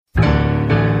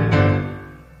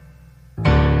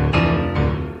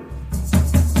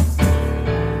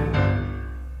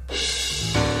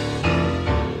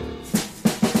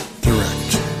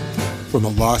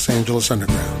from the Los Angeles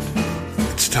Underground.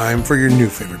 It's time for your new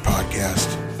favorite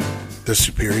podcast, The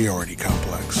Superiority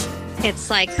Complex.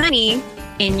 It's like honey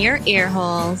in your ear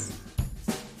holes.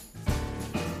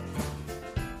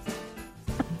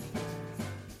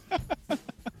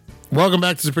 Welcome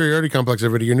back to Superiority Complex,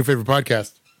 everybody, your new favorite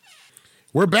podcast.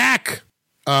 We're back.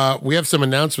 We have some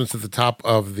announcements at the top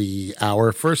of the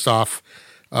hour. First off,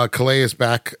 Calais is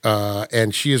back,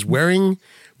 and she is wearing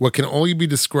what can only be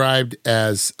described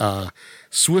as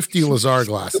Swifty Lazar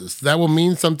glasses. That will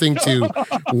mean something to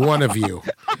one of you.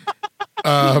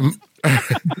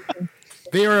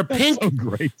 They are a pink. So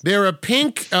great. They're a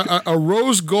pink, a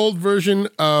rose gold version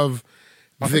of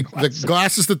the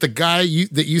glasses that the guy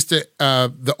that used to,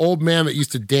 the old man that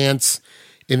used to dance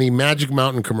in the Magic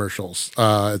Mountain commercials.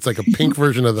 It's like a pink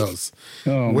version of those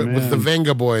with the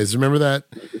Venga Boys. Remember that?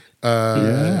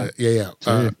 Yeah.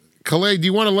 Calais, do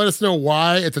you want to let us know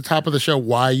why at the top of the show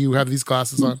why you have these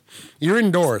glasses on? You're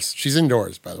indoors. She's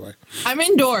indoors, by the way. I'm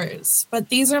indoors, but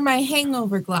these are my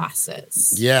hangover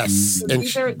glasses. Yes,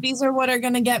 So these are what are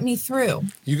going to get me through.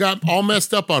 You got all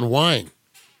messed up on wine.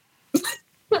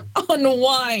 On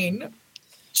wine.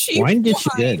 Cheap wine gets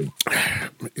you good.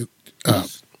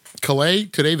 Calais,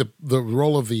 today the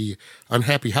role of the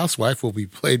unhappy housewife will be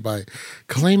played by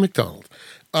Calais McDonald.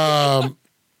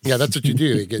 Yeah, that's what you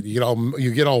do.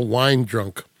 You get all wine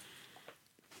drunk.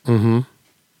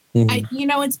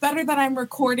 It's better that I'm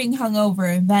recording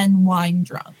hungover than wine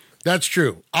drunk. That's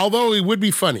true. Although it would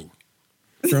be funny.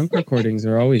 Drunk recordings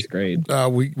are always great.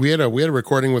 We had a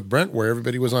recording with Brent where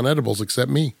everybody was on edibles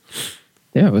except me.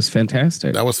 Yeah, it was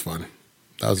fantastic. That was fun.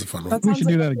 That was a fun one. We should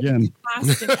do that again.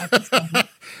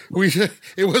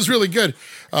 It was really good.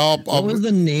 What was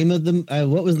the name of the?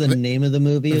 What was the name of the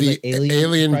movie? The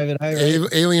Alien Private Eye.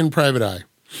 Right? Alien Private Eye.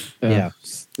 Yeah,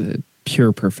 the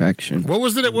pure perfection. What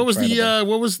was it? What was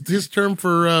what was his term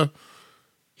for?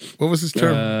 What was his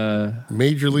term?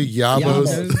 Major League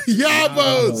Yabos.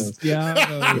 Yabos.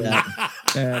 Yeah,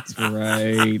 that's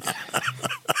right.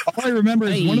 All I remember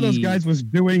is one of those guys was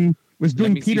doing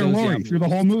Peter Lorre through the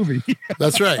whole movie.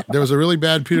 That's right. There was a really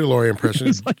bad Peter Lorre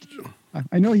impression.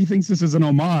 I know he thinks this is an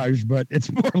homage, but it's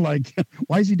more like,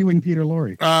 why is he doing Peter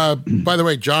Lorre? By the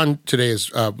way, John today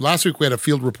is, last week we had a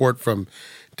field report from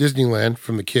Disneyland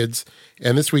from the kids.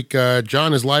 And this week,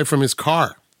 John is live from his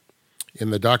car in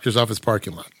the doctor's office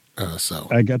parking lot.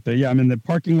 I got I'm in the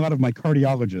parking lot of my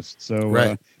cardiologist. So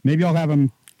right. Maybe I'll have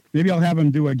him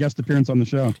do a guest appearance on the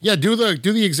show. Yeah, do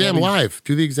the exam live.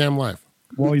 Do the exam live.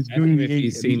 Well, he's doing the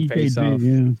Face Off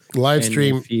live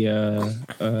stream. If he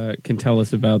can tell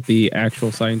us about the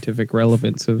actual scientific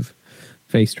relevance of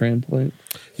face transplant.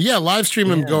 Yeah, live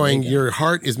stream him going, your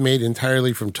heart is made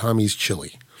entirely from Tommy's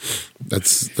chili.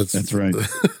 That's right.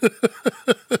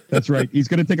 That's right. He's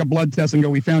going to take a blood test and go,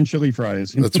 we found chili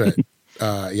fries. That's right.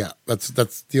 Yeah, that's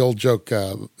the old joke.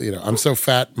 I'm so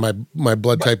fat, my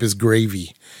blood type is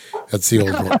gravy. That's the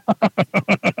old one.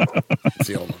 That's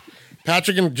the old one.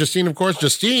 Patrick and Justine, of course.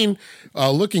 Justine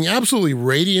looking absolutely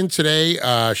radiant today.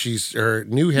 She's her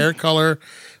new hair color.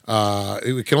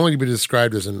 It can only be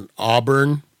described as an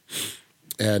auburn.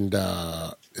 And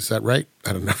is that right?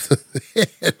 I don't know.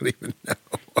 I don't even know.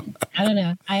 I don't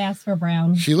know. I asked for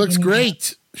brown. She looks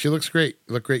great. She looks great.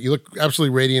 You look great. You look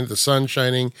absolutely radiant. The sun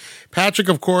shining. Patrick,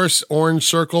 of course, orange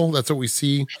circle. That's what we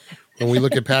see when we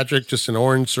look at Patrick. Just an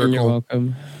orange circle. You're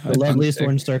welcome. The loveliest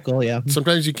orange circle. Yeah.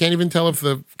 Sometimes you can't even tell if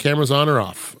the camera's on or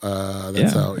off.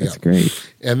 That's great.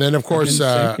 And then, of course,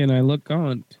 and I look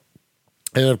gaunt.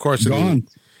 And of course, in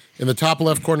the top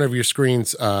left corner of your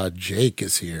screens, Jake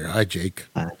is here. Hi, Jake.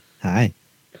 Hi.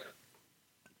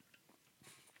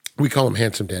 We call him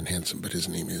Handsome Dan Handsome, but his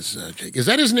name is Jake. Is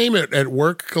that his name at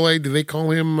work, Calais? Do they call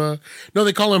him? No,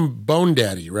 they call him Bone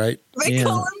Daddy, right? They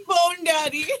call him Bone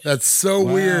Daddy. That's so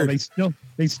weird.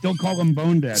 They still call him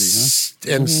Bone Daddy,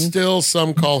 huh? And still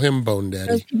some call him Bone Daddy.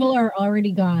 Those people are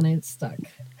already gone. It's stuck.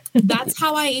 That's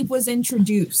how I was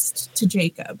introduced to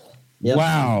Jacob. Yep.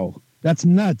 Wow, that's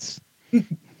nuts.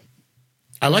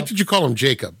 I like that you call him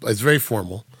Jacob. It's very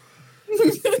formal.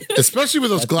 Especially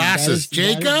with those glasses.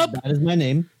 Jacob? That is my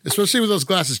name. Especially with those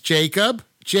glasses. Jacob?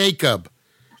 Jacob?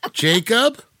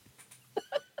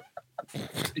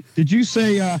 Did you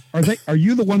say, are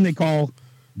you the one they call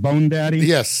Bone Daddy?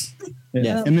 Yes.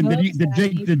 Yeah. And then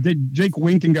did Jake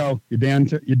wink and go, you're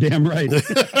damn right.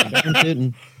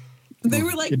 They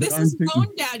were like, this is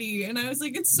Bone Daddy. And I was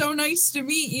like, it's so nice to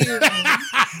meet you.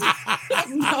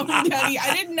 Bone Daddy.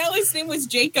 I didn't know his name was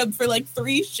Jacob for like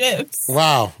 3 shifts.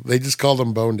 Wow. They just called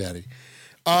him Bone Daddy.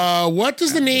 What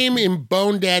does the name in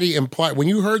Bone Daddy imply? When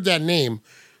you heard that name,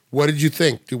 What did you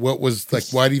think? What was like?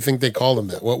 Why do you think they called him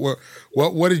that?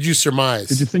 What did you surmise?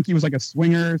 Did you think he was like a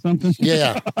swinger or something?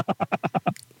 Yeah.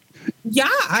 Yeah,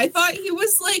 I thought he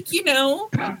was like,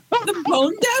 the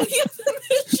Bone Daddy of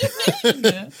the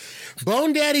mission.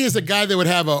 Bone Daddy is a guy that would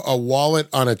have a wallet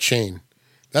on a chain.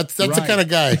 That's the kind of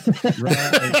guy.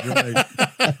 Right.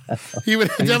 He would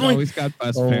He's definitely. always got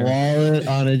bus A fare. wallet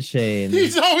on a chain.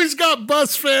 He's always got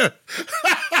bus fare.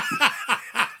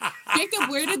 Jacob,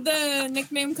 where did the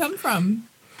nickname come from?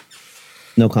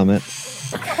 No comment.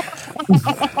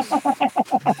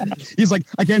 He's like,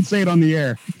 I can't say it on the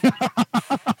air.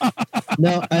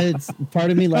 No, it's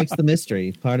part of me likes the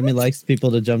mystery. Part of me likes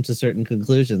people to jump to certain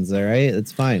conclusions. All right,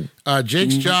 it's fine.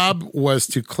 Jake's job was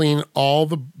to clean all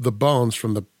the bones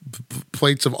from the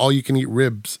plates of all-you-can-eat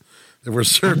ribs that were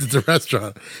served at the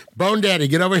restaurant. Bone Daddy,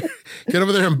 get over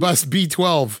there and bust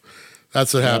B12.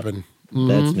 That's what happened.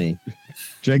 That's me.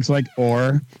 Jake's like,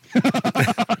 or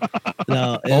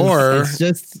No, Or- it's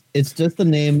just the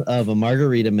name of a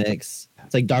margarita mix.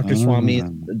 It's like Dr. Swami, Dr. Swami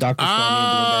and Bone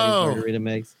Daddy's margarita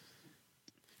mix.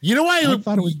 You know why? I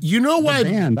thought it was the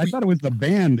band. I thought it was the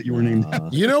band that you were named after.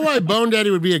 You know why Bone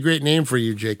Daddy would be a great name for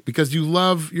you, Jake? Because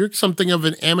you're something of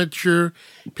an amateur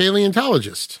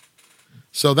paleontologist.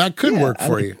 So that could work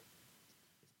for you.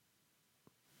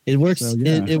 It works. So,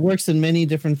 yeah. It works in many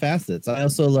different facets. I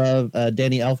also love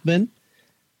Danny Elfman.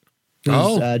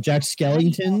 Jack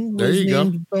Skellington There was you go.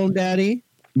 named Bone Daddy.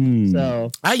 Hmm.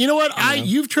 So, You know what?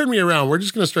 You've turned me around. We're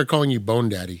just going to start calling you Bone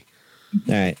Daddy.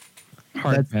 all right.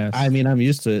 Hard pass. I mean, I'm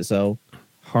used to it, so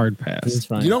Hard it's pass.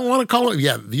 fine. You don't want to call him.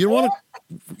 Yeah, you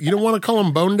don't want to call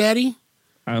him Bone Daddy.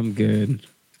 I'm good.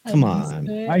 Come on.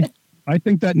 I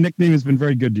think that nickname has been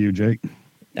very good to you, Jake.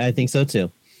 I think so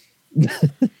too.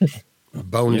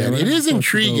 Bone Yeah, Daddy. It we're is supposed to go,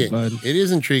 intriguing. bud. It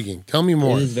is intriguing. Tell me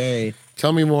more. It is very.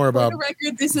 Tell me more For about. the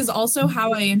record, this is also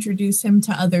how I introduce him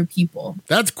to other people.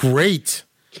 That's great.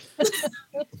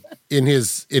 in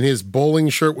his bowling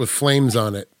shirt with flames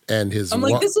on it and his. I'm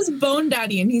like, this is Bone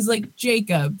Daddy, and he's like,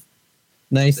 Jacob.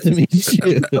 Nice to meet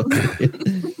you.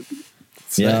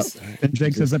 Yeah. Nice. And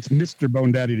Jake says that's Mr.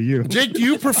 Bone Daddy to you. Jake, do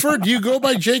you go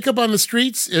by Jacob on the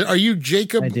streets? Are you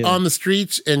Jacob I do. on the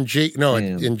streets and Jake? No, I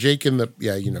am. and Jake in the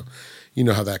you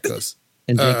know how that goes.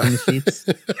 And Jake in the sheets.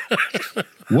 Is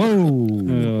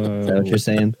Whoa. that what you're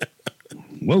saying?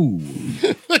 Whoa.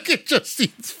 Look at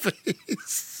Justine's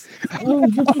face.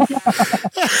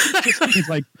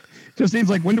 Just seems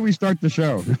like when do we start the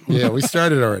show? Yeah, we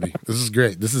started already. This is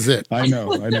great. This is it. I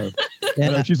know.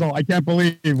 Yeah. She's all, I can't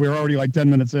believe we're already like 10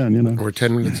 minutes in, you know. We're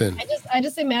 10 minutes in. I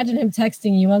just imagine him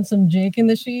texting, you want some Jake in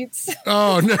the sheets?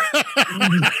 Oh no!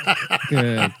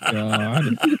 Good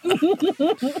God.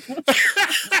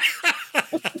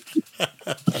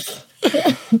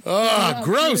 Oh,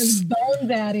 gross. Bone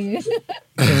Daddy.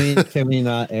 Can we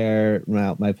not air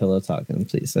out my pillow talking,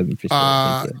 please? I'd appreciate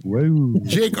it. Thank you. Whoa.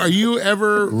 Jake, are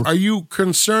you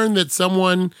concerned that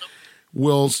someone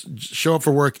will show up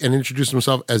for work and introduce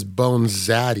himself as Bone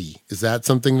Zaddy? Is that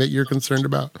something that you're concerned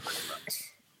about?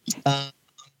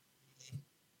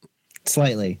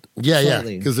 Slightly. Yeah,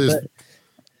 Slightly. because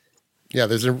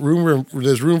there's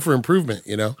room for improvement.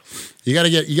 You know, you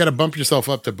got to bump yourself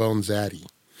up to Bone Zaddy.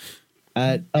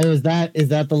 Is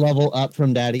that the level up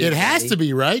from Daddy? It has to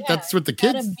be, right? Yeah, That's what the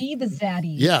gotta kids. be the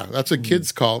Zaddy. Yeah, that's what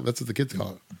kids call. That's what the kids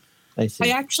call it. I see.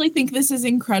 I actually think this is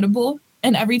incredible.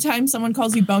 And every time someone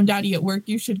calls you Bone Daddy at work,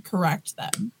 you should correct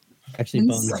them. Actually,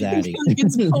 Bone Zaddy.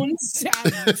 It's Bone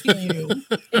Zaddy to you.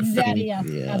 It's Zaddy Yeah.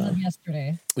 as of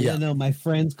yesterday. Yeah. No, my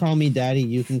friends call me Daddy.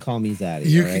 You can call me Zaddy.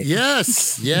 You all right?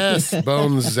 yes,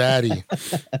 Bone Zaddy.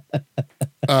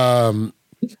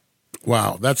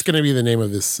 Wow, that's going to be the name of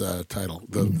this title.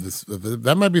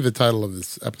 That might be the title of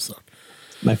this episode.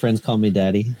 My friends call me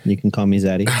Daddy. You can call me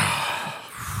Zaddy.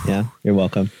 Yeah, you're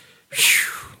welcome.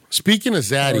 Speaking of Or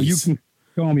zaddies, you can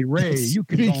call me Ray. You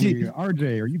can call me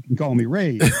RJ, or you can call me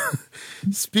Ray.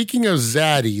 speaking of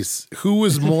zaddies, who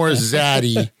was more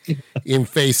zaddy in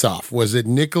Face Off? Was it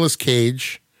Nicolas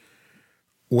Cage?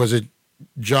 Was it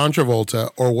John Travolta?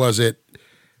 Or was it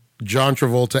John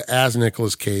Travolta as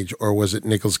Nicolas Cage? Or was it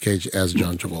Nicolas Cage as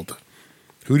John Travolta?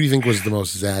 Who do you think was the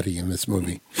most zaddy in this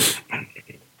movie?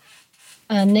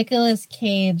 Nicolas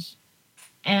Cage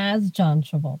as John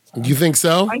Travolta. You think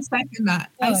so? I second that.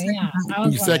 Oh, yeah. I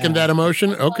was You like, second that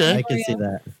emotion? I Okay. can see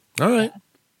that. All right.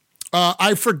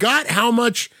 I forgot how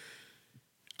much.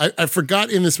 I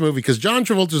forgot in this movie because John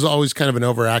Travolta is always kind of an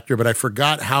overactor, but I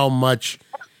forgot how much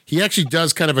he actually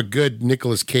does kind of a good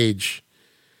Nicolas Cage.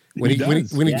 When he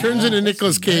turns into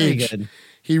Nicolas Very Cage, good.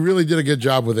 he really did a good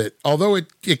job with it. Although it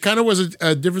kind of was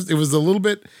a difference. It was a little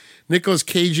bit Nicolas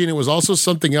Cagey, and it was also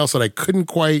something else that I couldn't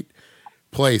quite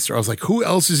place. Or I was like, who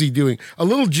else is he doing? A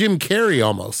little Jim Carrey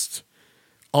almost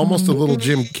a little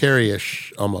Jim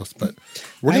Carrey-ish almost. But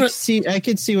we're gonna I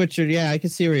could see what you're. Yeah, I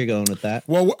could see where you're going with that.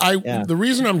 Well, the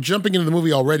reason I'm jumping into the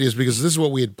movie already is because this is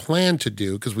what we had planned to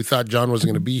do because we thought John wasn't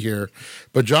going to be here,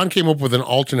 but John came up with an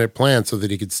alternate plan so that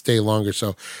he could stay longer.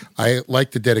 So I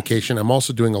like the dedication. I'm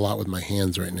also doing a lot with my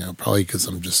hands right now, probably because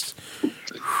I'm just.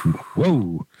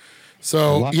 Whoa.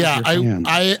 So yeah,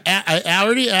 I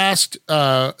already asked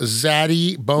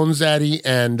Zaddy, Bone Zaddy,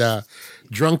 and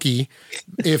Drunky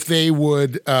if they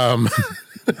would.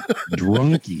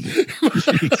 Drunky.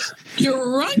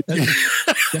 Drunk.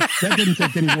 That didn't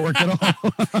take any work at all.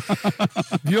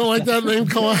 You don't like that name,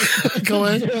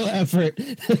 Kalei? Zero effort.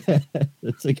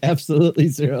 It's like absolutely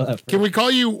zero effort. Can we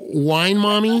call you Wine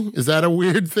Mommy? Is that a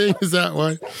weird thing? Is that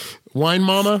why? Wine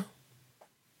Mama?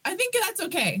 I think that's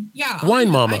okay. Yeah. Wine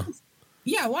Mama.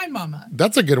 Yeah, Wine Mama.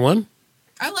 That's a good one.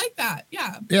 I like that.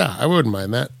 Yeah. Yeah, I wouldn't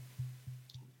mind that.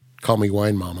 Call me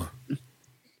Wine Mama.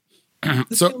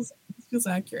 This So feels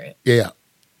accurate. yeah.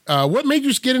 What made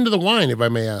you get into the wine, if I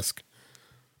may ask?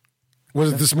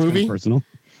 Was it this movie? Personal.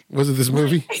 Was it this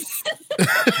movie?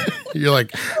 You're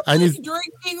like, I need.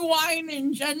 Drinking wine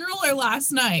in general or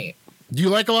last night? Do you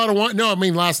like a lot of wine? No, I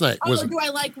mean last night. Oh, do I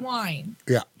like wine?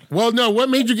 Yeah. Well, no. What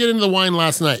made you get into the wine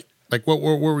last night? Like, what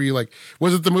were you like?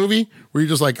 Was it the movie? Were you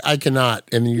just like, I cannot,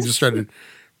 and then you just started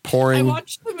pouring? I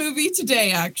watched the movie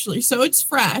today, actually, so it's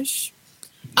fresh.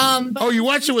 But you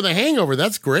watched it with a hangover.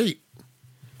 That's great.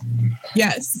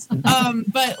 yes.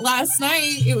 But last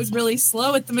night it was really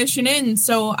slow at the Mission Inn,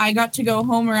 so I got to go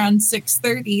home around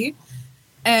 6:30.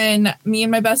 And me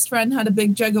and my best friend had a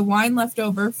big jug of wine left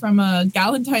over from a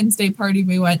Valentine's Day party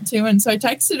we went to. And so I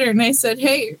texted her and I said,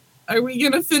 hey, are we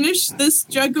going to finish this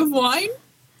jug of wine?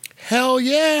 Hell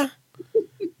yeah.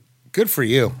 Good for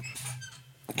you.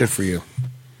 Good for you.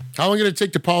 How long did it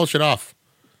take to polish it off?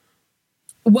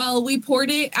 Well, we poured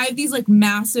it. I have these like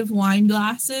massive wine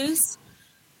glasses.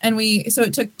 And so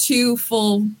it took 2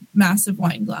 full massive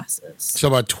wine glasses. So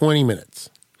about 20 minutes.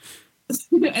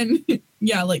 And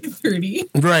yeah, like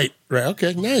 30. Right.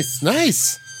 Okay. Nice.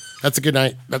 That's a good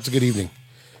night. That's a good evening.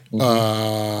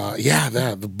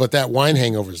 Mm-hmm. But that wine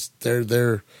hangovers,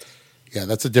 they're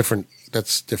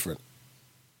that's different.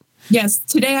 Yes.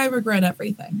 Today I regret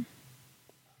everything.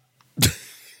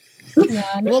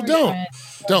 Well,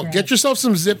 don't get yourself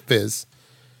some Zip Fizz.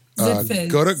 Zip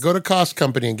Fizz. Go to Cost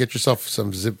Company and get yourself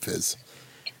some Zip Fizz.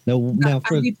 Now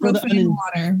for the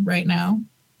water right now.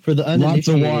 For the Lots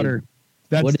of uninitiated, water.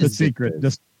 That's what the is secret. Zip Fizz?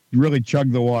 Just really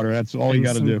chug the water. That's all you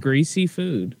got to Some do. greasy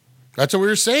food. That's what we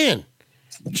were saying.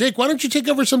 Jake, why don't you take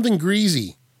over something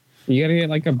greasy? You gotta get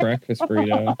like a breakfast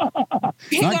burrito.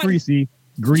 Not greasy,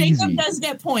 greasy. Jacob does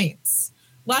get points.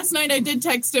 Last night I did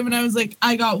text him and I was like,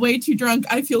 I got way too drunk.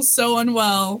 I feel so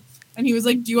unwell. And he was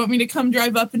like, do you want me to come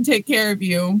drive up and take care of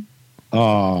you?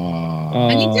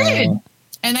 And he did.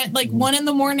 And at like 1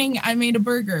 a.m, I made a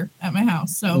burger at my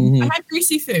house. So I had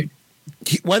greasy food.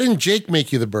 Why didn't Jake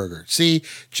make you the burger? See,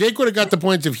 Jake would have got the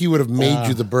points if he would have made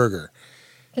you the burger.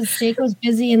 Because Jake was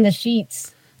busy in the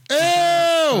sheets.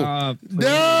 Oh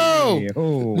no!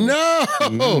 No!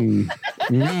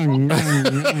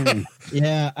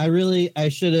 Yeah, I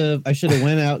should have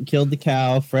went out, killed the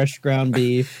cow, fresh ground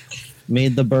beef,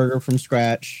 made the burger from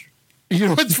scratch. You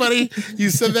know what's funny? You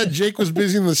said that Jake was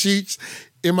busy in the sheets.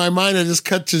 In my mind, I just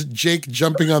cut to Jake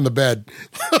jumping on the bed.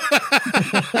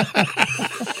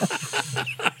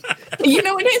 You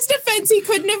know, in his defense, he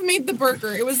couldn't have made the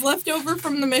burger. It was left over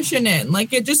from the Mission Inn.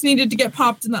 Like, it just needed to get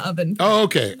popped in the oven. Oh,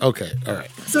 okay. All right.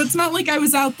 So it's not like I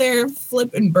was out there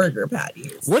flipping burger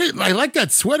patties. I like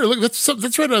that sweater. Look, that's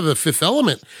right out of the Fifth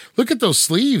Element. Look at those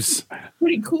sleeves.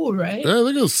 Pretty cool, right?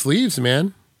 Look at those sleeves,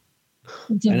 man.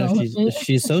 I know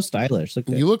she's so stylish. Look,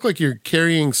 You look like you're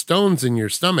carrying stones in your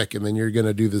stomach, and then you're going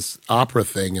to do this opera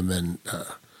thing, and then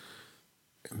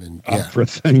Opera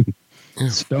thing. Yeah.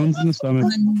 Stones in the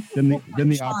stomach. Then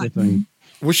the opera thing.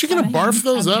 Was she going to barf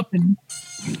those up?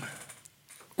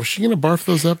 Was she going to barf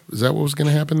those up? Is that what was going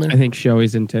to happen there? I think she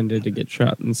always intended to get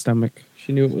shot in the stomach.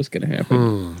 She knew it was going to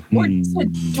happen. Or just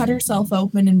to cut herself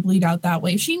open and bleed out that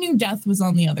way. She knew death was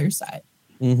on the other side.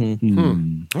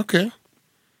 Okay.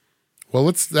 Well,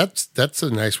 that's a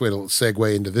nice way to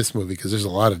segue into this movie because there's a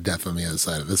lot of death on the other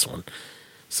side of this one.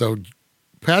 So,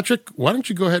 Patrick, why don't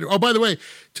you go ahead? Oh, by the way,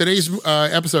 today's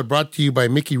episode brought to you by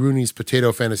Mickey Rooney's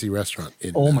Potato Fantasy Restaurant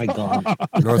in my God,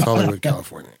 North Hollywood,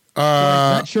 California.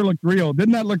 That sure looked real.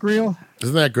 Didn't that look real?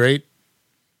 Isn't that great?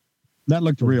 That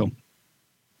looked real.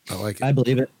 I like it. I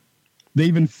believe it. They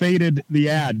even faded the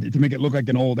ad to make it look like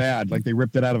an old ad, like they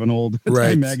ripped it out of an old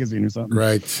Time magazine or something.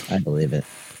 Right. I believe it.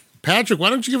 Patrick, why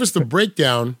don't you give us the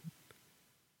breakdown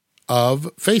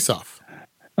of Face Off?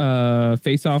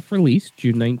 Face Off released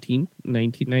June 19th,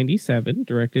 1997,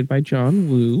 directed by John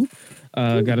Woo.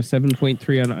 Got a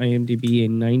 7.3 on IMDb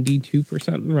and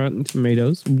 92% on Rotten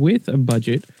Tomatoes with a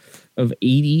budget of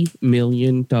 $80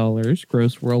 million.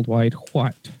 Gross worldwide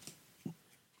what?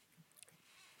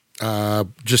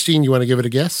 Justine, you want to give it a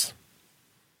guess?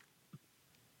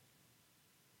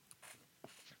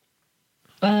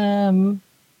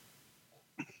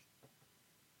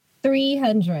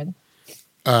 300.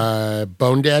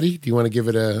 Bone Daddy, do you want to give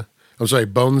it a... I'm sorry,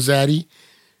 Bone Zaddy?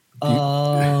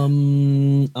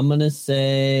 I'm gonna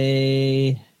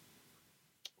say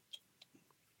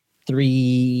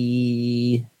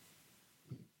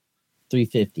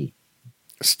 350.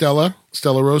 Stella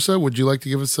Rosa, would you like to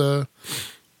give us a...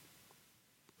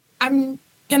 I'm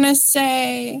gonna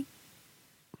say,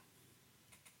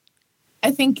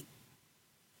 I think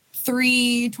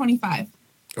 325.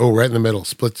 Oh, right in the middle.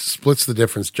 Splits the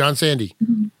difference. John Sandy.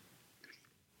 I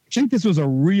think this was a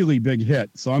really big hit,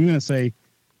 so I'm going to say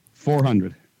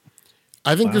 400.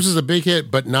 I think this is a big hit,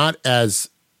 but not as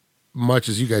much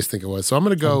as you guys think it was. So I'm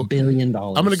going to go $1 billion.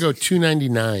 I'm going to go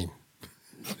 299.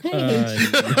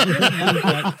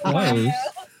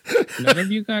 None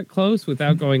of you got close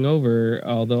without going over,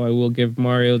 although I will give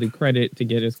Mario the credit to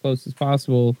get as close as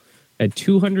possible at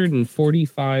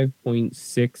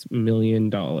 $245.6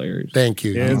 million. Thank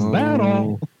you. Is that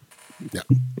all?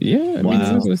 Yeah, I mean,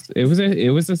 it was a hit.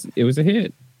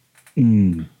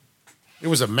 It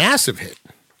was a massive hit.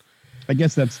 I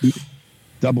guess that's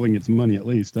doubling its money at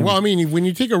least. Well, I mean, when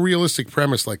you take a realistic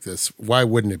premise like this, why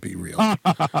wouldn't it be real?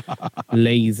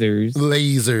 Lasers.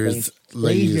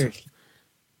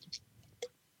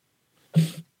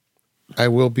 I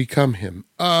will become him.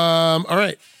 All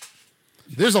right.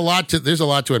 There's a lot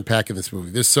to unpack in this movie.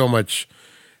 There's so much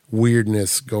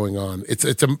weirdness going on.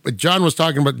 John was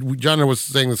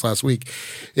saying this last week.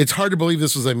 It's hard to believe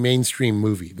this was a mainstream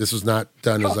movie. This was not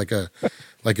done as like a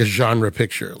genre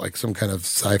picture, like some kind of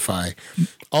sci-fi.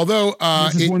 Although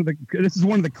this is one of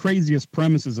the craziest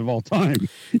premises of all time.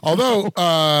 Although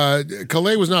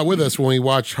Calais was not with us when we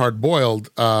watched Hard Boiled,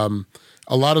 a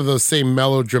lot of those same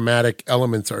melodramatic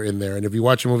elements are in there. And if you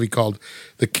watch a movie called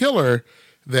The Killer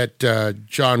that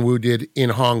John Woo did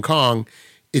in Hong Kong,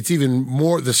 it's even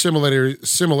more, the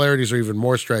similarities are even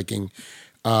more striking,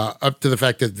 up to the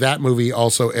fact that movie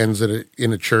also ends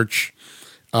in a church,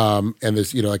 and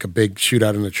there's like a big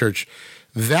shootout in the church.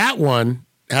 That one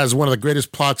has one of the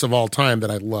greatest plots of all time that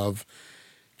I love.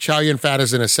 Chow Yun-fat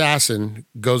is an assassin,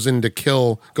 goes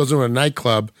into a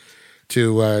nightclub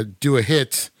to do a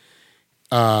hit,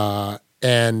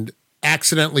 and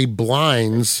accidentally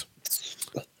blinds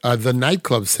the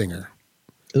nightclub singer.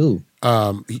 Ooh.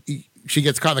 She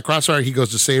gets caught in the crossfire. He goes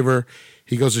to save her.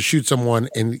 He goes to shoot someone,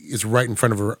 and it's right in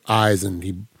front of her eyes, and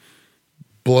he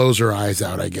blows her eyes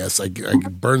out, I guess.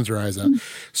 Burns her eyes out.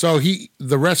 So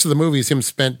the rest of the movie is him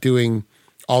spent doing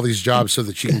all these jobs so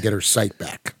that she can get her sight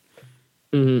back.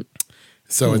 Mm-hmm.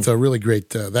 So it's a really great,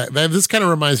 this kind of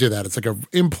reminds me of that. It's like an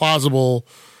implausible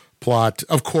plot.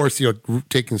 Of course,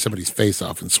 taking somebody's face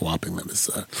off and swapping them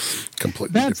is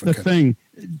completely That's different. the thing.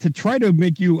 To try to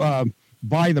make you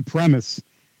buy the premise,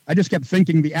 I just kept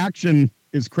thinking the action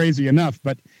is crazy enough,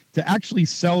 but to actually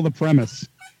sell the premise,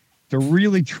 to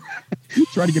really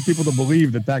try to get people to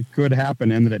believe that could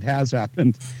happen and that it has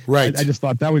happened. Right. I just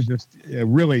thought that was just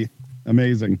really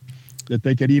amazing that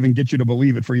they could even get you to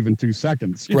believe it for even 2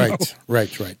 seconds. Right.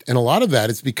 And a lot of that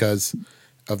is because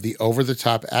of the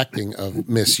over-the-top acting of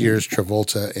Messieurs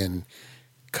Travolta and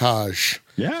Kaj.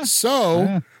 Yeah.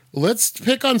 So let's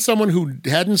pick on someone who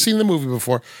hadn't seen the movie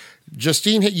before.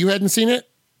 Justine, you hadn't seen it?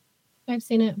 I've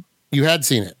seen it. You had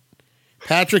seen it.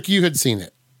 Patrick, you had seen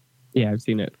it. Yeah, I've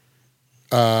seen it.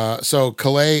 So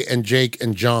Calais and Jake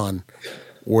and John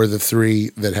were the three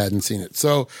that hadn't seen it.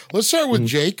 So let's start with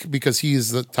Jake because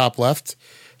he's the top left.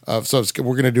 So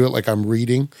we're going to do it like I'm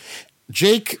reading.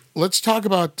 Jake, let's talk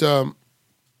about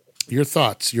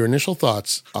your initial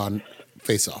thoughts on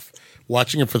Face Off,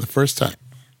 watching it for the first time.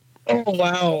 Oh,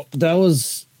 wow.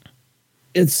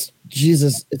 It's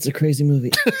a crazy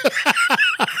movie.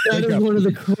 That's one of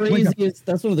the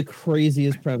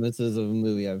craziest premises of a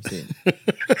movie I've seen.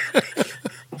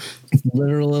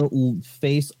 Literal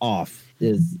Face Off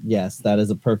that is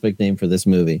a perfect name for this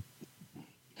movie.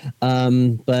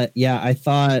 But yeah, I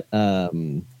thought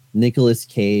Nicolas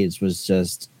Cage was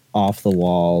just off the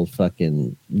wall,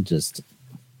 fucking just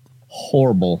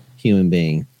horrible human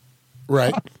being.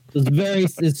 Right.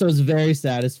 It was very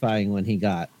satisfying when he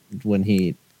got what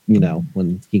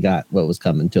was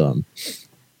coming to him.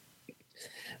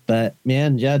 But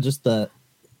man, yeah, just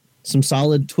some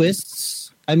solid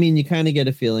twists. I mean, you kind of get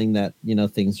a feeling that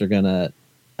things are gonna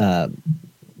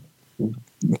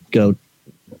go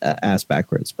ass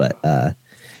backwards, but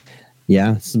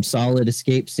yeah, some solid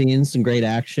escape scenes, some great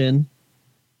action.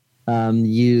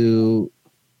 You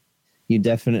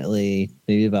definitely,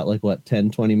 maybe about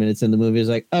 10-20 minutes in the movie is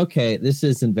like, okay, this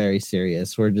isn't very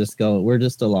serious. We're just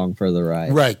along for the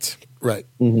ride. Right.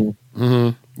 Mm-hmm.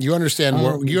 Mm-hmm. You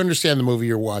understand you understand the movie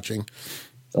you're watching.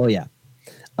 Oh yeah.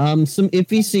 Some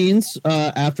iffy scenes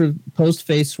after post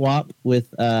face swap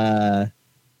with the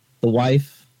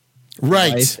wife.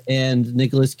 Right. Wife and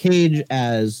Nicolas Cage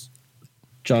as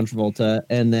John Travolta,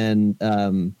 and then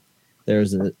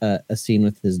there's a scene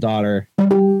with his daughter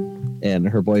and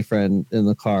her boyfriend in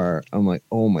the car. I'm like,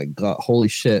 oh my god, holy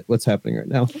shit, what's happening right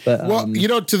now? But well,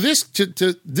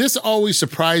 this always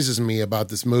surprises me about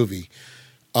this movie,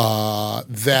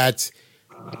 that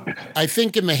I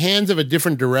think in the hands of a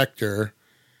different director,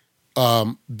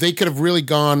 they could have really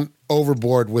gone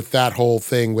overboard with that whole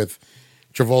thing with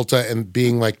Travolta and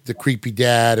being like the creepy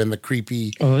dad and the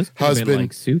creepy this could husband. Have been,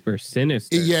 like, super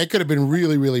sinister. Yeah, it could have been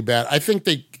really, really bad. I think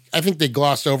they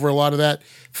glossed over a lot of that.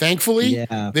 Thankfully,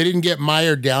 they didn't get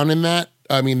mired down in that.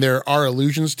 I mean, there are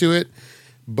allusions to it,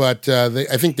 but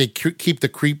I think they keep the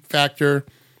creep factor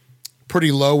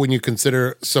pretty low when you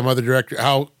consider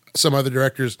how some other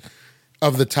directors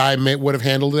of the time would have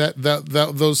handled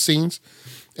those scenes.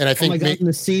 And I think in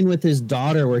the scene with his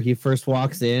daughter where he first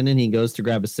walks in and he goes to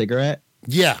grab a cigarette.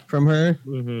 Yeah, from her.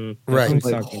 Mm-hmm. Right.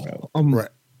 Right.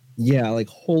 Yeah, like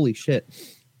holy shit.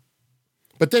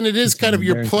 But then it is kind of,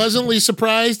 you're pleasantly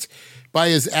surprised by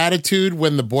his attitude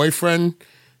when the boyfriend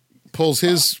pulls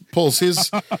his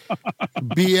BS.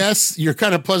 You're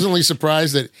kind of pleasantly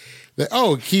surprised that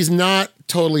he's not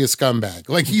totally a scumbag.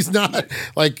 Like he's not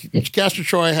like Castor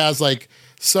Troy has like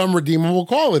some redeemable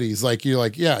qualities. Like you're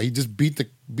like, yeah, he just beat the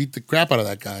crap out of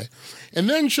that guy, and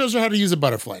then shows her how to use a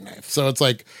butterfly knife. So it's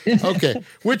like, okay,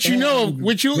 which you know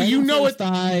it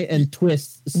die and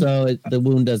twist so the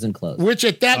wound doesn't close. Which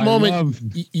at that moment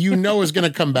is going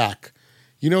to come back.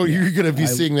 You're going to be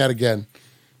seeing that again.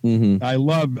 Mm-hmm. I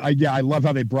love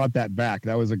how they brought that back.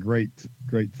 That was a great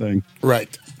thing.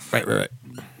 Right.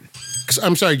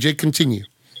 I'm sorry, Jake. Continue.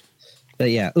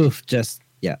 But yeah,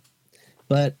 yeah.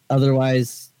 But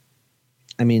otherwise,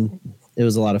 I mean, it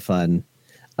was a lot of fun.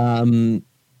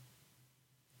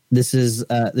 This is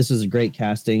a great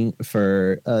casting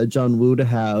for John Woo to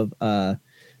have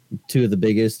two of the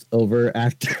biggest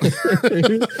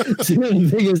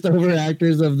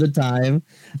actors of the time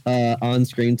on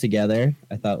screen together.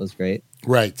 I thought it was great.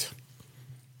 Right.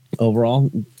 Overall,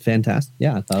 fantastic.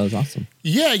 Yeah, I thought it was awesome.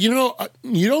 Yeah, you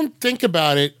don't think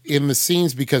about it in the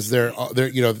scenes because they're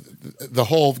the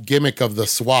whole gimmick of the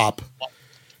swap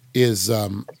is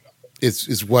what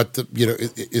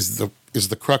is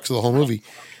the crux of the whole movie.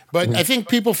 But I think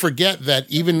people forget that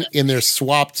even in their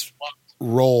swapped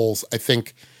roles, I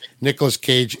think Nicolas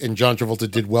Cage and John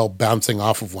Travolta did well bouncing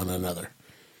off of one another.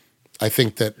 I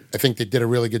think they did a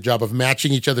really good job of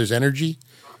matching each other's energy,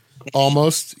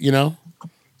 almost.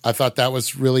 I thought that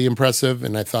was really impressive,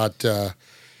 and I thought, and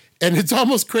it's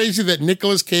almost crazy that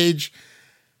Nicolas Cage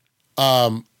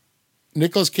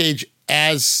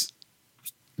as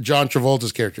John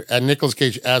Travolta's character and Nicolas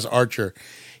Cage as Archer,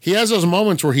 he has those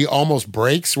moments where he almost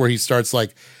breaks, where he starts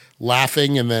like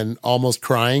laughing and then almost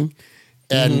crying,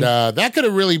 and that could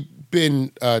have really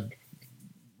been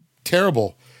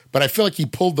terrible. But I feel like he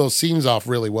pulled those scenes off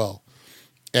really well,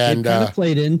 and it kind of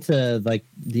played into like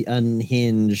the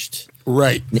unhinged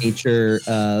nature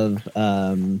of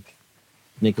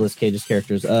Nicolas Cage's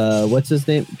characters. What's his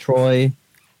name? Troy.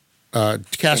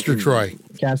 Castor Troy.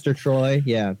 Castor Troy,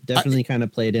 yeah, definitely kind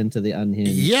of played into the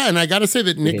unhinged. Yeah, and I got to say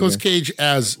that Nicolas Cage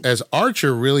as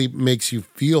Archer really makes you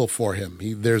feel for him.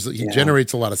 He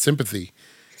generates a lot of sympathy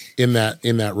in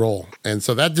that role, and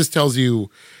so that just tells you,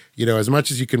 as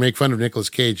much as you can make fun of Nicolas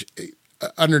Cage,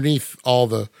 underneath all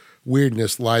the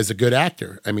weirdness lies a good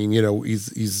actor. I mean,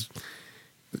 he's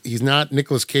not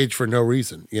Nicolas Cage for no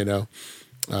reason. There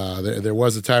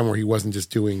was a time where he wasn't just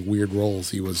doing weird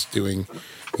roles. He was doing,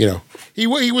 he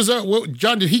was.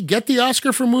 John, did he get the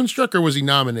Oscar for Moonstruck, or was he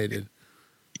nominated?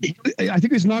 I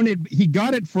think he was nominated. He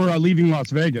got it for Leaving Las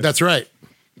Vegas. That's right.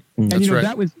 And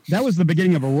that was the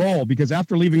beginning of a role, because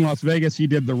after Leaving Las Vegas, he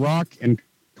did The Rock and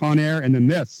Con Air, and then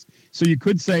this. So you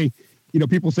could say,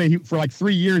 people say for like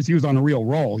 3 years he was on a real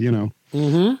roll.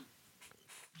 Mm-hmm.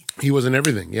 He was in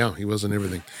everything. Yeah, he was in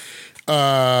everything.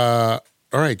 All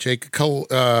right, Jake.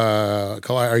 Kalai,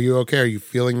 are you okay? Are you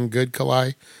feeling good,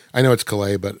 Kalai? I know it's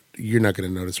Kalai, but you're not going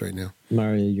to notice right now.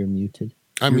 Mario, you're muted.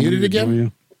 I'm muted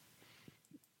again?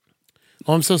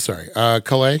 Oh, I'm so sorry.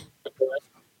 Kalai?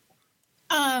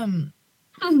 Um,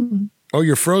 Oh,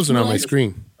 you're frozen on my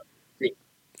screen.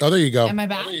 Oh, there you go. am I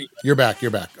back? You're back. You're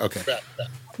back. Okay.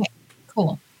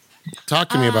 Cool. Talk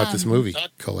to me about this movie,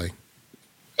 Coley.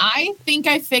 I think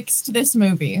I fixed this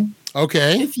movie.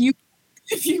 Okay. If you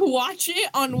watch it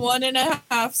on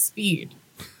 1.5 speed,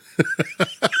 I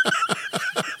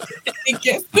think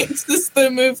it fixes the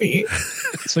movie.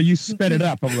 So you sped it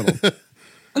up a little.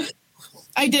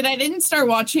 I did. I didn't start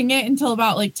watching it until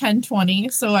about like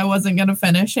 10:20, so I wasn't gonna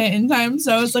finish it in time.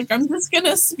 So I was like, I'm just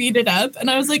gonna speed it up, and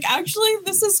I was like, actually,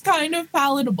 this is kind of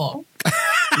palatable.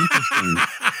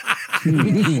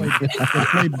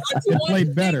 It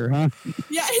played better, huh?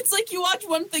 Yeah, it's like you watch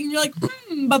one thing, you're like,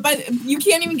 but you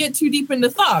can't even get too deep into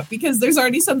thought because there's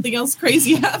already something else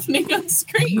crazy happening on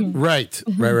screen. Right.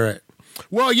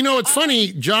 Well, you know, it's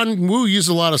funny. John Woo used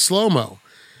a lot of slow-mo.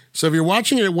 So if you're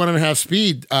watching it at 1.5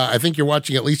 speed, I think you're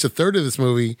watching at least a third of this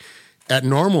movie at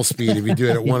normal speed if you do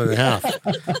it at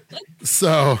 1.5.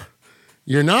 So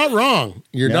you're not wrong.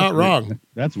 You're not wrong.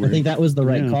 That's I weird. think that was the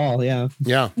right call. Yeah.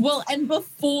 Yeah. Well, and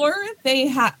before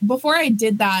I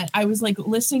did that, I was like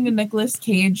listening to Nicolas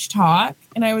Cage talk,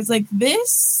 and I was like,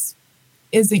 this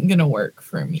isn't gonna work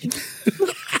for me.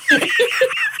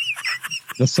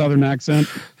 The Southern accent.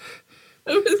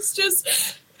 It was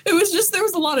just there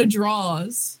was a lot of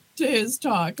draws to his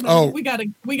talk. And I was like,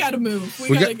 we gotta move.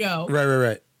 We gotta go.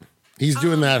 Right. He's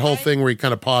doing that whole thing where he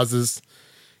kind of pauses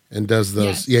and does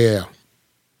those. Yes. Yeah.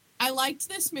 I liked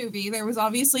this movie. There was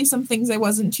obviously some things I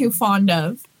wasn't too fond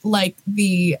of, like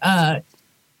the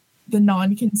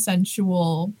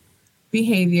non-consensual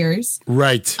behaviors.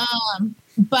 Right.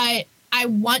 But I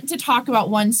want to talk about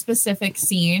one specific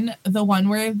scene, the one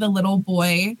where the little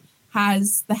boy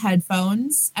has the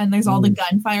headphones and there's all the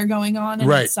gunfire going on and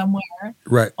it's somewhere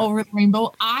over the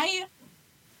rainbow. I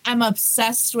am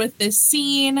obsessed with this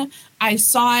scene. I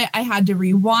saw it. I had to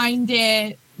rewind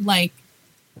it. Like,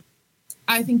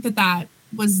 I think that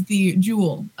was the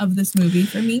jewel of this movie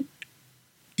for me.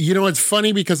 You know, it's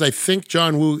funny because I think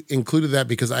John Woo included that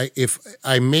because if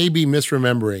I may be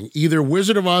misremembering, either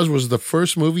Wizard of Oz was the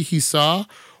first movie he saw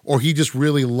or he just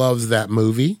really loves that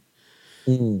movie.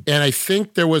 And I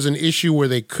think there was an issue where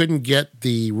they couldn't get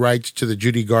the rights to the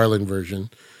Judy Garland version.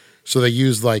 So they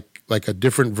used like a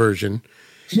different version.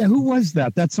 Yeah, who was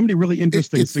that? That's somebody really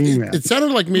interesting seeing that. It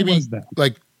sounded like maybe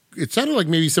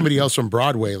somebody else from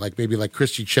Broadway, like maybe like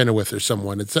Christy Chenoweth or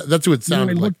someone. That's who it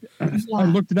sounded like. I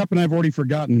looked it up and I've already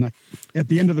forgotten. At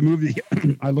the end of the movie,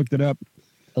 I looked it up.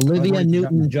 Olivia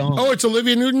Newton-John. Oh, it's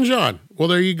Olivia Newton-John. Well,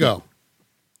 there you go.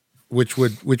 Which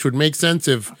would make sense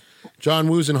if John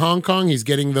Woo's in Hong Kong. He's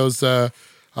getting those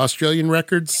Australian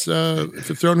records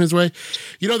thrown his way.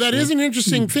 You know, that is an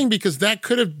interesting thing because that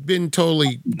could have been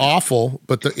totally awful,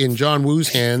 but in John Woo's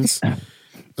hands,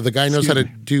 the guy knows how to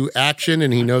do action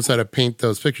and he knows how to paint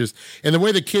those pictures. And the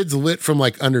way the kid's lit from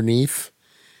like underneath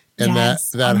and that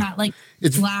like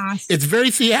it's glass. It's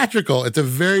very theatrical. It's a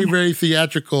very, very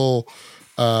theatrical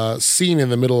scene in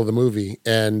the middle of the movie.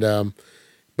 And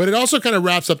but it also kind of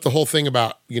wraps up the whole thing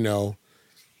about, you know,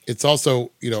 it's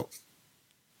also, you know,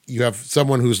 you have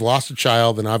someone who's lost a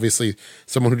child and obviously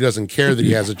someone who doesn't care that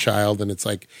he has a child. And it's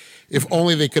like, if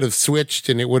only they could have switched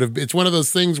and it's one of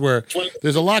those things where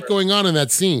there's a lot going on in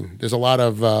that scene. There's a lot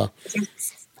of,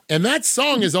 and that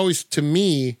song is always, to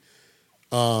me,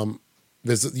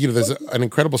 there's an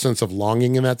incredible sense of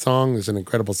longing in that song. There's an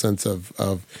incredible sense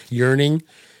of yearning.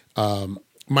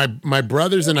 My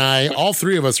brothers and I, all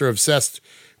three of us are obsessed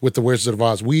with The Wizard of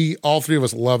Oz. All three of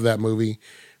us love that movie.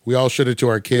 We all showed it to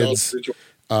our kids.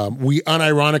 We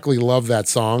unironically love that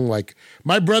song. Like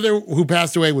my brother who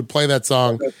passed away would play that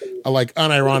song, like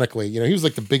unironically. You know, he was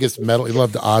like the biggest metal. He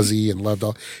loved Ozzy and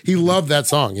he loved that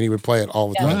song, and he would play it all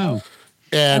the time. Wow.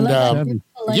 And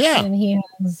he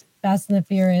has Fast and the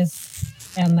Furious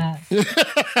and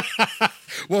that.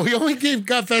 Well, he only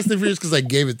got Fast and the Furious because I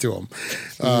gave it to him.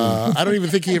 I don't even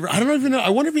think he ever. I don't even know. I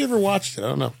wonder if he ever watched it. I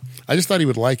don't know. I just thought he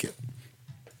would like it.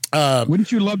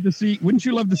 Wouldn't you love to see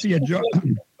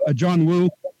a John Woo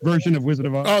version of Wizard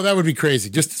of Oz? Oh, that would be crazy.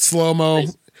 Just slow-mo.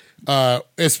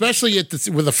 Especially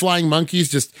with the flying monkeys,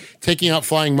 just taking out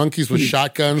flying monkeys with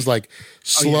shotguns, like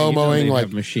slow-moing,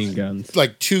 like machine guns,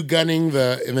 like two gunning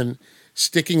and then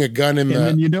sticking a gun in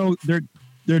and then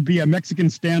there'd be a Mexican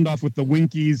standoff with the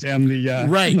Winkies and the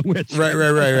right, and the witch.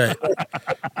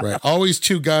 right. Always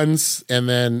two guns and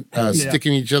then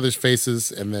sticking each other's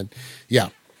faces and then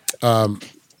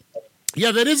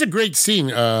that is a great scene,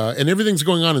 and everything's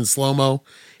going on in slow-mo,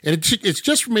 and it's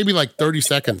just maybe like 30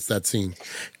 seconds, that scene.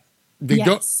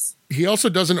 He also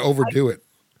doesn't overdo it.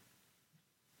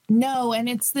 No, and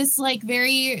it's this like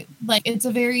it's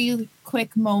a very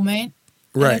quick moment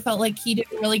And I Right. felt like he did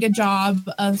a really good job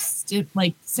of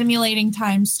simulating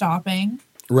time stopping.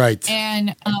 Right.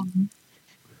 And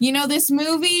this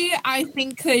movie I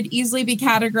think could easily be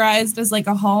categorized as like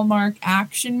a Hallmark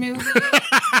action movie.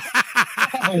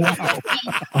 Oh, wow.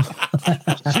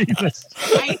 Jesus.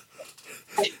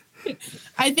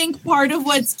 I think part of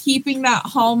what's keeping that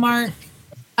Hallmark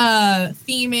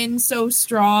theme in so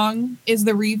strong is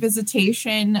the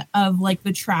revisitation of like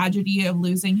the tragedy of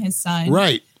losing his son.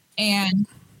 Right. And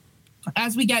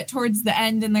as we get towards the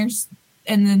end and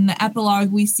then the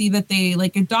epilogue, we see that they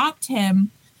like adopt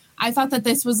him. I thought that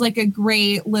this was like a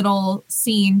great little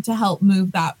scene to help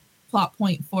move that plot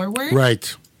point forward.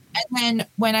 Right. And then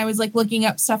when I was like looking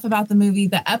up stuff about the movie,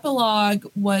 the epilogue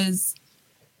was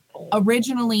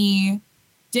originally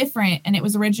different, and it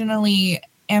was originally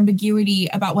ambiguity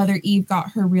about whether Eve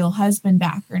got her real husband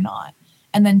back or not.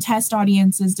 And then test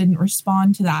audiences didn't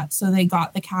respond to that, so they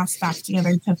got the cast back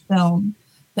together to film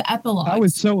the epilogue. I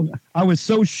was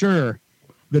so sure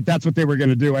that that's what they were going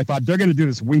to do. I thought they're going to do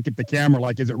this wink at the camera,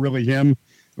 like, is it really him,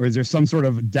 or is there some sort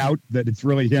of doubt that it's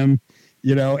really him?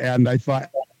 And I thought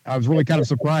I was really kind of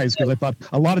surprised because I thought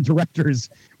a lot of directors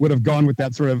would have gone with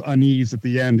that sort of unease at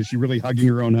the end. Is she really hugging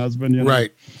her own husband?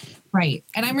 Right. Right.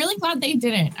 And I'm really glad they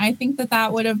didn't. I think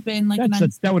that would have been like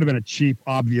that would have been a cheap,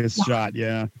 obvious shot.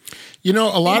 Yeah. A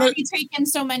lot of taken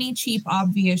so many cheap,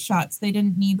 obvious shots. They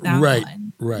didn't need that right.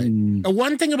 one. Right.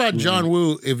 One thing about John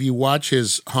Woo, if you watch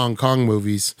his Hong Kong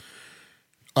movies,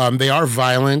 they are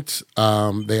violent.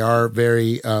 They are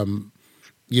very,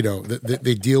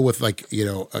 they deal with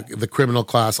the criminal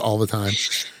class all the time.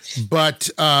 But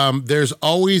there's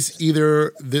always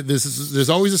there's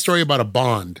always a story about a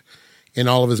bond. In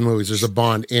all of his movies, there's a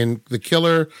bond. In The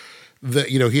Killer,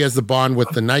 he has the bond with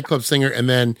the nightclub singer, and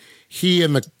then he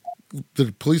and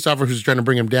the police officer who's trying to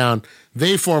bring him down,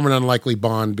 they form an unlikely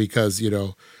bond because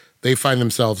they find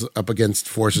themselves up against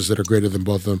forces that are greater than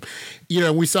both of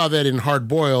them. We saw that in Hard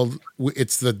Boiled.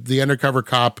 It's the undercover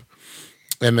cop,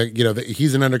 and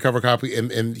he's an undercover cop,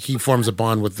 and he forms a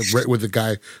bond with the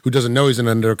guy who doesn't know he's an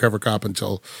undercover cop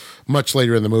until much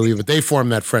later in the movie. But they form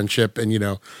that friendship, and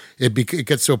it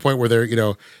gets to a point where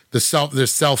there's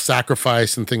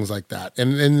self-sacrifice and things like that.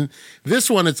 And this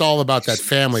one, it's all about that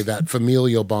family, that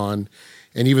familial bond.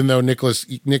 And even though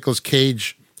Nicolas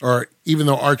Cage, or even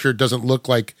though Archer doesn't look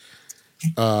like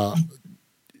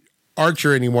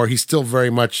Archer anymore, he's still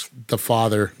very much the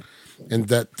father. And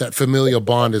that familial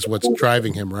bond is what's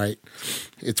driving him, right?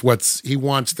 It's he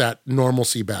wants that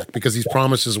normalcy back because he's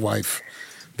promised his wife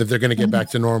that they're going to get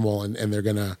back to normal, and they're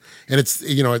going to, and it's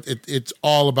it's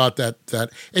all about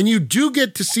that, and you do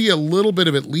get to see a little bit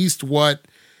of at least what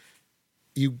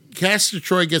Castor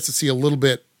Troy gets to see a little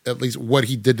bit, at least what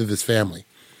he did to this family,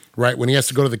 right? When he has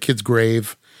to go to the kid's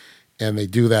grave, and they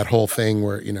do that whole thing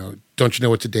where don't you know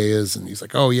what today is, and he's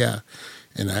like, oh yeah.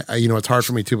 And I it's hard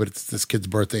for me too, but it's this kid's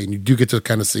birthday, and you do get to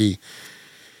kind of see.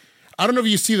 I don't know if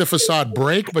you see the facade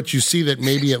break, but you see that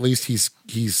maybe at least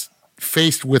he's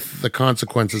faced with the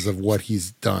consequences of what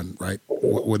he's done, right?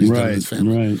 What he's done to his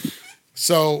family. Right.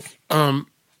 So, I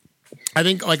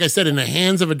think, like I said, in the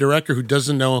hands of a director who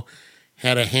doesn't know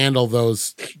how to handle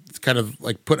those kind of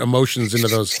like put emotions into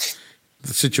those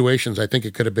situations, I think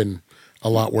it could have been a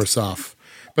lot worse off.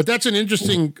 But that's an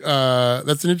interesting way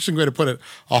to put it.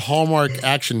 A Hallmark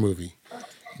action movie,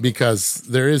 because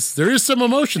there is some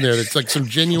emotion there. That's like some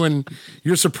genuine.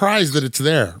 You're surprised that it's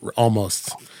there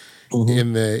almost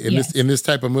in this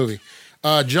type of movie.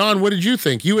 John, what did you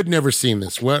think? You had never seen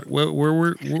this. What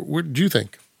did you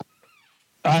think?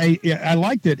 I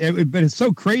liked it, but it's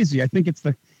so crazy. I think it's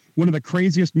one of the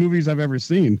craziest movies I've ever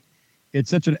seen. It's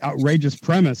such an outrageous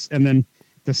premise, and then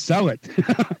to sell it.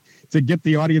 To get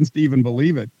the audience to even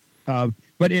believe it.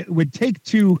 But it would take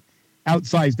two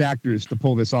outsized actors to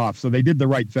pull this off. So they did the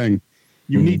right thing.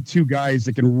 You need two guys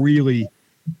that can really,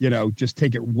 just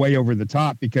take it way over the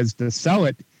top, because to sell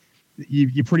it,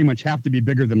 you pretty much have to be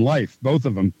bigger than life, both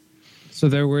of them. So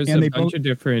there was a bunch of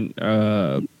different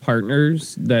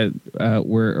partners that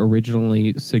were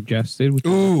originally suggested. Would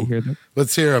you like to hear them?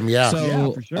 Let's hear them. Yeah.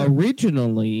 So for sure.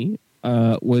 Originally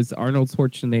was Arnold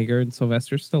Schwarzenegger and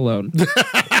Sylvester Stallone.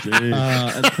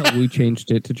 Until we changed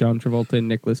it to John Travolta and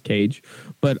Nicolas Cage.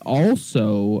 But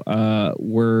also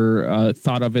were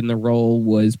thought of in the role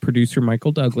was producer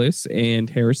Michael Douglas and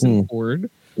Harrison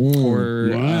Ford,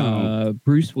 or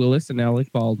Bruce Willis and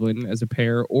Alec Baldwin as a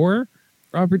pair, or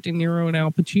Robert De Niro and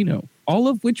Al Pacino. all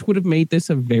of which would have made this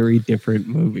a very different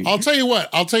movie. I'll tell you what.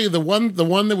 I'll tell you the one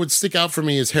that would stick out for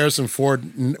me is Harrison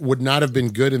Ford would not have been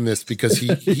good in this because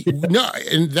he no,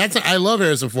 and I love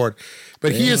Harrison Ford,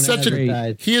 but he is such he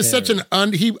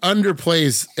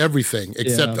underplays everything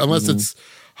except unless it's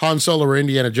Han Solo or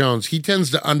Indiana Jones. He tends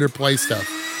to underplay stuff.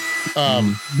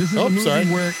 This is a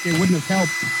movie where it wouldn't have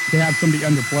helped to have somebody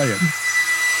underplay it.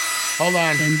 Hold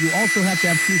on. And you also have to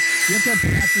have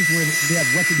actors where they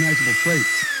have recognizable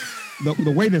traits.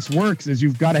 The way this works is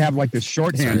you've got to have like this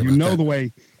shorthand. You know the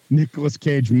way Nicolas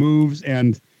Cage moves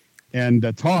and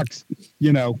talks.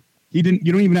 You know, you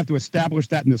don't even have to establish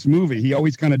that in this movie. He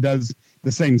always kind of does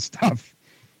the same stuff.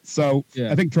 So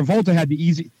I think Travolta had the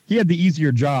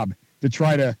easier job to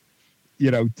try to,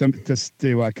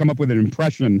 to come up with an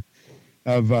impression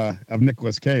of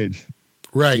Nicolas Cage.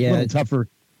 Right. A little tougher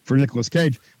for Nicolas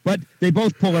Cage, but they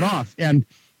both pull it off. And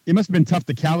it must have been tough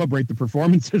to calibrate the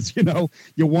performances.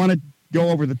 You want to go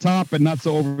over the top, but not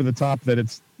so over the top that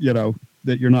it's,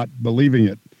 that you're not believing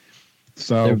it.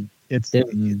 So it's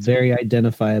very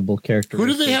identifiable characters. Who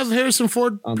do they have Harrison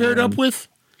Ford paired up with?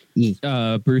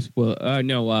 Michael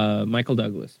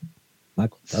Douglas.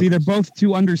 See, they're both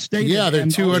too understated. Yeah, they're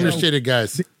two understated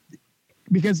guys.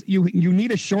 Because you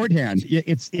need a shorthand.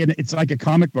 It's like a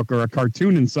comic book or a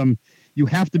cartoon, and you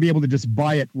have to be able to just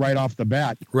buy it right off the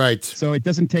bat. Right. So it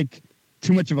doesn't take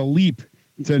too much of a leap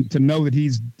to know that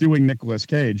he's doing Nicolas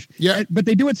Cage. Yeah. But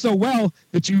they do it so well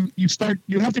that you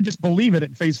have to just believe it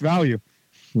at face value.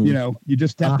 You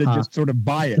just have to just sort of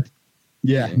buy it.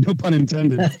 Yeah, no pun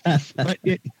intended. But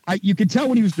you could tell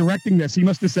when he was directing this, he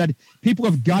must have said, people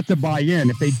have got to buy in.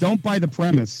 If they don't buy the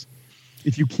premise,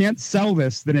 if you can't sell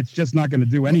this, then it's just not going to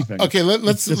do anything. Okay,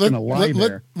 let's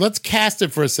cast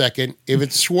it for a second. If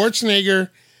it's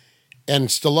Schwarzenegger and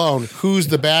Stallone, who's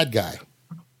the bad guy?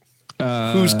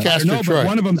 Who's Castor Troy? But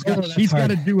one of them's he's got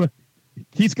to do a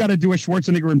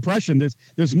Schwarzenegger impression.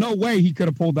 There's no way he could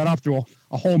have pulled that off through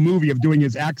a whole movie of doing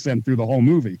his accent through the whole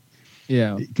movie.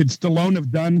 Yeah. Could Stallone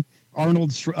have done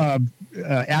Arnold's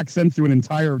accent through an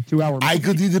entire 2-hour movie? I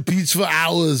could eat a pizza for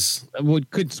hours.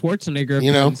 Could Schwarzenegger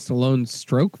have done Stallone's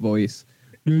stroke voice?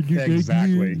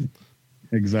 Exactly.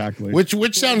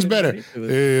 Which sounds better?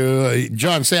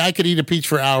 John, say I could eat a peach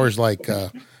for hours like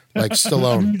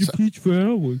Stallone. Eat a peach for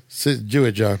hours. Do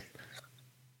it, John.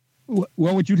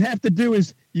 Well, what you'd have to do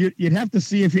is you'd have to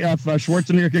see if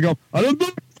Schwarzenegger could go, I don't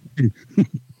know.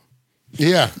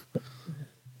 Yeah.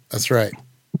 That's right.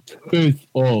 Face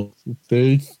off.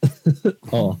 Face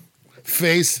off.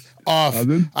 Face off.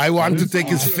 I want to take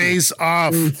his face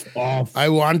off. I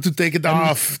want to take it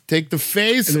off. Take the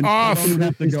face off. You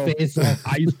have to go,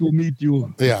 I used to meet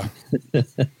you. Yeah.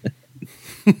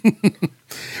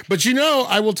 But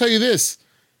I will tell you this.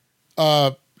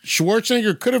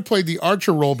 Schwarzenegger could have played the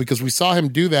Archer role because we saw him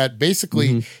do that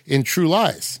basically in True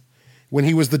Lies. When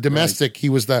he was the domestic, he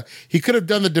could have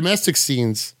done the domestic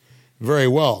scenes very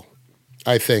well,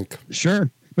 I think.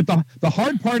 Sure. But the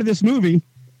hard part of this movie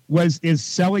is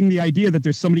selling the idea that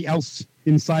there's somebody else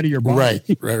inside of your body.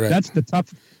 Right. That's the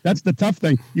tough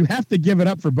thing. You have to give it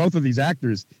up for both of these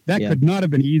actors. That could not have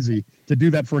been easy to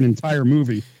do that for an entire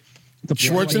movie.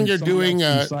 Schwarzenegger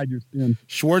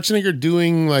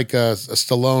doing like a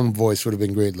Stallone voice would have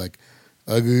been great. Like,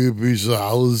 I give a piece of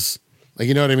house. Like,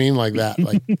 you know what I mean? Like that.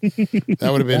 Like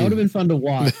that would have been fun to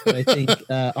watch. But I think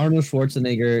Arnold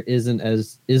Schwarzenegger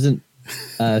isn't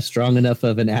strong enough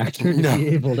of an actor to be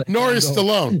able to. Nor is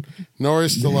Stallone.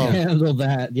 Handle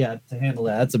that. Yeah, to handle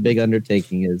that. That's a big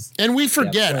undertaking. And we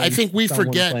forget. I think we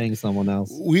forget playing someone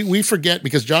else. We forget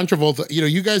because John Travolta.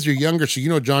 You guys are younger,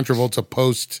 so John Travolta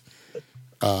post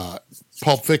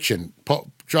Pulp Fiction.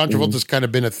 John Travolta's kind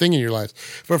of been a thing in your lives,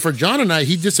 but for John and I,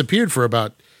 he disappeared for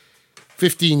about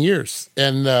 15 years,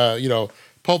 and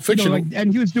Pulp Fiction.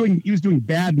 And he was doing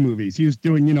bad movies. He was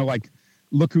doing like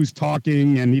Look Who's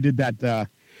Talking, and he did that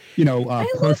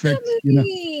Perfect.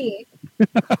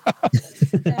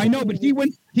 I know, but he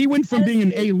went from being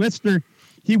an A-lister.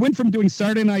 He went from doing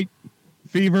Saturday Night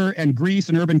Fever and Grease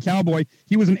and Urban Cowboy.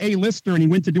 He was an A-lister, and he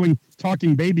went to doing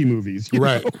talking baby movies.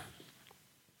 Right.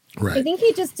 I think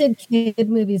he just did kid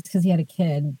movies because he had a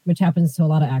kid, which happens to a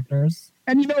lot of actors.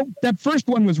 And that first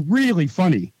one was really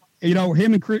funny. Him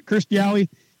and Kirstie Alley,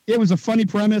 it was a funny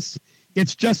premise.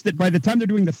 It's just that by the time they're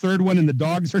doing the third one and the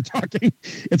dogs are talking,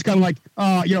 it's kind of like,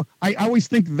 I always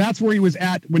think that's where he was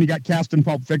at when he got cast in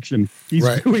Pulp Fiction. He's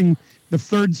doing the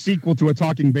third sequel to a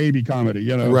talking baby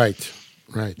comedy,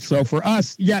 Right. So for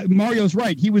us, Mario's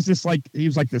right. He was like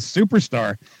this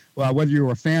superstar, whether you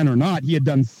were a fan or not. He had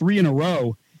done 3 in a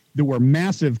row that were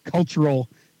massive cultural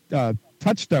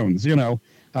touchstones,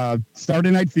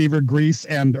 Saturday Night Fever, Grease,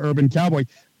 and Urban Cowboy.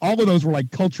 all of those were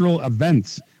like cultural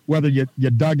events, whether you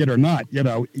dug it or not.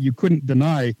 You couldn't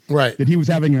deny that he was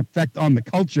having an effect on the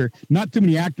culture. Not too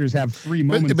many actors have 3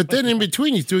 moments. But then in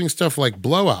between, he's doing stuff like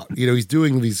Blowout. He's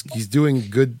doing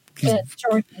good.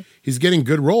 He's getting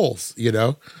good roles.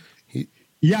 Yeah,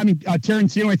 I mean,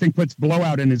 Tarantino, I think, puts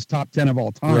Blowout in his top 10 of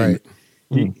all time. Right.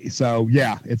 So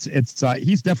yeah, it's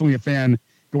he's definitely a fan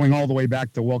going all the way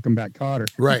back to Welcome Back, Kotter.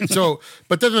 Right. So,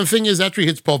 but then the thing is, after he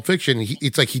hits Pulp Fiction,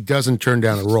 it's like he doesn't turn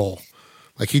down a role.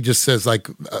 Like he just says, like,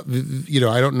 I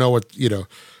don't know what,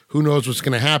 who knows what's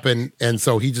going to happen, and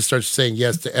so he just starts saying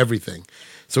yes to everything.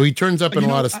 So he turns up in a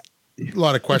lot of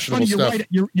questionable stuff.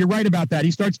 You're right about that.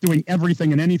 He starts doing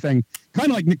everything and anything, kind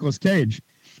of like Nicolas Cage.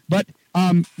 But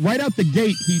right out the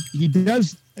gate, he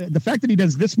does the fact that he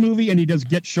does this movie and he does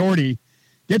Get Shorty.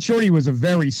 Get Shorty was a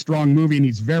very strong movie, and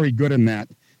he's very good in that.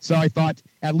 So I thought,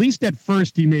 at least at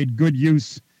first, he made good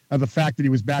use of the fact that he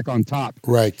was back on top.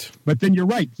 Right. But then you're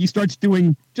right. He starts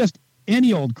doing just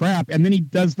any old crap, and then he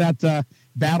does that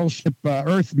Battleship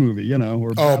Earth movie,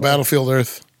 Battlefield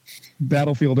Earth.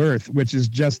 Battlefield Earth, which is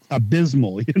just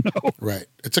abysmal, Right.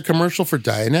 It's a commercial for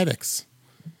Dianetics.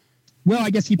 Well, I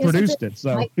guess he produced it,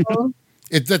 so.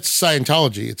 That's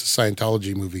Scientology. It's a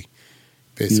Scientology movie,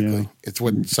 basically. Yeah. It's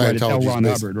what Scientology is. Ron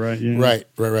Hubbard, right? Yeah. Right.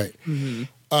 Mm-hmm.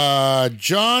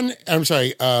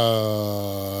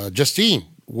 Justine,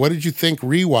 what did you think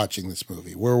rewatching this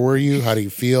movie? Where were you? How do you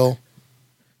feel?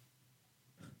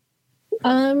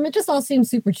 It just all seems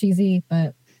super cheesy,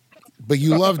 but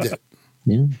you loved it.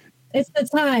 Yeah. It's the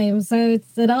time, so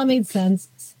it all made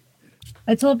sense.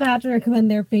 I told Patrick when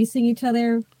they're facing each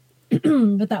other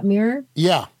with that mirror.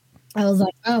 Yeah. I was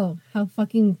like, oh, how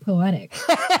fucking poetic. So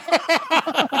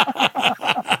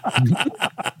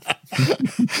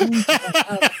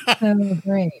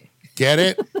great. Get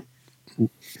it?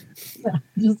 Yeah,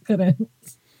 just couldn't.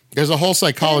 There's a whole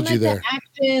psychology there.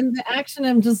 The action,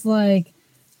 I'm just like,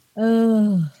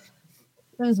 oh,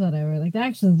 it was whatever. Like the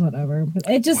action's whatever. But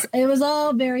it was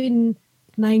all very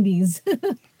 90s.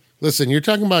 Listen, you're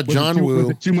talking about John Woo.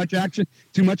 Was it too much action?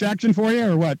 Too much action for you,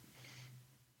 or what?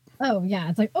 Oh yeah,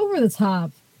 it's like over the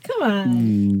top. Come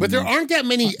on. But there aren't that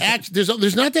many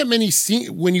there's not that many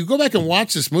scenes. When you go back and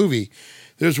watch this movie,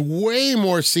 there's way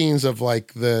more scenes of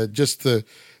like them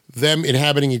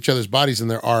inhabiting each other's bodies than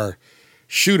there are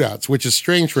shootouts, which is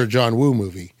strange for a John Woo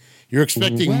movie. You're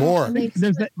expecting more.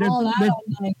 There's the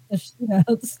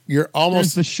shootouts. You're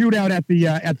almost the shootout at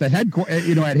the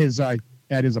headquarters,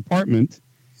 at his apartment,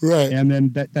 right? And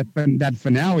then that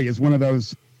finale is one of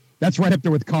those. That's right up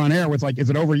there with Con Air. Where it's like,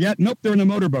 is it over yet? Nope, they're in a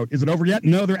motorboat. Is it over yet?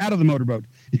 No, they're out of the motorboat.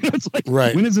 It's like,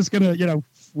 right. When is this gonna,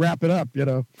 wrap it up?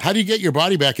 How do you get your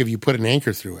body back if you put an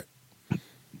anchor through it?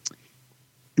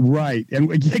 Right,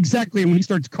 and exactly. When he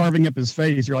starts carving up his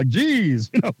face, you're like,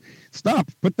 geez, stop.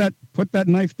 Put that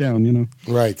knife down.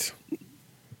 Right.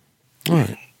 All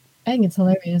right. I think it's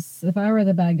hilarious. If I were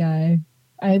the bad guy,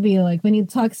 I'd be like, when he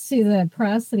talks to the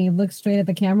press and he looks straight at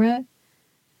the camera,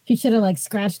 he should have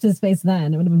scratched his face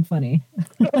then. It would have been funny.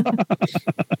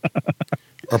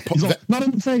 Not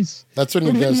in the face. That's what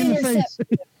he does. In the face.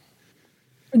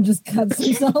 And just cuts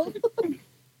himself.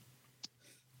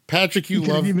 Patrick, he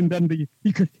could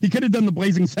have done the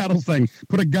Blazing Saddles thing.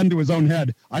 Put a gun to his own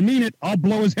head. I mean it. I'll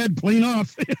blow his head clean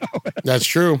off. That's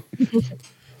true.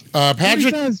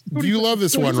 Patrick, do you love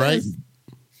this one, right?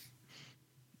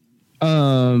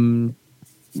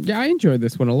 Yeah, I enjoyed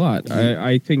this one a lot.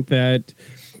 I think that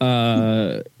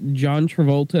John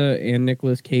Travolta and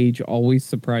Nicolas Cage always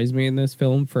surprise me in this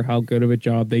film for how good of a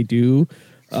job they do.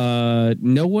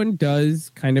 No one does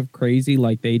kind of crazy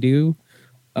like they do.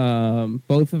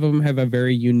 Both of them have a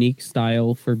very unique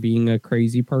style for being a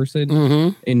crazy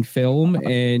person in film,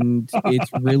 and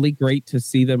it's really great to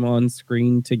see them on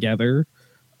screen together.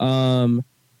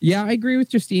 Yeah, I agree with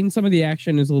Justine. Some of the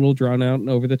action is a little drawn out and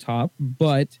over the top,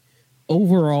 but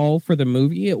overall for the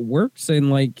movie, it works.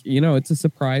 And it's a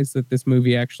surprise that this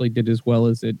movie actually did as well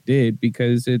as it did,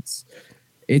 because it's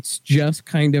just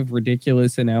kind of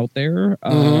ridiculous and out there.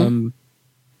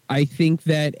 I think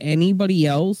that anybody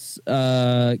else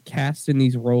cast in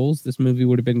these roles, this movie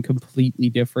would have been completely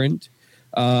different.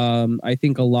 I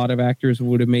think a lot of actors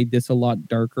would have made this a lot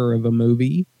darker of a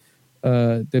movie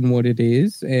than what it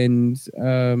is. And,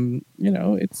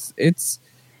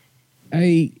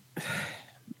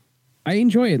 I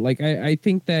enjoy it. I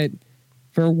think that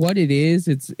for what it is,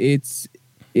 it's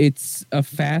a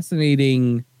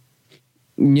fascinating,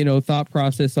 thought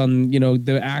process on,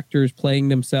 the actors playing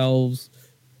themselves,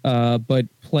 but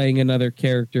playing another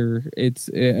character. It's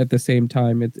at the same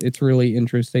time, it's really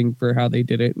interesting for how they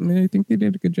did it. And I think they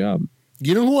did a good job.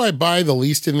 You know who I buy the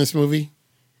least in this movie?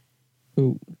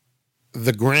 Who?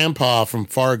 the grandpa from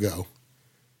Fargo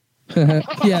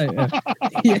yeah.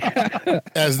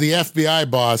 as the FBI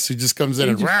boss who just comes in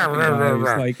and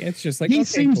It's just like He okay,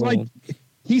 seems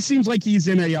cool. like he's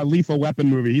in a Lethal Weapon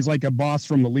movie. He's like a boss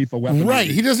from the Lethal Weapon right.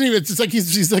 movie. He doesn't even. It's like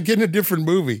he's like in a different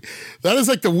movie. That is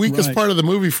like the weakest Right. part of the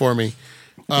movie for me.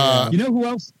 You know who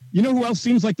else? You know who else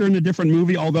seems like they're in a different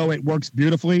movie, although it works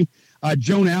beautifully?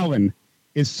 Joan Allen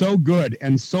is so good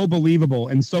and so believable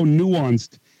and so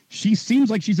nuanced. She seems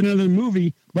like she's in another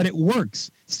movie, but it works.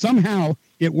 Somehow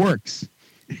it works.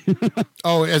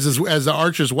 Oh, as the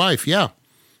Archer's wife, yeah.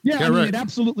 Yeah, Yeah, I mean, right. it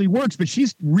absolutely works, but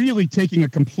she's really taking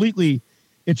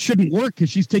it shouldn't work because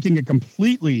she's taking a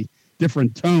completely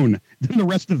different tone than the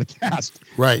rest of the cast.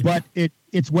 Right. But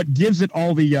it's what gives it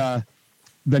all the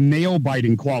nail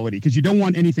biting quality because you don't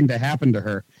want anything to happen to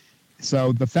her.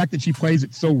 So the fact that she plays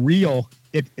it so real,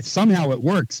 it somehow it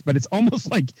works, but it's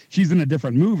almost like she's in a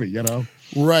different movie, you know?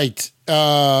 Right.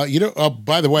 By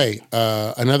the way,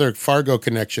 another Fargo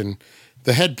connection.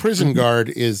 The head prison guard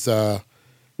is her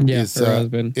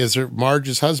husband. Is her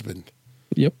Marge's husband.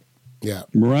 Yep. Yeah.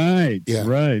 Right. Yeah.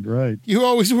 Right. You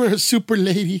always were a super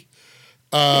lady.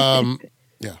 Yeah,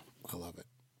 I love it.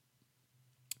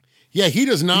 Yeah, he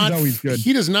does not. He's always good.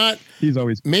 He does not. He's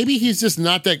always Maybe he's just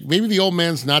not that. Maybe the old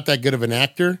man's not that good of an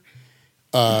actor,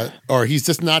 or he's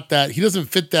just not that. He doesn't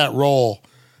fit that role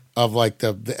of like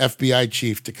the FBI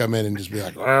chief to come in and just be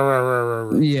like. "Rah, rah, rah, rah,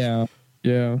 rah."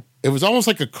 Yeah. It was almost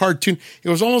like a cartoon. It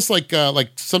was almost like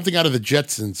something out of the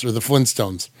Jetsons or the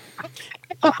Flintstones.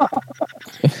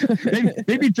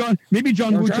 maybe John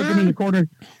Woo took him in the corner.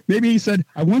 Maybe he said,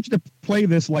 "I want you to play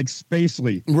this like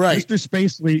Spacely, Right. Mr.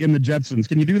 Spacely in the Jetsons.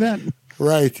 Can you do that?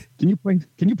 Right. Can you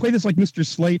play this like Mr.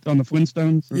 Slate on the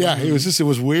Flintstones?" Yeah, it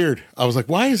was weird. I was like,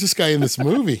 why is this guy in this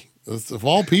movie? Of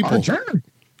all people. Archer,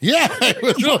 Yeah, it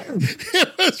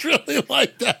was really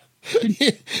like that. can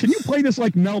you play this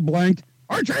like Mel Blanc?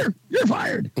 Archer, you're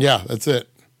fired. Yeah, that's it.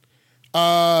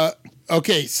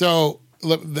 Okay, so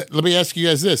let me ask you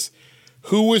guys this: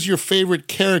 who was your favorite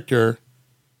character?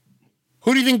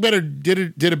 Who do you think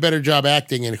did a better job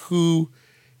acting, and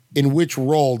in which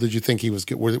role did you think he was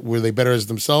good? Were they better as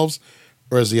themselves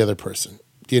or as the other person?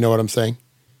 Do you know what I'm saying?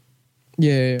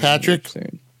 Yeah. Patrick?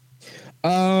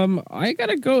 I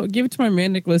gotta go give it to my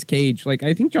man Nicolas Cage. Like,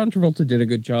 I think John Travolta did a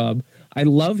good job. I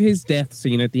love his death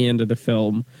scene at the end of the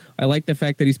film. I like the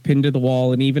fact that he's pinned to the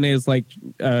wall, and even as like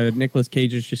Nicolas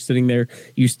Cage is just sitting there,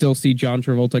 you still see John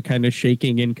Travolta kind of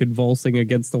shaking and convulsing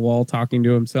against the wall, talking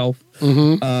to himself.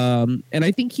 Mm-hmm. And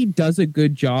I think he does a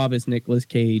good job as Nicolas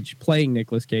Cage, playing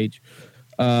Nicolas Cage.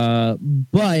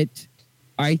 But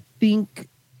I think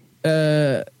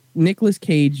Nicolas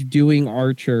Cage doing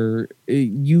Archer,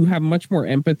 you have much more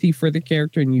empathy for the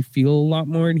character, and you feel a lot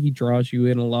more, and he draws you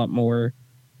in a lot more.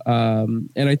 And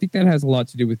I think that has a lot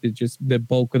to do with it, just the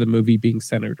bulk of the movie being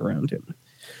centered around him.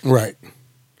 Right.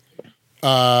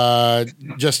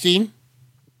 Justine?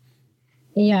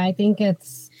 Yeah, I think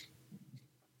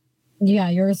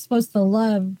you're supposed to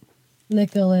love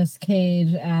Nicolas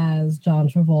Cage as John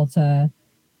Travolta,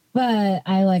 but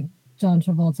I like John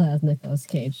Travolta as Nicolas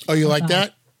Cage. Oh, you I like thought-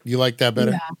 that? You like that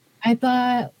better? Yeah, I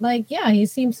thought he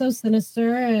seems so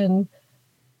sinister and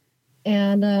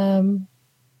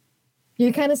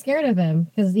you're kind of scared of him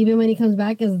because even when he comes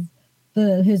back as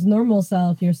his normal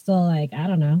self, you're still like, I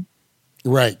don't know.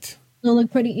 Right. Still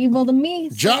look pretty evil to me.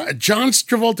 John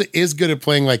Travolta is good at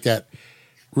playing like that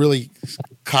really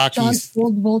cocky. John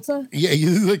Travolta. Yeah,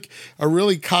 he's like a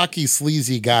really cocky,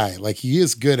 sleazy guy. Like he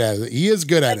is good at it. He is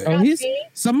good at it. Oh,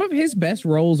 some of his best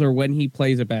roles are when he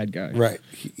plays a bad guy. Right.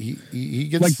 He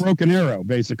gets Like Broken Arrow,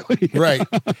 basically. right,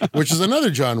 which is another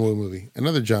John Woo movie.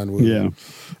 Another John Woo.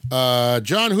 Yeah.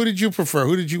 John, who did you prefer?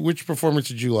 Which performance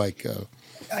did you like?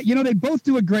 They both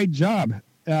do a great job.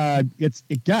 It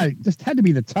just had to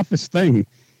be the toughest thing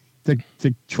to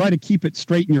try to keep it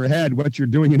straight in your head what you're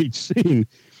doing in each scene.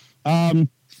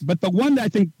 But the one that I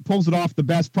think pulls it off the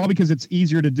best, probably because it's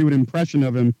easier to do an impression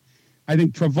of him, I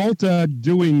think Travolta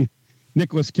doing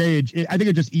Nicolas Cage, I think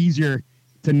it's just easier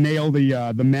to nail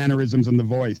the mannerisms and the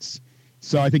voice.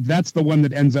 So I think that's the one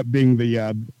that ends up being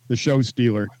the show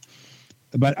stealer.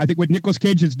 But I think what Nicolas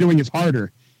Cage is doing is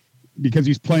harder because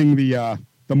he's playing the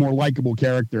more likable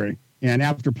character. And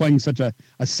after playing such a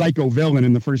psycho villain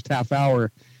in the first half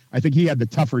hour, I think he had the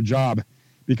tougher job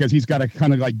because he's got to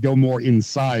kind of like go more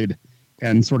inside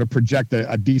and sort of project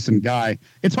a decent guy.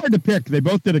 It's hard to pick. They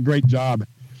both did a great job.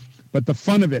 But the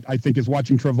fun of it, I think, is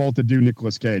watching Travolta do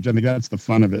Nicolas Cage. I think that's the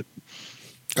fun of it.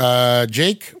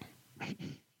 Jake?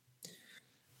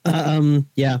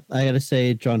 Yeah, I gotta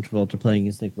say John Travolta playing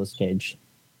as Nicolas Cage.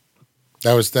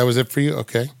 That was it for you?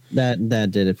 Okay. That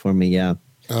did it for me, yeah.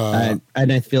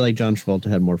 And I feel like John Travolta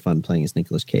had more fun playing as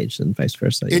Nicolas Cage than vice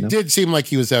versa. It did seem like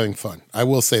he was having fun. I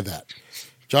will say that.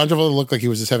 John Travolta looked like he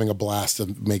was just having a blast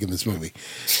of making this movie.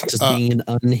 Just being an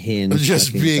unhinged.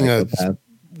 Just being psychopath.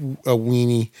 a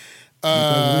weenie.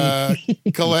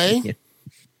 Calais? Yeah.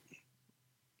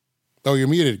 Oh, you're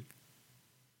muted.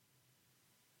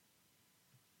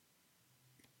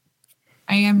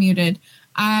 I am muted.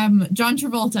 John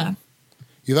Travolta.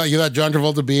 You thought John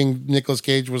Travolta being Nicolas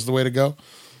Cage was the way to go?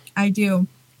 I do.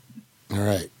 All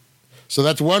right. So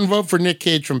that's one vote for Nick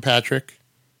Cage from Patrick.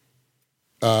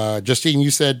 Justine,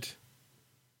 you said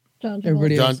John Travolta.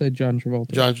 Everybody John- else said John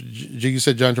Travolta. you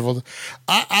said John Travolta.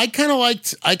 I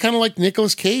kind of liked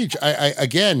Nicolas Cage. I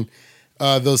again,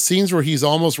 those scenes where he's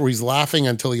laughing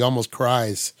until he almost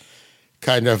cries,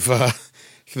 kind of.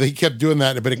 They kept doing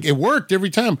that, but it worked every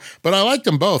time. But I liked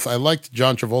them both. I liked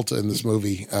John Travolta in this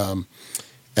movie I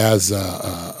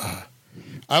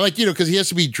like, because he has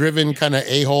to be driven kind of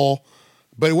a-hole,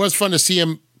 but it was fun to see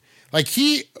him.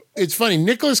 It's funny.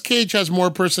 Nicolas Cage has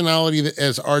more personality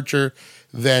as Archer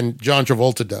than John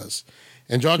Travolta does.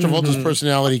 And John Travolta's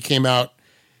personality came out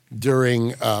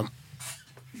during,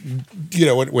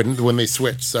 when they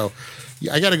switched. So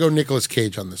I got to go Nicolas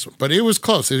Cage on this one, but it was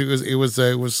close. It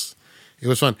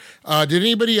was fun. Did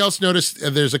anybody else notice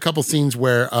there's a couple scenes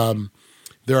where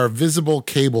there are visible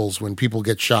cables when people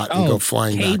get shot and go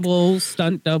flying back? Cables,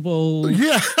 stunt double.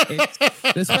 Yeah.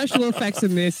 The special effects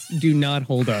in this do not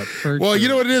hold up. Well, you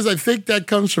know what it is? I think that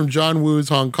comes from John Woo's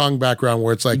Hong Kong background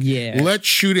where it's like, let's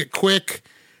shoot it quick.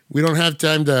 We don't have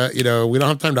time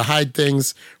to hide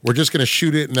things. We're just going to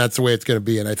shoot it, and that's the way it's going to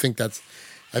be. And I think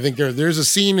there's a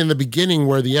scene in the beginning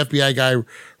where the FBI guy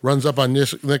runs up on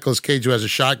Nicolas Cage who has a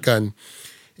shotgun,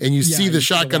 and you see the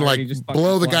shotgun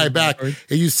blow the guy back, and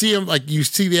you see him you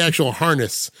see the actual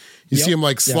harness. You see him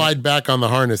slide back on the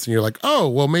harness, and you're like, oh,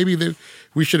 well, maybe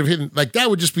we should have hidden. That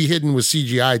would just be hidden with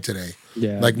CGI today.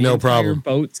 Yeah, no problem.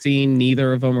 Boat scene.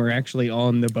 Neither of them are actually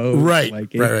on the boat. Right.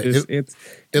 Right.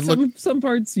 Some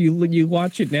parts you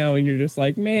watch it now and you're just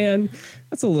like, man,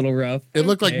 that's a little rough. It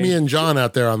looked like me and John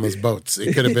out there on those boats.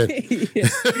 It could have been. You're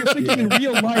thinking in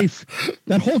real life,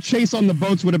 that whole chase on the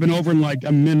boats would have been over in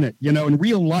a minute. In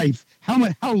real life, how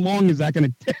long is that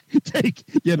going to take?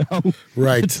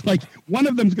 Right. It's like one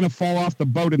of them's going to fall off the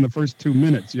boat in the first 2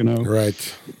 minutes.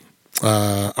 Right.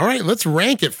 All right, let's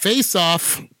rank it. Face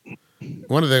Off,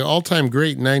 one of the all-time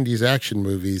great '90s action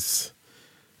movies.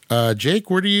 Jake,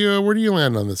 where do you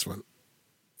land on this one?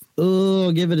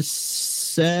 Oh, give it a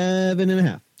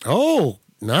 7.5. Oh,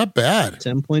 not bad.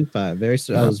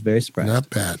 10.5. I was very surprised. Not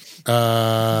bad.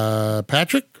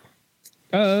 Patrick?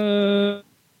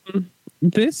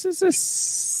 This is a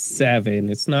 7.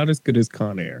 It's not as good as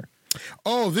Con Air.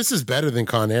 Oh, this is better than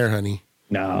Con Air, honey.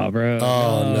 Nah, bro.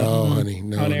 Oh, no, honey.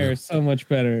 No. Con Air is so much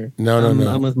better. No.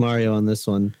 I'm with Mario on this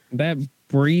one. That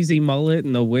breezy mullet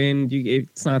and the wind,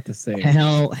 it's not the same.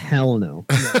 Hell no.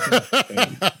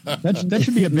 That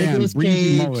should be a band. Nicolas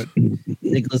Breezy Cage. mullet.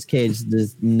 Nicolas Cage.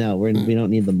 We don't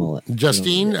need the mullet.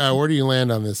 Justine, where do you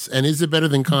land on this? And is it better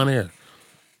than Con Air?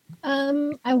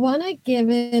 I want to give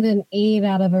it an 8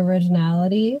 out of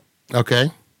originality. Okay.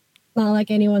 Not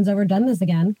like anyone's ever done this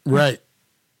again. Right.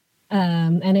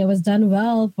 And it was done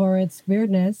well for its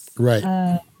weirdness.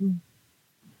 Right.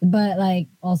 But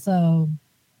also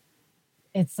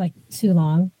it's too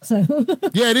long. So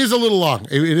yeah, it is a little long.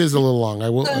 It is a little long. I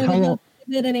will.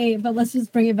 Did an 8, but let's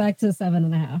just bring it back to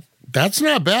 7.5. That's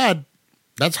not bad.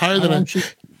 That's higher than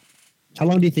How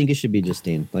long do you think it should be,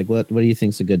 Justine? What do you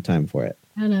think's a good time for it?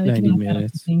 I don't know. We 90 can make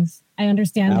minutes. Things. I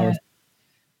understand Hours. that.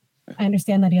 I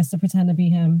understand that he has to pretend to be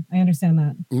him. I understand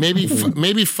that.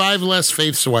 maybe 5 less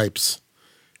faith swipes.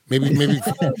 Maybe. I mean,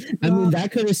 that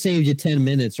could have saved you 10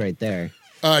 minutes right there.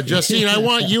 Justine, I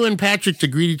want you and Patrick to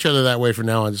greet each other that way from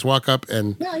now on. Just walk up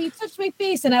and. No, you touched my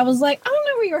face, and I was like, I don't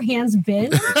know where your hands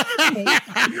been.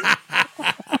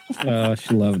 Oh,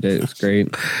 she loved it. It was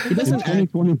great. He doesn't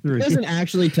 2023.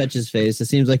 actually touch his face. It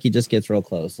seems like he just gets real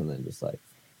close and then just The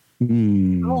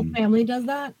whole family does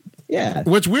that. yeah.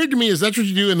 What's weird to me is that's what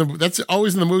you do that's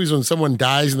always in the movies when someone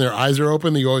dies and their eyes are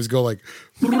open. You always go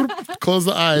close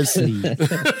the eyes. or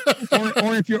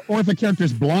if a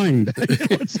character's blind,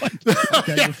 it's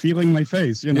okay, you're feeling my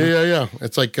face. Yeah.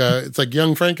 It's like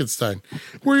Young Frankenstein.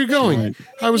 Where are you going? Right.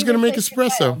 I was going to make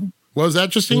espresso. What was that,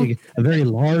 Justine? A very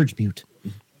large mute.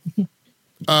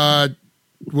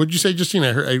 What'd you say, Justine?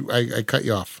 I heard I cut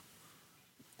you off.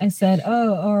 I said,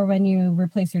 or when you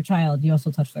replace your child, you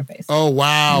also touch their face. Oh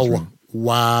wow.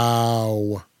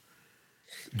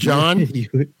 John?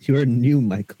 You're new,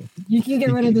 Michael. You can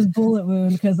get rid of this bullet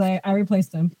wound because I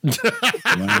replaced him.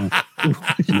 Wow.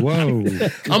 Whoa.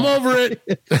 I'm over it.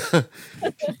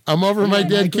 I'm over my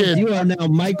dead Michael, kid. You are now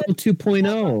Michael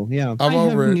 2.0. Yeah. I'm over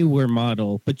have a it. newer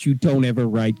model, but you don't ever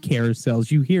ride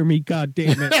carousels. You hear me? God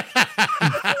damn it.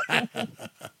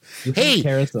 Hey,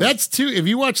 Carousel. that's two. If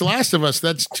you watch Last of Us,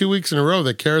 that's 2 weeks in a row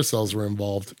that carousels were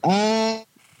involved. Yeah.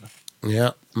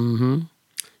 Mm-hmm.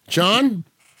 John?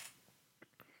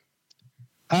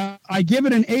 I give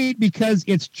it an 8 because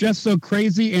it's just so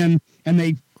crazy, and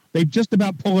they just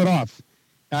about pull it off.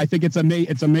 I think it's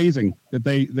amazing that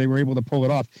they were able to pull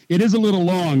it off. It is a little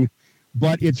long,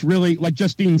 but it's really, like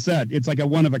Justine said, it's like a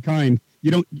one of a kind.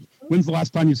 When's the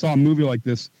last time you saw a movie like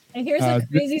this? And here's a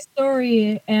crazy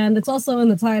story, and it's also in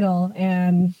the title.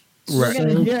 And Right.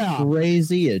 So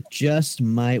crazy, it just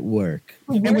might work.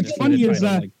 And what's funny is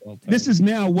this is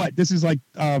now what? This is like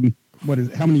what is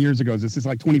it? How many years ago is this? It's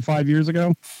like 25 years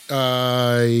ago.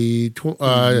 Let's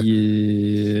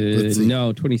see.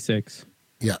 No, 26.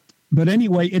 Yeah. But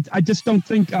anyway, I just don't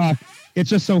think it's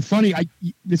just so funny.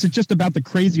 This is just about the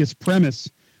craziest premise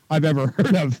I've ever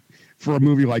heard of for a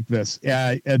movie like this.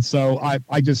 And so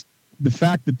I just, the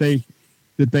fact that they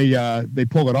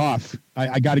pull it off,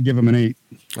 I got to give them an 8.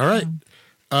 All right.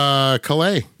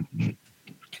 Calais.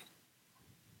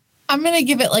 I'm gonna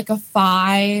give it like a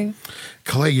 5.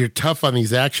 Calais, you're tough on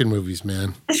these action movies,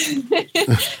 man.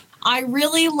 I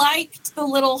really liked the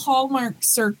little Hallmark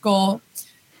circle.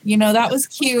 You know, that was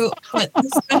cute, but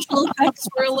the special effects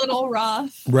were a little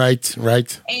rough. Right.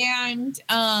 And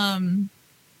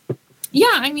yeah,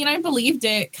 I mean, I believed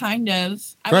it kind of.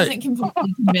 I Right. wasn't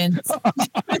completely convinced.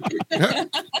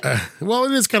 Well,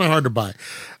 it is kind of hard to buy.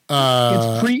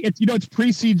 It's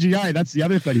pre CGI. That's the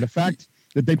other thing. The fact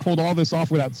that they pulled all this off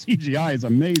without CGI is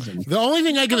amazing. The only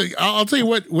thing I'll tell you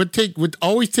what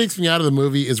always takes me out of the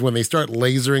movie is when they start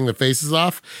lasering the faces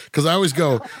off, because I always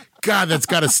go, God, that's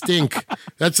got to stink.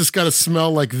 That's just got to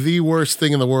smell like the worst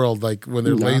thing in the world. Like when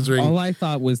they're lasering. All I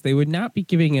thought was they would not be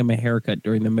giving him a haircut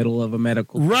during the middle of a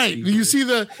medical. Right. You see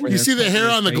the hair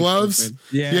on the gloves. Open.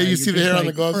 Yeah, you see the hair on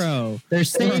the gloves. Bro. They're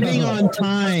saving on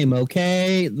time,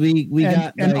 okay? We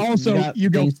got things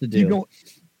to do.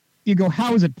 You go,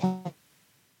 how is it possible?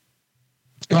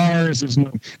 Scars.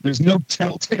 There's no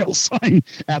telltale sign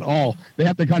at all. They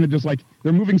have to kind of just like,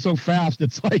 they're moving so fast.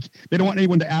 It's like they don't want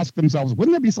anyone to ask themselves,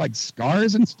 wouldn't there be like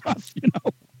scars and stuff? This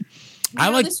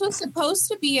was supposed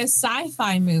to be a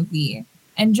sci-fi movie,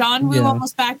 and John Woo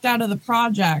almost backed out of the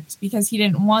project because he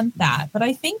didn't want that. But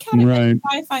I think had it been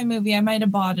a sci-fi movie, I might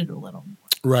have bought it a little more.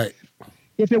 Right.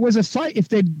 If it was if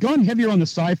they'd gone heavier on the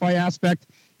sci-fi aspect,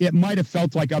 it might have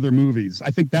felt like other movies.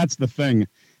 I think that's the thing.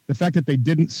 The fact that they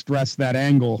didn't stress that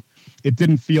angle, it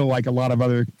didn't feel like a lot of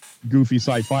other goofy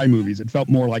sci-fi movies. It felt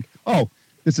more like, oh,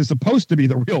 this is supposed to be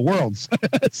the real world.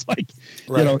 It's like,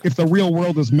 if the real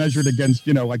world is measured against,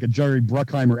 like a Jerry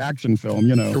Bruckheimer action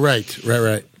film, Right.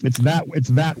 It's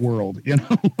that world,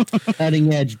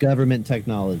 Cutting edge government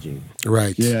technology.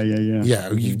 Right. Yeah.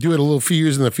 Yeah. You do it a few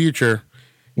years in the future,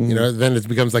 then it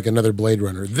becomes like another Blade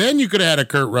Runner. Then you could have had a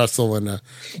Kurt Russell and a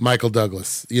Michael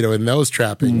Douglas, in those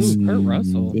trappings. Ooh, Kurt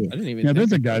Russell. I didn't even. Yeah, there's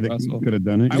a think guy Kurt that Russell. could have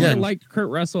done it. I would have liked Kurt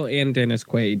Russell and Dennis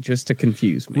Quaid just to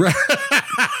confuse me. Right.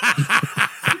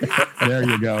 There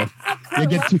you go.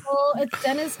 It's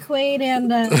Dennis Quaid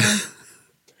and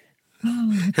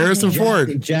Harrison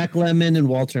Ford. Jack Lemmon and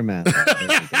Walter Matthau.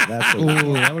 That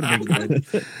would have been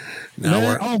good.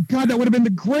 Oh God, that would have been the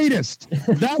greatest.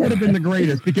 That would have been the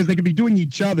greatest because they could be doing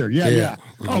each other. Yeah.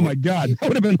 Oh my God, that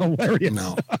would have been hilarious.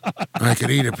 No, I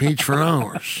could eat a peach for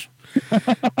hours.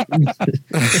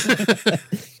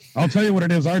 I'll tell you what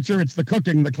it is, Archer. It's the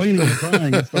cooking, the cleaning, the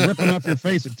crying. It's the ripping off your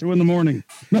face at 2 a.m.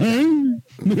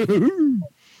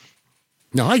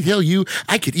 No, I tell you,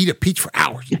 I could eat a peach for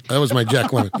hours. That was my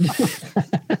Jack Lemmon.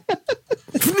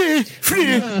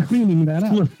 Cleaning that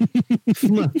up.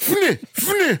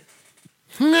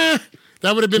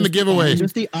 That would have been the giveaway.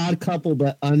 Just the Odd Couple,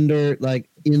 but under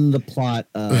in the plot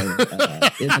of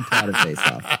Face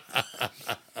Off.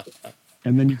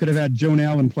 And then you could have had Joan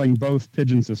Allen playing both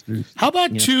Pigeon Sisters. How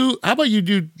about we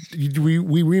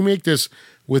remake this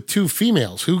with 2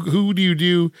 females? Who do you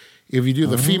do if you do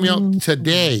the female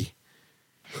today?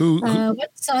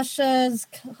 What's Sasha's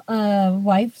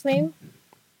wife's name?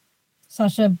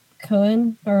 Sasha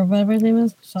Cohen or whatever his name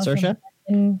is. Saoirse?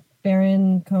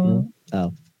 Baron Cohen.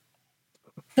 Oh,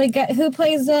 The guy who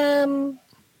plays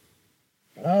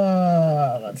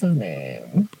what's his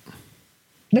name?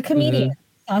 The comedian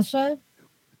Sasha.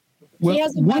 Well, He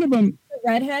has a one of them.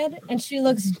 redhead, and she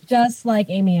looks just like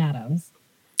Amy Adams.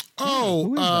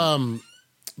 Oh,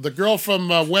 the girl from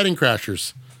Wedding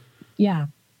Crashers. Yeah.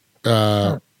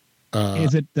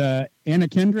 Is it Anna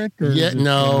Kendrick? Or Yeah, is it,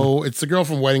 no, it's the girl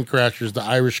from Wedding Crashers, the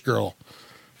Irish girl.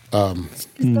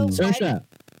 Saoirse.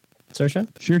 Saoirse?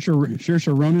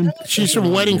 Saoirse Ronan? She's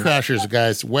from Wedding Crashers,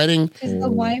 guys. Wedding. She's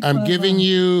the wife I'm of, giving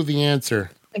you the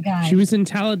answer. the guy. She was in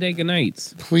Talladega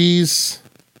Nights. Please.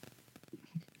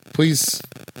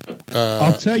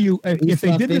 I'll tell you, if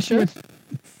they did this Fisher? with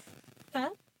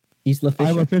Isla Fisher.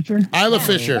 Isla Fisher. Isla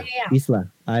Fisher. Yeah.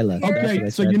 Isla. That's what I Okay,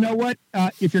 so said. you know what?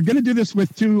 If you're going to do this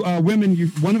with two women,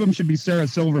 one of them should be Sarah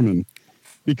Silverman,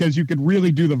 because you could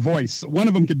really do the voice. One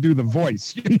of them could do the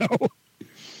voice. You know,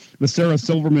 the Sarah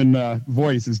Silverman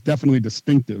voice is definitely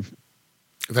distinctive.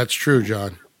 That's true,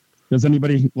 John. Does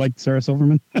anybody like Sarah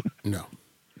Silverman? No.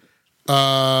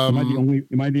 Am I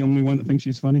the only one that thinks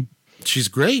she's funny? She's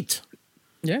great.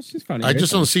 Yeah, she's funny. I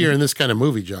just don't see her in this kind of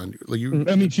movie, John. You,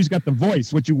 I mean, she's got the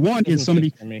voice. What you want is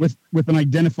somebody with an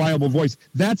identifiable voice.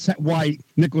 That's why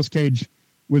Nicolas Cage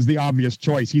was the obvious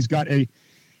choice. He's got a.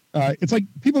 It's like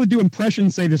people that do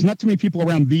impressions say there's not too many people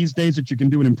around these days that you can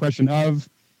do an impression of.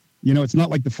 You know, it's not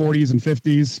like the 40s and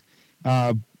 50s.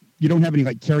 You don't have any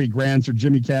like Cary Grants or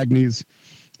Jimmy Cagneys.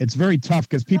 It's very tough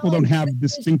because people don't have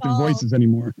distinctive voices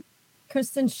anymore.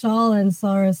 Kristen Shaw and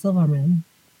Sarah Silverman.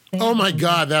 oh my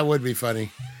God, that would be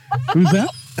funny. Who's that?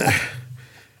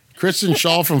 Kristen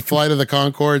Shaw from Flight of the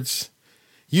Conchords.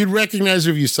 You'd recognize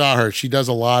her if you saw her. She does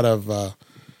a lot of. Oh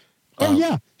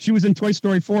yeah, she was in Toy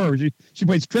Story 4. She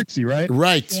plays Trixie, right?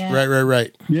 Right.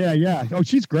 Yeah. Yeah. Oh,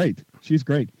 she's great. She's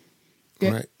great.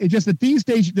 Right. It's just that these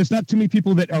days there's not too many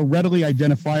people that are readily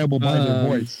identifiable by their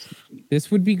voice.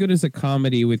 This would be good as a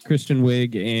comedy with Kristen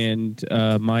Wiig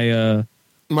and Maya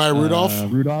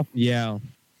Rudolph. Rudolph. Yeah,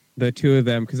 the two of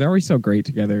them, because they're always so great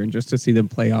together, and just to see them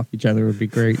play off each other would be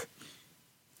great.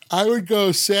 I would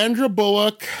go Sandra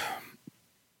Bullock.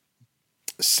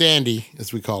 Sandy,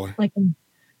 as we call her. Like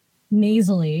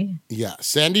nasally. Yeah,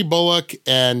 Sandy Bullock,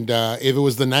 and if it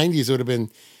was the 90s, it would have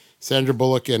been Sandra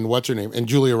Bullock and what's her name? And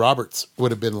Julia Roberts would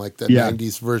have been like the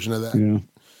 90s version of that. Yeah.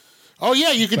 Oh,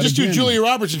 yeah, you could just do Julia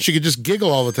Roberts and she could just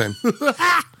giggle all the time.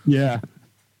 Yeah.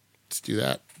 Let's do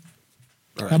that.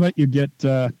 All right. How about you get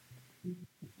Meryl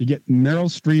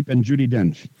Streep and Judi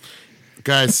Dench?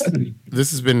 Guys,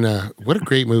 this has been what a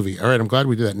great movie. All right, I'm glad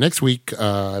we did that. Next week,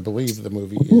 I believe the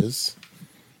movie is.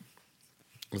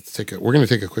 We're going to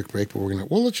take a quick break, but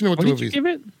we'll let you know what What the did movie you is. give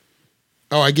it?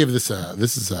 Oh, I give this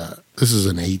this is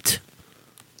an 8.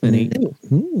 An 8.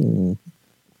 Ooh.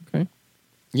 Okay.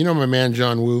 You know my man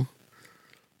John Woo.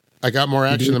 I got more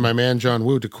action than my man John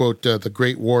Woo, to quote the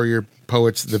great warrior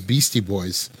poets, the Beastie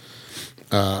Boys.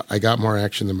 I got more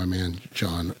action than my man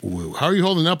John Woo. How are you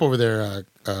holding up over there,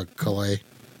 Calais?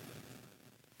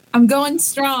 I'm going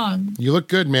strong. You look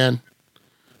good, man.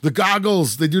 The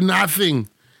goggles, they do nothing.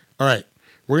 All right.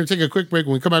 We're going to take a quick break.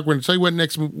 When we come back, we're going to tell you what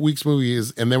next week's movie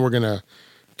is, and then we're going to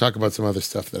talk about some other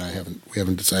stuff that we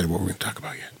haven't decided what we're going to talk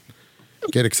about yet.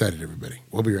 Get excited, everybody.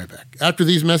 We'll be right back after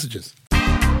these messages.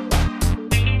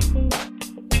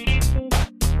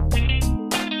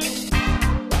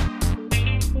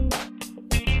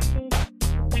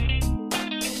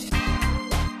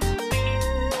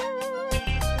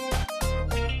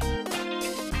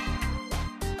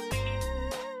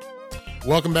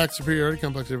 Welcome back to Superiority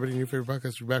Complex, everybody. New favorite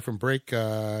podcast. We're back from break.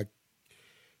 Calais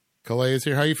is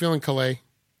here. How you feeling, Calais?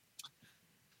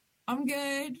 I'm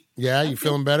good. Yeah, you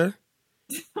feeling better?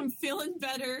 I'm feeling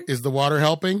better. Is the water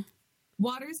helping?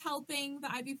 Water's helping. The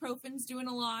ibuprofen's doing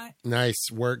a lot.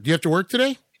 Nice work. Do you have to work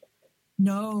today?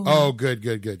 No. Oh, good.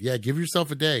 Yeah, give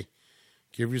yourself a day.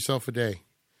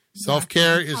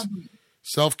 Self-care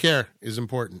is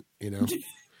important, you know.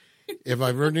 If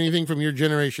I've heard anything from your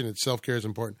generation, it's self-care is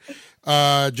important.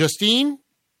 Justine,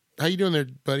 how you doing there,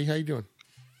 buddy? How you doing?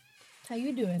 How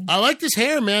you doing? I like this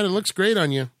hair, man. It looks great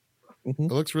on you. Mm-hmm.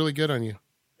 It looks really good on you.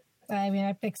 I mean,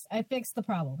 I fixed the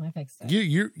problem. I fixed it.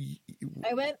 You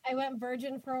I went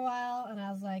virgin for a while, and I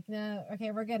was like, no,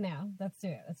 okay, we're good now. Let's do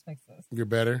it. Let's fix this. You're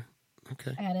better.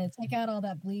 Okay. I had to take out all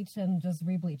that bleach and just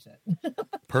re-bleach it.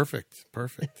 Perfect.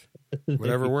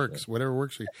 Whatever works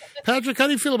for you. Patrick, how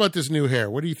do you feel about this new hair?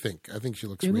 What do you think? I think she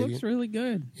looks It radiant. looks really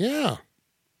good. Yeah.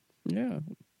 Yeah.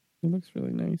 It looks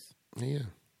really nice. Yeah.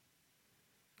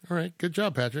 All right. Good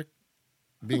job, Patrick.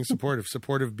 Being supportive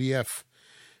BF.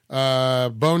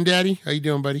 Bone Daddy, how you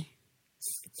doing, buddy?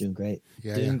 Doing great.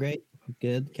 Yeah. Great.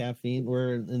 Good caffeine.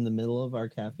 We're in the middle of our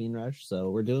caffeine rush, so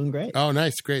we're doing great. Oh,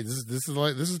 nice, great. This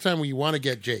is the time where you want to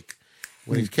get Jake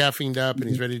when he's caffeined up and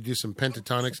he's ready to do some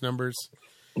pentatonics numbers.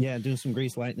 Yeah, doing some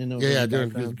grease lightning.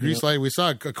 Doing grease lightning. We saw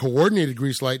a coordinated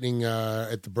grease lightning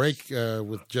at the break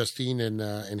with Justine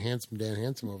and Handsome Dan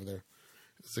Handsome over there.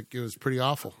 It was pretty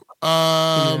awful.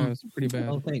 Yeah, it's pretty bad.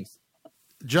 Oh, thanks.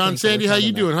 John Thanks for Sandy, how you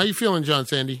recording that. doing? How you feeling, John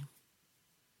Sandy?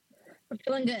 I'm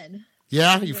feeling good.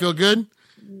 Yeah, you feel good?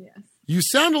 Yes. You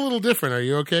sound a little different. Are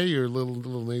you okay? You're a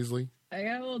little nasally. I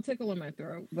got a little tickle in my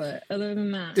throat, but other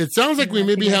than that, It sounds like we I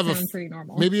maybe think I have sound pretty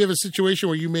normal. maybe you have a situation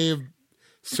where you may have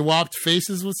swapped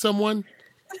faces with someone.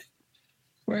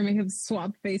 Where I may have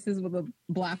swapped faces with a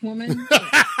black woman.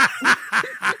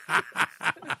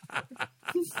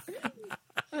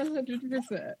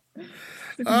 100%.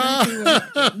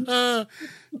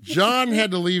 John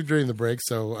had to leave during the break,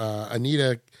 so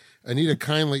Anita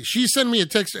kindly she sent me a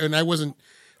text, and I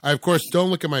of course don't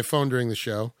look at my phone during the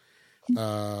show,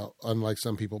 unlike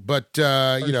some people. But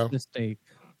you know, mistake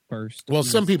first. well,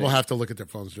 some people mistake. have to look at their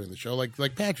phones during the show,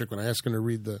 like Patrick. When I ask him to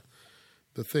read the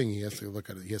thing, he has to look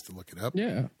at it. He has to look it up.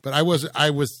 Yeah. But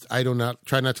I do not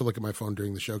try not to look at my phone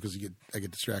during the show because I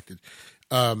get distracted.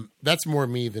 That's more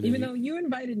me than Even though you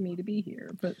invited me to be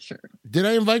here, but sure. Did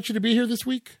I invite you to be here this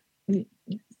week? Yes.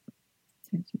 Yes,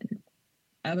 you did.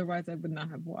 Otherwise, I would not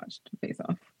have watched Face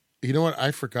Off. You know what?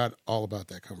 I forgot all about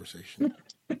that conversation.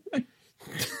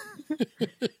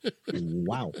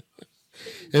 Wow.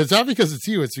 And it's not because it's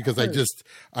you. It's because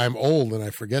I'm old and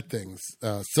I forget things.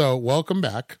 So welcome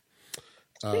back.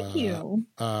 Thank you.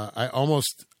 You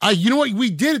know what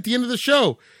we did at the end of the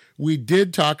show? We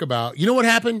did talk about, you know what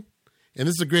happened? And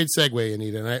this is a great segue,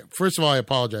 Anita. And first of all, I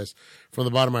apologize from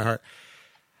the bottom of my heart.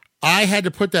 I had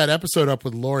to put that episode up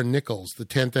with Lauren Nichols, the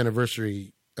 10th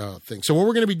anniversary thing. So what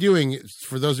we're going to be doing,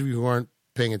 for those of you who aren't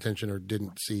paying attention or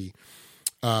didn't see,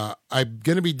 I'm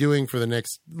going to be doing for the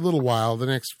next little while, the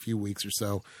next few weeks or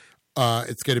so,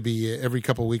 it's going to be every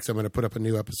couple of weeks. I'm going to put up a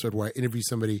new episode where I interview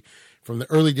somebody from the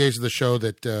early days of the show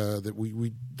that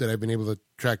I've been able to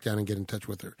track down and get in touch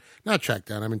with her. Not track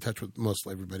down. I'm in touch with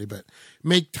mostly everybody, but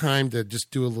make time to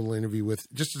just do a little interview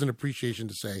with, just as an appreciation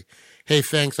to say, hey,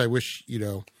 thanks. I wish,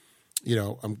 I'm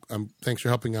thanks for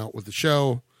helping out with the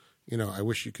show. I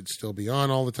wish you could still be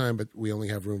on all the time, but we only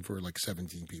have room for like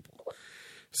 17 people.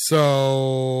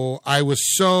 So I was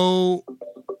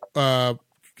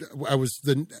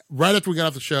right after we got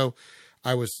off the show,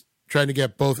 I was trying to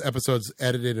get both episodes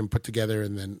edited and put together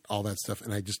and then all that stuff.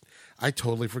 And I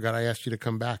totally forgot I asked you to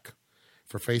come back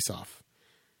for Face Off.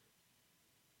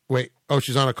 Wait. Oh,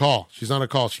 she's on a call. She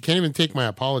can't even take my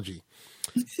apology.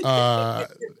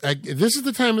 This is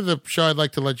the time of the show I'd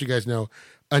like to let you guys know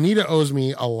Anita owes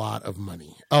me a lot of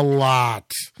money.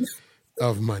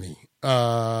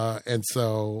 And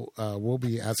so we'll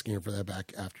be asking her for that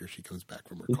back after she comes back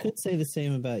from her We call. could say the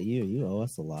same about you. You owe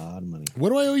us a lot of money. What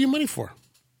do I owe you money for?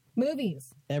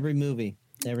 Movies. Every movie.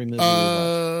 we watch.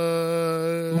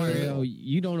 Mario,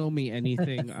 you don't owe me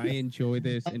anything. I enjoy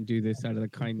this and do this out of the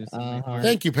kindness of my heart.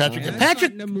 Thank you, Patrick. And And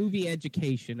Patrick, a movie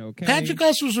education, okay? Patrick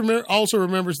also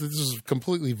remembers that this is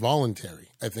completely voluntary.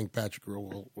 I think Patrick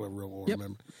will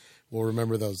remember. We'll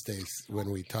remember those days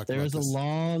when we talked There about was this. a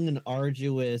long and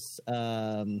arduous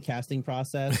casting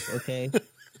process. Okay.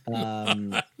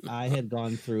 I had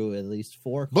gone through at least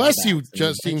 4. Bless you, callbacks, and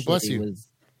Justine, bless eventually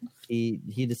you.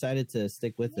 He decided to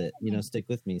stick with it. Stick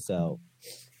with me. So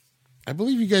I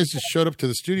believe you guys just showed up to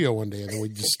the studio one day and then we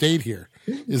just stayed here.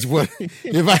 Is what,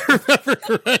 if I remember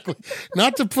correctly,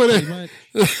 not to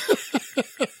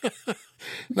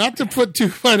put too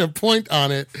fine a point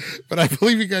on it, but I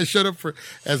believe you guys showed up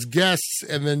as guests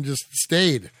and then just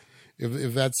stayed.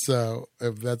 That's exactly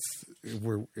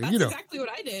what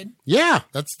I did. Yeah,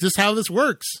 that's just how this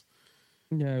works.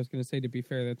 Yeah, I was going to say, to be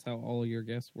fair, that's how all your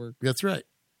guests work. That's right.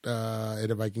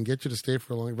 And if I can get you to stay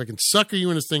for a long, if I can sucker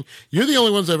you in this thing, you're the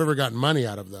only ones I've ever gotten money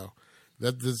out of, though.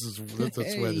 That's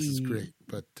why this is great.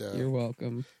 But you're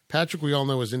welcome. Patrick, we all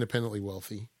know, is independently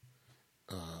wealthy.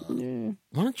 Yeah.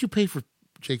 Why don't you pay for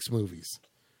Jake's movies?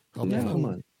 Help him out. come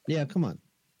on. Yeah, come on.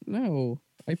 No,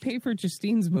 I pay for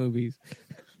Justine's movies.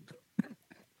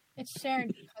 It's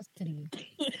shared custody.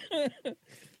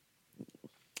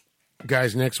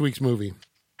 Guys, next week's movie.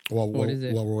 What is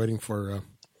it? While we're waiting for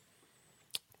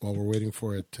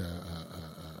it,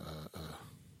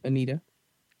 Anita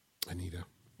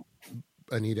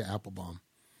Applebaum.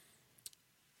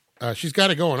 She's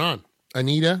got it going on.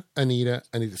 Anita.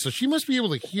 So she must be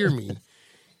able to hear me,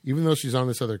 even though she's on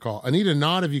this other call. Anita,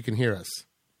 nod if you can hear us.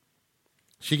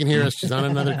 She can hear us. She's on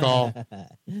another call.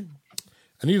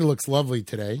 Anita looks lovely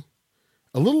today.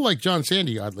 A little like John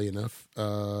Sandy, oddly enough.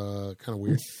 Kind of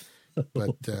weird.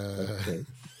 But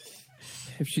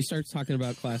If she starts talking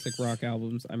about classic rock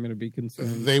albums, I'm going to be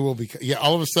concerned. they will be. Yeah,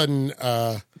 all of a sudden,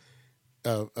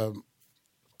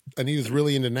 Anita's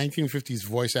really into 1950s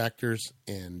voice actors.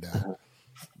 And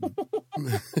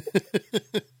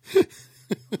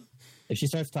If she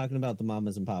starts talking about the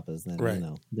mamas and papas, then Right. you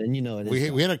know. Then you know it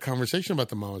is. We had a conversation about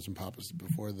the mamas and papas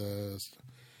before that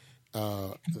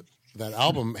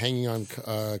album hanging on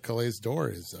Kale's door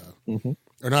is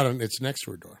or not. It's next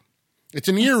to her door. It's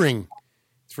an earring.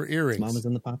 It's for earrings. Mamas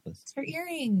and the papas. It's for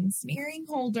earrings, an earring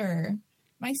holder.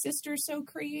 My sister's so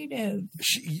creative.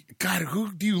 God,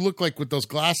 who do you look like with those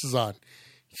glasses on?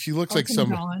 She looks like Elton some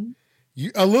John.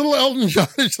 a little Elton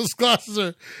Johnish. Those glasses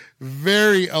are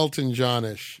very Elton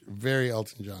Johnish. Very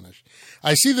Elton Johnish.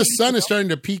 I see the sun is starting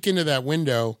to peek into that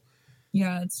window.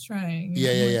 Yeah, it's trying.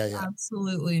 Yeah.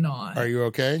 Absolutely not. Are you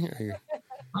okay? Are you...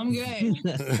 I'm good.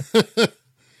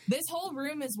 This whole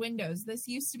room is windows. This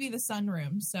used to be the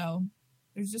sunroom, so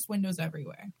there's just windows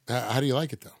everywhere. How do you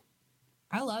like it though?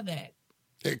 I love it.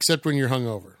 Except when you're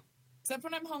hungover. Except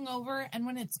when I'm hungover and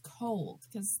when it's cold,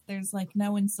 because there's like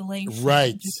no insulation.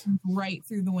 Right. It just comes right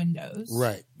through the windows.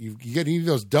 Right. You need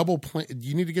those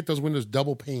you need to get those windows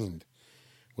double paned,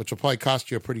 which will probably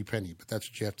cost you a pretty penny, but that's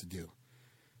what you have to do.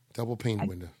 Double paned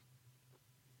window.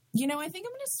 You know, I think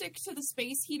I'm going to stick to the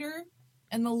space heater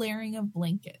and the layering of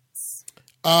blankets.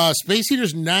 Space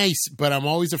heater's nice, but I'm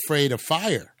always afraid of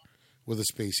fire with a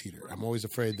space heater. I'm always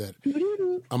afraid that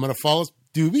I'm going to fall.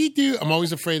 I'm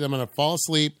always afraid I'm going to fall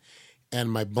asleep, and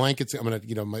my blankets. I'm going to,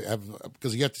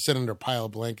 because you have to sit under a pile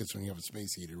of blankets when you have a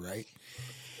space heater, right?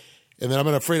 And then I'm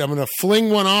going to fling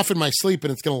one off in my sleep,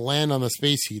 and it's going to land on the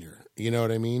space heater. You know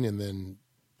what I mean? And then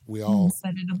we all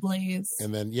set it ablaze.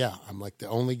 And then I'm like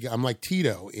I'm like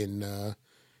Tito in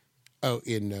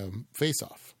Face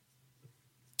Off.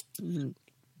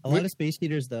 A lot of space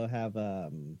heaters though have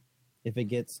if it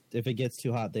gets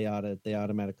too hot, they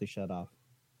automatically shut off.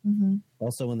 Mm-hmm.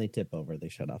 Also, when they tip over, they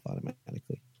shut off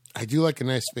automatically. I do like a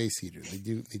nice space heater. They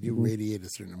do radiate a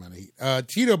certain amount of heat.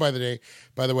 Tito, by the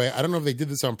way, I don't know if they did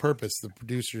this on purpose. The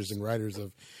producers and writers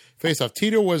of Face Off.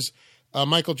 Tito was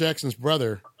Michael Jackson's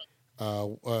brother. He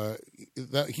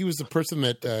was the person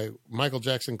that Michael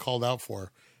Jackson called out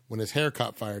for when his hair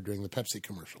caught fire during the Pepsi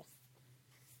commercial.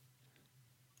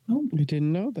 Oh, I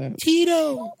didn't know that.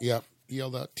 Tito. Yep. He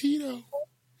yelled out, Tito.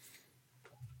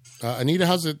 Anita,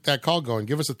 how's that call going?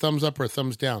 Give us a thumbs up or a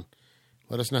thumbs down.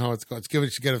 Let us know how it's going.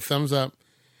 Let's get a thumbs up.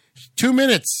 2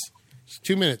 minutes.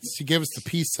 2 minutes. She gave us the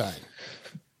peace sign.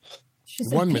 She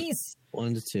said 1 minute. peace.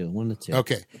 1 to 2. 1 to 2.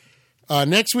 Okay.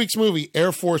 Next week's movie,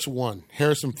 Air Force One.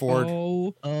 Harrison Ford.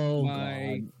 Oh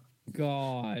my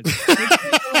God.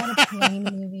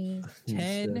 Movie.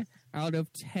 10 out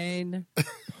of 10.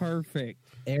 Perfect.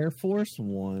 Air Force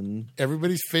One.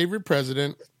 Everybody's favorite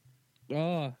president.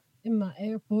 Oh. In my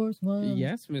Air Force One.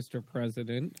 Yes, Mr.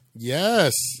 President.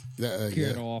 Yes.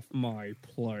 Get off my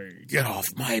plane. Get off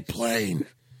my plane.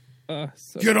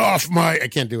 So Get off my... I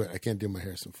can't do it. I can't do my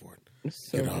Harrison Ford.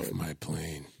 So Get off good. my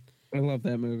plane. I love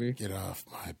that movie. Get off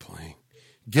my plane.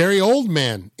 Gary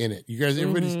Oldman in it. You guys,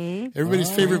 everybody's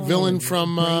favorite villain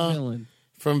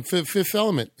from Fifth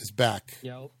Element is back.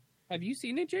 Yo. Have you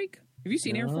seen it, Jake? Have you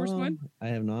seen Air Force One? I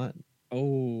have not.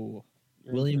 Oh.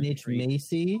 William H.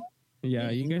 Macy.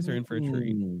 Yeah, you guys are in for a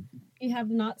treat. You have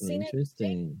not seen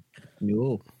Interesting.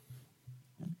 No.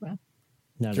 Well.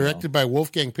 Not Directed by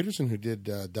Wolfgang Peterson, who did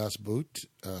Das Boot.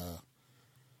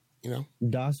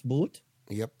 Das Boot?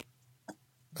 Yep.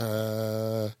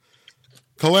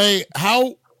 Calais,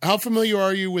 how familiar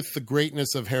are you with the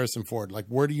greatness of Harrison Ford? Like,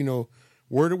 where do you know?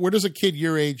 Where does a kid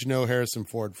your age know Harrison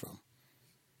Ford from?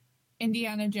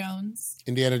 Indiana Jones,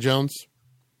 Indiana Jones,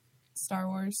 Star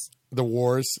Wars. The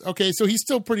Wars. Okay, so he's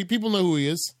still pretty. People know who he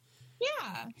is.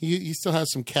 Yeah. He still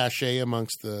has some cachet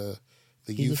amongst the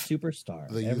He's youth. a superstar.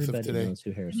 The youth of Everybody today. knows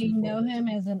who Harrison Do you Ford know is. him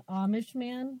as an Amish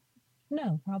man?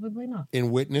 No, probably not.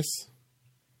 In Witness.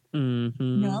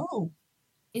 Mm-hmm. No.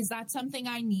 Is that something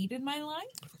I need in my life?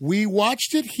 We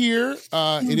watched it here.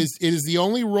 It is the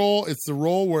only role. It's the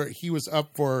role where he was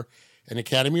up for an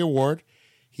Academy Award.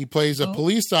 He plays a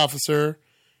police officer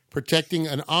protecting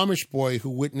an Amish boy who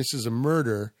witnesses a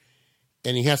murder,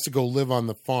 and he has to go live on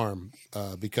the farm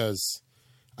because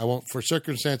for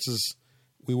circumstances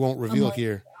we won't reveal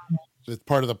here. It's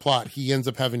part of the plot. He ends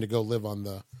up having to go live on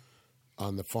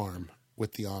the farm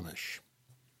with the Amish.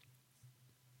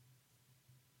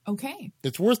 Okay.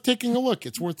 It's worth taking a look.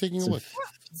 It's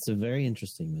a very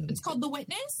interesting movie. It's called The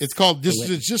Witness?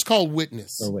 It's just called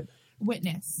Witness. Or Witness.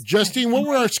 Witness. Justine, what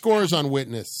were our scores on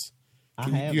Witness? I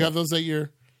Do have you have those do you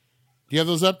have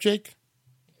those up, Jake?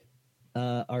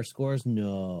 Our scores?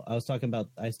 No. I was talking about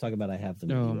I have the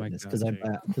movie Oh my Witness God,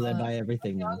 because I buy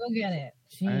everything now. I'll go get it.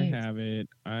 I Jeez. have it.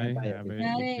 I have it.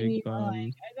 Got you it. big You're bum.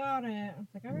 like, I got it. I was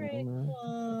like, all right,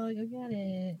 cool. Go get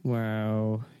it.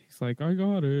 Wow. He's like, I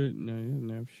got it. No, he doesn't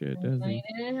have shit, does No, he? you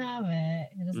didn't have it.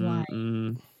 It is lying.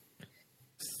 Mm-mm.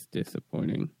 It's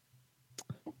disappointing.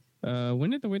 When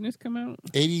did The Witness come out?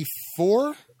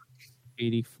 84?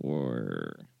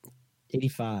 84.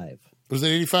 85. Was it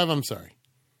 85? I'm sorry.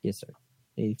 Yes, sir.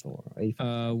 84.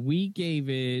 85. We gave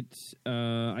it.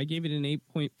 I gave it an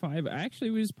 8.5. Actually,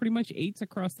 it was pretty much 8s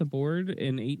across the board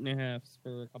and 8.5s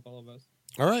for a couple of us.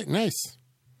 All right, nice.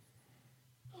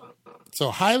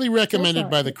 So highly recommended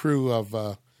by the crew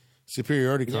of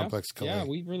Superiority Complex. Calais. Yeah,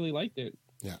 we really liked it.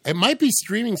 Yeah, it might be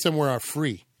streaming somewhere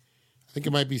free. I think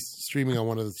it might be streaming on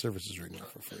one of the services right now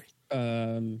for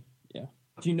free. Yeah.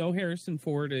 Do you know Harrison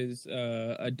Ford is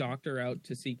a doctor out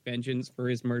to seek vengeance for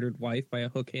his murdered wife by a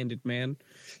hook-handed man?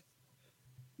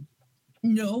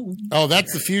 No. Oh,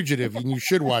 that's The Fugitive, and you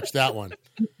should watch that one.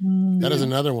 That is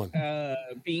another one.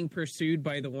 Being pursued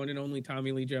by the one and only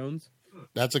Tommy Lee Jones.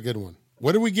 That's a good one.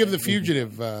 What did we give The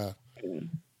Fugitive?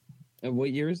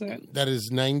 What year is that? That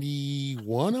is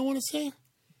 91, I want to say.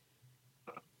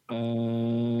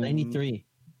 93.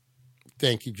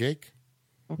 Thank you, Jake.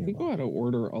 We go out of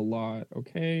order a lot,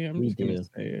 okay? I'm just going to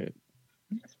say it.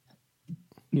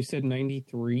 You said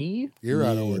 93? You're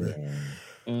out of order.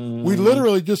 We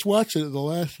literally just watched it in the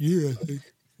last year, I think.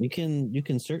 You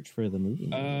can search for the movie.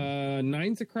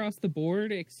 9s across the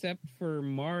board, except for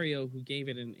Mario, who gave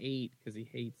it an 8 because he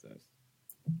hates us.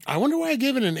 I wonder why I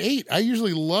gave it an 8. I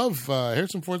usually love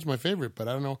Harrison Ford's my favorite, but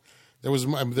I don't know.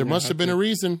 There must have been a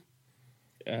reason.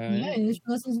 Yeah, you should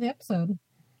listen to the episode.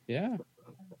 Yeah.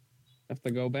 Have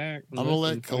to go back. I'm gonna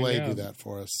let Calais do that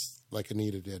for us, like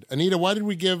Anita did. Anita, why did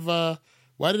I give?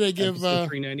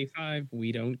 $3.95.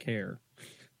 We don't care.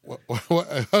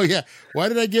 Oh yeah, why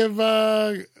did I give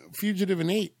Fugitive an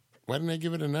 8? Why didn't I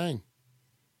give it a 9?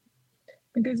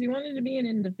 Because you wanted to be an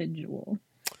individual.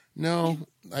 No,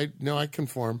 I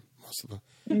conform most of them.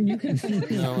 You conform.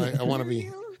 No, I want to be.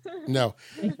 No,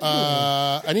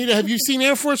 Anita, have you seen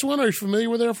Air Force One? Are you familiar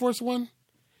with Air Force One?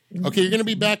 Okay, you're going to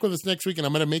be back with us next week, and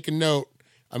I'm going to make a note.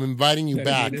 I'm inviting you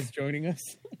back. Is joining us.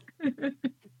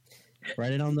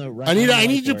 Write it on the. Anita, I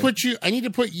need to put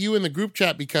you in the group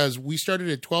chat because we started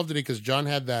at 12 today because John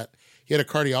had he had a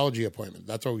cardiology appointment.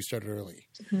 That's why we started early.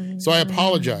 So I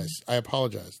apologize.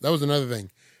 That was another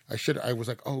thing. I was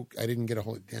like, oh, I didn't get a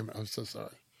hold. Damn it, I'm so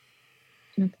sorry.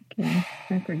 That's okay.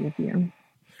 I forgive you.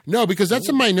 No, because that's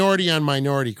a minority on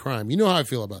minority crime. You know how I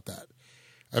feel about that.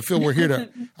 I feel we're here to.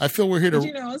 But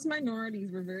you know, us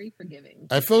minorities, we're very forgiving.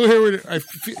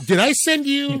 Did I send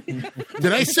you?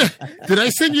 Did I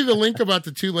send you the link about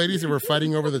the two ladies that were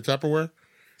fighting over the Tupperware?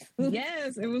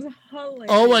 Yes, it was hilarious.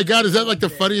 Oh my God, is that like the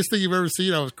funniest thing you've ever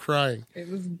seen? I was crying. It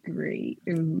was great.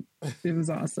 It was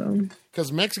awesome.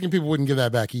 Because Mexican people wouldn't give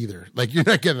that back either. Like, you're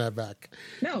not getting that back.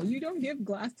 No, you don't give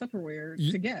glass Tupperware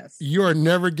to guests. You are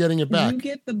never getting it back. You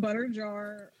get the butter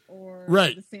jar or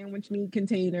right. the sandwich meat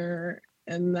container,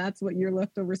 and that's what your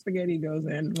leftover spaghetti goes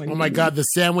in. Oh my God, the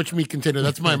sandwich meat container.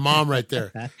 That's my mom right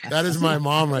there. That is my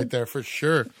mom right there for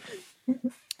sure.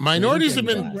 Minorities have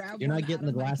been. You're not getting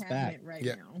the glass back. Right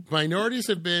now. Minorities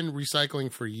have been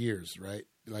recycling for years, right?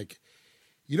 Like,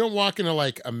 you don't walk into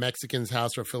like a Mexican's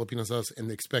house or a Filipino's house and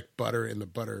expect butter in the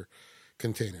butter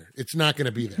container. It's not going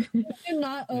to be there. You do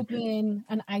not open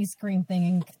an ice cream thing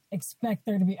and expect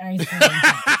there to be ice cream.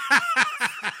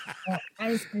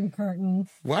 Ice cream carton.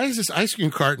 Why is this ice cream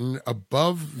carton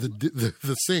above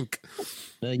the sink?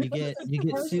 You get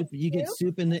soup. You get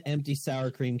soup in the empty sour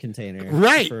cream container,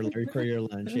 right? For your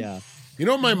lunch. Yeah. You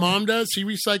know what my mom does? She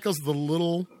recycles the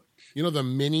little, the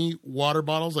mini water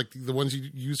bottles, like the ones you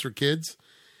use for kids.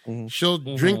 Mm-hmm. She'll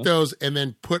drink those and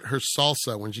then put her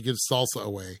salsa when she gives salsa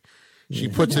away. She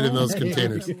puts it in those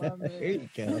containers. There you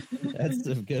go. That's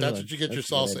a good. That's what you get your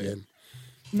salsa in.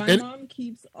 My mom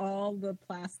keeps all the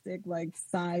plastic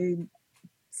side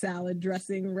salad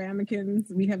dressing ramekins.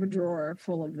 We have a drawer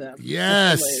full of them.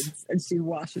 Yes. And she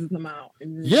washes them out.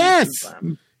 And yes.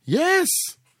 Them. Yes.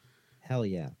 Hell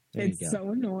yeah. It's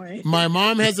so annoying. My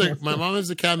mom has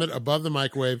a cabinet above the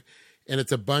microwave, and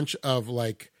it's a bunch of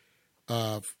the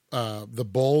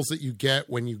bowls that you get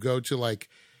when you go to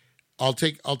I'll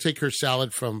take her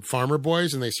salad from Farmer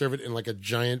Boys, and they serve it in a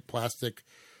giant plastic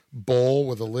bowl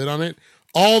with a lid on it.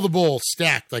 All the bowls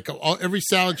stacked, every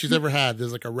salad she's ever had.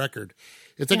 There's a record.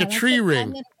 It's like a tree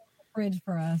ring. Fridge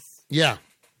for us. Yeah.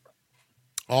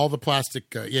 All the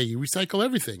plastic. You recycle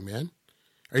everything, man.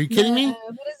 Are you kidding me?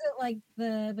 What is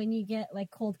it when you get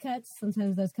cold cuts?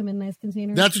 Sometimes those come in nice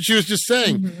containers. That's what she was just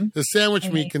saying. Mm-hmm. The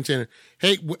sandwich meat container.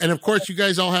 Hey, and of course you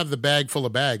guys all have the bag full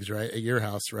of bags, right? At your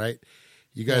house, right?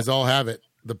 You guys all have it.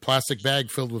 The plastic bag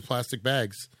filled with plastic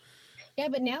bags. Yeah,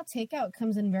 but now takeout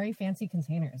comes in very fancy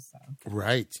containers. So.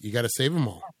 Right. You got to save them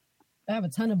all. I have a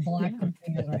ton of black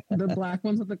containers. Right The black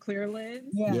ones with the clear lids.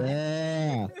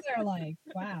 Yeah. They're like,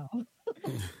 wow. I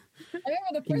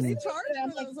remember the first They time charge I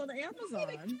was for like, those on "I'm gonna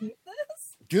Amazon. keep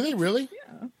this?" Do they really?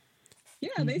 Yeah.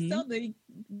 Yeah, they sell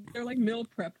they're like meal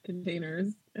prep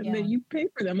containers, and Yeah. then you pay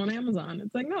for them on Amazon.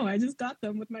 It's like, no, I just got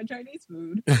them with my Chinese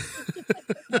food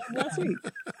last week.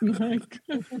 Like,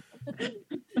 This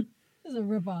is a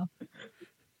ripoff.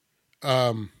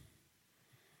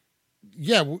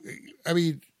 Yeah, I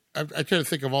mean, I try to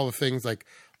think of all the things, like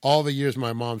all the years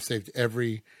my mom saved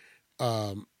every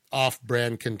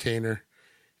off-brand container,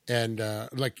 and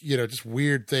like, you know, just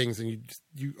weird things. And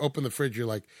you open the fridge, you're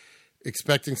like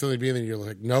expecting something to be in there, and you're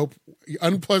like, nope,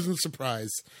 unpleasant surprise.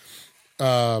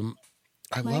 I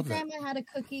My love that. grandma had a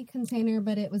cookie container,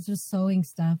 but it was just sewing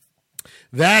stuff.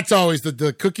 That's always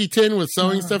the cookie tin with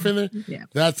sewing stuff in there. yeah.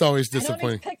 That's always I don't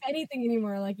disappointing. expect anything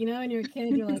anymore. Like, you know, when you're a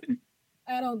kid, you're like,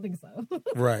 I don't think so.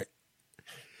 Right.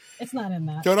 It's not in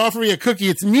that. Don't offer me a cookie.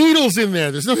 It's needles in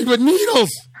there. There's nothing but needles.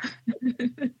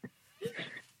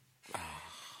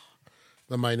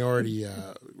 The minority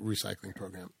recycling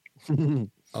program.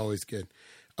 Always good.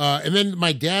 And then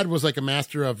my dad was like a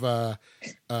master of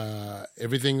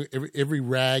everything. Every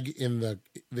rag that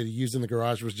he used in the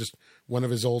garage was just one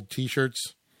of his old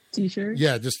T-shirts. T-shirts.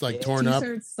 Yeah, just like torn up.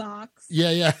 T-shirts, socks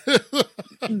Yeah.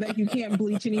 that you can't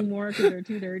bleach anymore because they're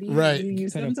too dirty. Right. You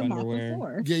use Set them up to mop the underwear.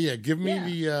 floor. Yeah. Give me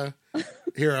the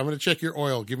here. I'm going to check your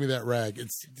oil. Give me that rag.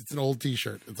 It's an old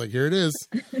T-shirt. It's like, here it is.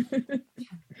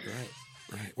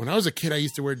 Right. When I was a kid, I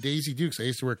used to wear Daisy Dukes. I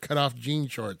used to wear cut off jean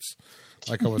shorts,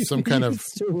 like I was some kind of.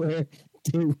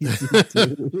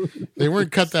 They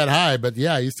weren't cut that high, but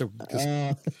yeah, I used to just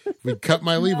we'd cut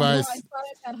my Levi's. I saw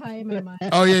it that high in my mind.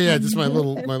 Oh yeah, just my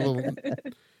little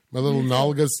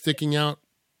nalgas sticking out.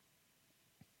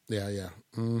 Yeah.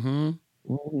 Mm-hmm.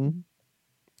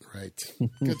 Right.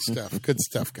 Good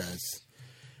stuff, guys.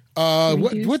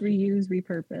 Reduce, What? reuse,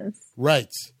 repurpose. Right.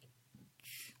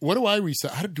 What do I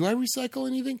recycle? Do I recycle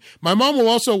anything? My mom will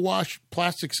also wash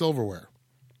plastic silverware.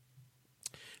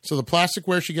 So the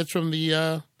plasticware she gets from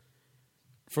the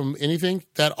from anything,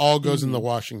 that all goes in the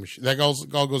washing machine. That all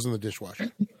goes in the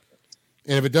dishwasher.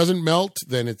 And if it doesn't melt,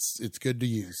 then it's good to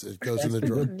use. It goes in the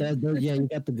drawer. Yeah, you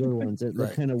got the good ones. It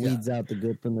Right, kind of yeah. weeds out the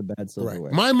good from the bad Right.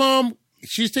 silverware. My mom,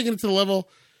 she's taken it to the level,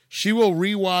 she will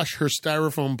rewash her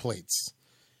styrofoam plates.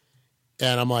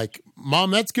 And I'm like,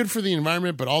 Mom, that's good for the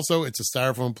environment, but also it's a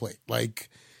styrofoam plate. Like,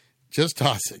 just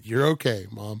toss it. You're okay,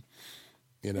 Mom.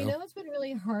 You know? You know what's been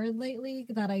really hard lately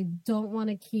that I don't want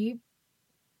to keep?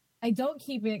 I don't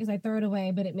keep it because I throw it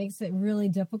away, but it makes it really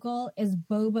difficult. Is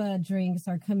boba drinks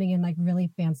are coming in like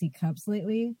really fancy cups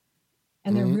lately.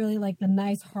 And they're really like the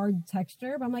nice hard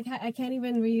texture. But I'm like, I can't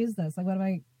even reuse this. Like, what am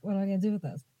I gonna do with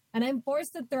this? And I'm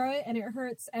forced to throw it and it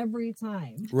hurts every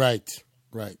time. Right.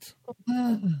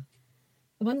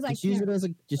 The ones I Just use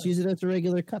it as a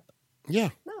regular cup. Yeah.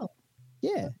 No,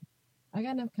 Yeah. I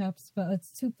got enough cups, but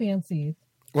it's too fancy.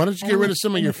 Why don't you get rid of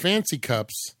some of your fancy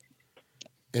cups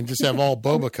and just have all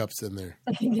boba cups in there?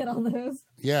 I can get all those.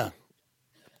 Yeah.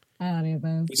 I don't need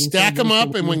those. Stack them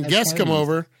up, and when Have guests come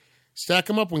parties.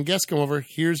 over,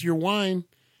 here's your wine.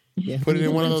 Yeah. Put it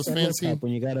in one of those Silver fancy- cup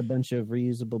when you got a bunch of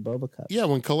reusable boba cups. Yeah,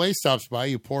 when Calais stops by,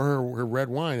 you pour her red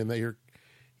wine, and you're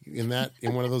in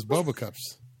one of those boba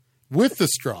cups with the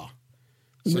straw,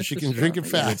 so With she the can straw. drink it Yeah,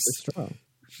 with fast. the straw.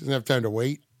 She doesn't have time to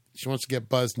wait. She wants to get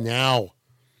buzzed now.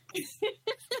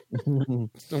 No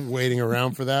waiting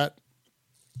around for that.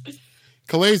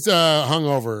 Calais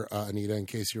hungover, Anita, in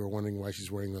case you were wondering why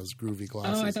she's wearing those groovy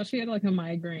glasses. Oh, I thought she had like a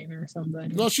migraine or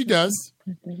something. Well, she does,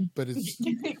 but it's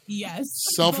Yes.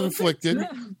 self-inflicted.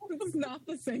 It's not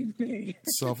the same thing.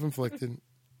 Self-inflicted.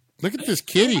 Look at this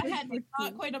kitty. I had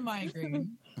not quite a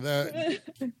migraine.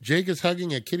 Jake is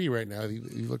hugging a kitty right now. He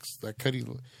looks that kitty.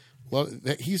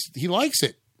 He likes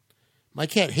it. My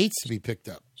cat hates to be picked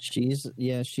up. She's a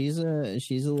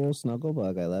little snuggle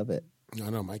bug. I love it.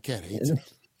 No, my cat hates it.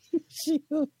 She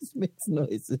always makes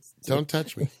noises. Don't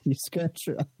touch me. You scratch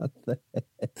her on the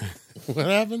head. What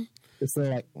happened? It's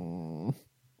like, oh.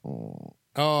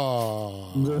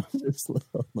 Oh. Just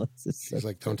little noises. He's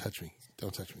like, don't touch me.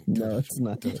 Don't touch me. No, it's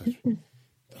not. Don't touch me.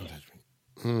 Don't touch me.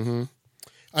 Mm-hmm.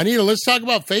 Anita, let's talk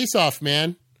about Face Off,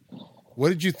 man. What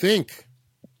did you think?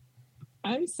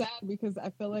 I'm sad because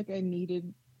I feel like I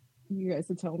needed you guys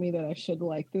to tell me that I should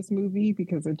like this movie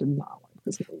because I did not like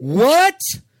this movie. What?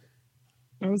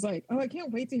 I was like, oh, I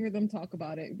can't wait to hear them talk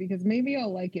about it because maybe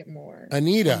I'll like it more.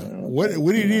 Anita, what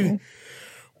do you need?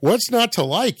 What's not to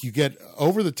like? You get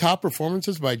over-the-top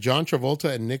performances by John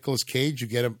Travolta and Nicolas Cage. You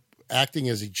get them acting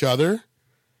as each other.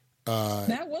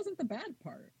 That wasn't the bad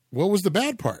part. What was the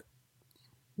bad part?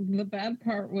 The bad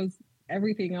part was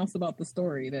everything else about the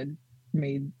story that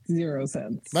made zero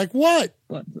sense Like what?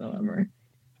 whatsoever.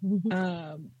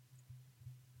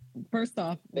 First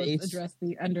off, let's address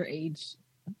the underage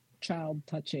child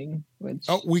touching, which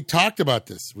we talked about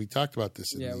this. We talked about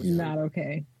this. Not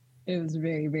okay. It was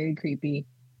very, very creepy.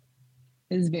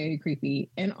 It was very creepy.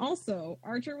 And also,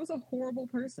 Archer was a horrible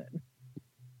person.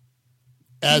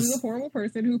 He was a horrible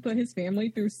person who put his family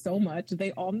through so much.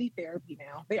 They all need therapy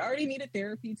now. They already needed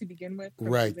therapy to begin with for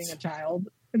losing a child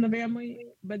in the family,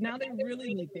 but now they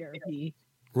really need therapy.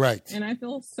 Right. And I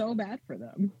feel so bad for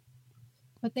them.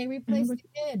 But they replaced the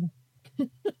kid.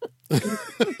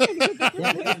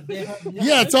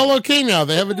 Yeah, it's all okay now.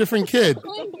 They have a different kid.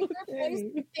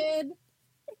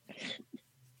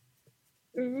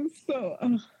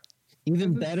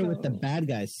 Even better with the bad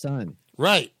guy's son.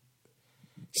 Right.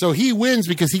 So he wins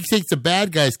because he takes the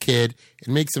bad guy's kid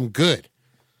and makes him good.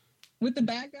 With the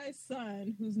bad guy's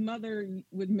son, whose mother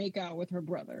would make out with her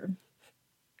brother.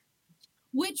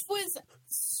 Which was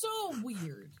so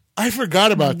weird. I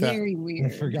forgot about that. Very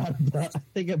weird. I forgot about. I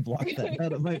think I blocked that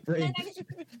out of my brain.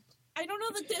 I don't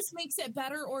know that this makes it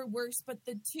better or worse, but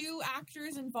the two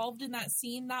actors involved in that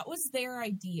scene, that was their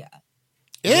idea.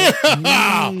 Yeah.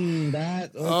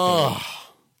 That. Okay. Oh,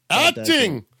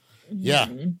 acting. Yeah.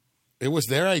 Mm-hmm. It was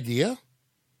their idea.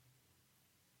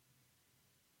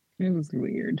 It was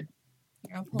weird.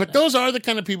 But those are the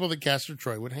kind of people that Castor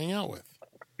Troy would hang out with.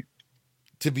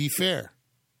 To be fair.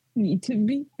 To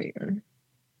be fair.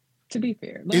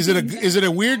 Like, Is it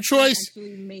a weird choice?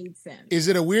 Actually made sense. Is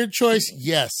it a weird choice?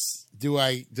 Yes.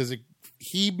 Does it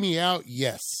heave me out?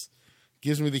 Yes.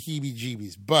 Gives me the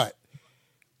heebie-jeebies. But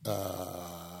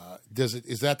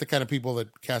is that the kind of people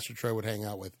that Castor Troy would hang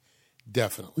out with?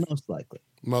 Definitely. Most likely.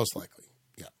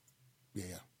 Yeah.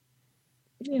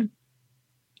 Yeah.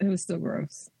 It was still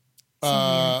gross.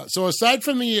 So aside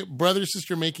from the brother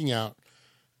sister making out,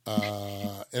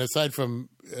 and aside from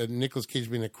Nicolas Cage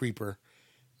being a creeper,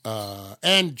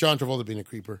 and John Travolta being a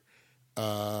creeper,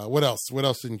 what else? What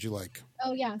else didn't you like?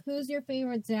 Oh yeah, who's your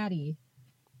favorite daddy?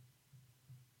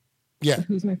 Yeah,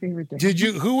 who's my favorite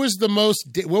daddy? What was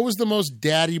the most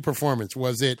daddy performance?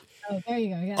 Was it? Oh, there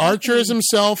you go. Yeah, Archer as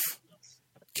himself,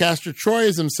 Castor Troy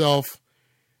as himself,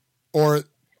 or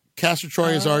Castor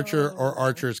Troy as Archer, or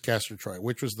Archer as Castor Troy?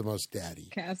 Which was the most daddy?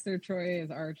 Castor Troy as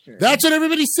Archer. That's what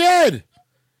everybody said.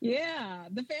 Yeah,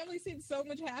 the family seemed so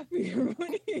much happier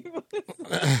when he was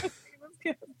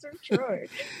Castor Troy.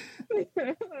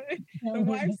 The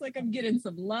wife's like, I'm getting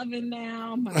some loving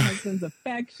now. My husband's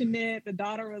affectionate. The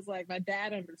daughter was like, my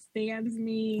dad understands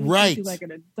me. Right. He's like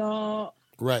an adult.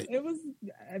 Right. It was,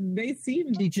 they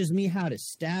seemed. Teaches me how to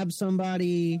stab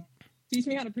somebody. Teach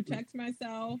me how to protect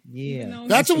myself. Yeah.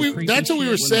 That's what we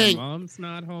were saying. Mom's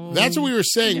not home. That's what we were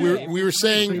saying. Yeah. We were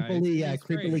saying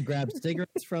creepily grab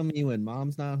cigarettes from me when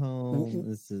mom's not home.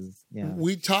 This is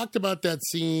We talked about that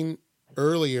scene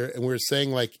earlier, and we were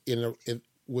saying like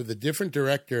with a different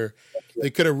director, they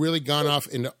could have really gone off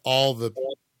into all the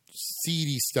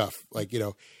seedy stuff, like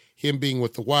him being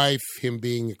with the wife, him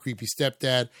being a creepy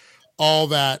stepdad, all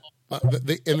that.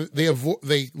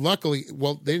 They luckily,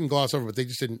 well, they didn't gloss over, but they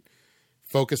just didn't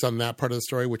focus on that part of the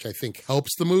story, which I think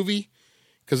helps the movie,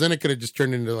 because then it could have just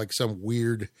turned into like some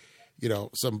weird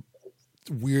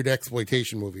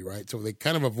exploitation movie, right? So they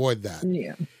kind of avoid that.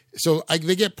 Yeah. So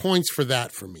they get points for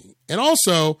that for me. And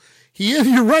also,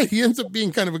 you're right, he ends up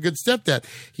being kind of a good stepdad.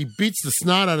 He beats the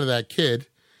snot out of that kid,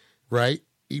 right?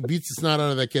 He beats the snot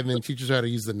out of that kid and then teaches her how to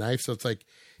use the knife. So it's like,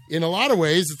 in a lot of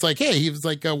ways, it's like, hey, he was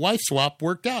like a wife swap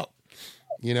worked out,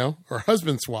 or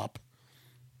husband swap.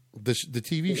 The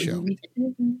TV show.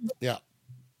 Yeah.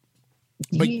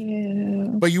 But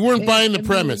you weren't buying the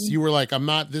premise. You were like,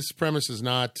 this premise is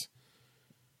not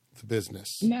the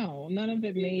business. No, none of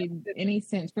it made any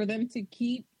sense. For them to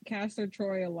keep Castor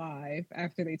Troy alive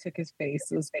after they took his face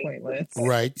was pointless.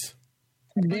 Right.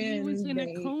 But he was in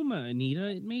a coma, Anita.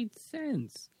 It made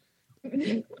sense.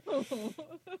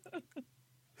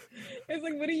 It's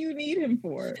like, what do you need him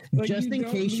for? Like, just in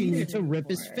case you need to rip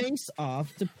his face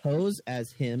off to pose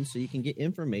as him so you can get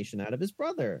information out of his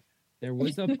brother. There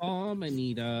was a bomb,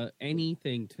 Anita.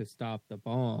 Anything to stop the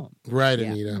bomb. Right,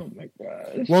 Anita. Oh my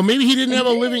gosh. Well, maybe he didn't have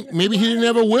a maybe he didn't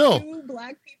have a will. Two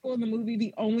black people in the movie,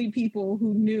 the only people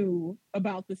who knew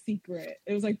about the secret.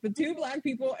 It was like the two black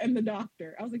people and the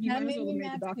doctor. I was like, you might as well have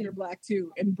made the doctor black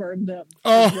too and burned them.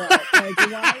 Oh. Well. Like,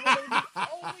 why were they the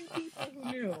only people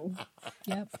who knew?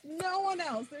 Yep. No one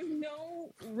else. There's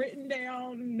no written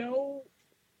down, no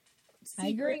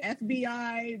secret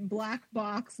FBI black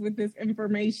box with this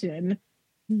information.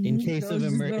 In case of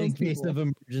Those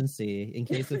emergency, in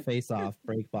case of face off,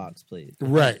 break box, please.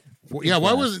 Right. Well, yeah.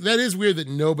 Why was that? Is weird that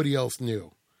nobody else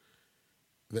knew.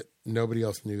 That nobody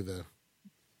else knew the.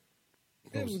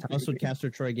 How else would Castor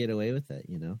Troy get away with it?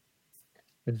 You know,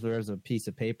 if there was a piece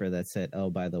of paper that said, "Oh,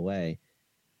 by the way,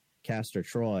 Castor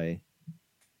Troy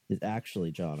is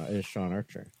actually Sean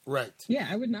Archer." Right. Yeah,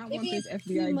 I would not want Maybe this it's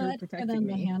too FBI group much for protecting them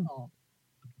to me. handle.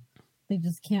 They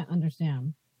just can't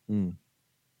understand.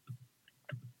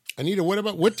 Anita,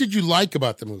 what did you like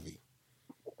about the movie?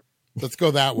 Let's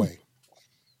go that way.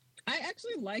 I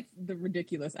actually liked the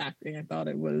ridiculous acting. I thought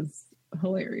it was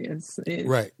hilarious.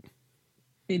 Right.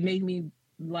 It made me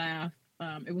laugh.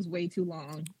 It was way too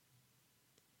long.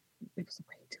 It was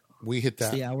way too long. We hit that.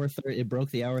 It's the hour 30. It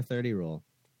broke the hour 30 rule.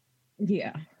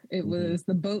 Yeah, it was.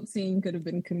 The boat scene could have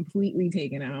been completely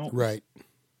taken out. Right.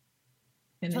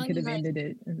 And they Telling could you have guys- ended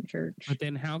it in the church. But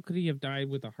then how could he have died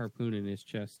with a harpoon in his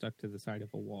chest stuck to the side of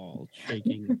a wall,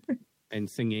 shaking and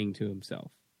singing to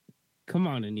himself? Come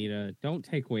on, Anita. Don't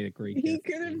take away the great He death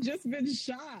could have scene. just been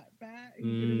shot, Pat. He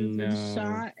could have just No. been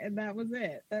shot, and that was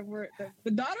it.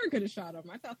 The daughter could have shot him.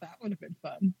 I thought that would have been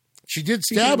fun. She did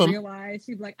She stab could him. realize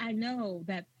she'd be like, I know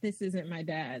that this isn't my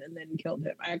dad, and then killed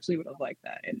him. I actually would have liked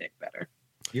that ending better.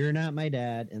 You're not my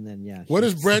dad, and then What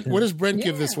does Brent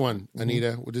give this Yeah. one,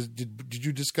 Anita? Did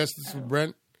you discuss this with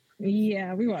Brent?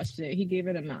 Yeah, we watched it. He gave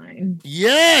it a 9.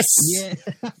 Yes. Yeah.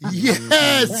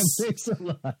 Yes. That makes a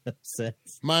lot of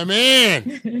sense. My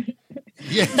man.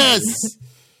 Yes.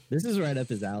 This is right up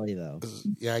his alley, though.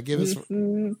 Yeah, I give this.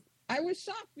 I was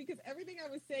shocked because everything I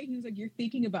was saying, he was like, "You're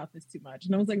thinking about this too much,"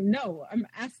 and I was like, "No, I'm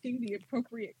asking the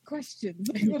appropriate questions.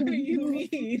 Like, what do you mean?"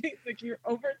 He's like, "You're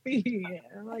overthinking it."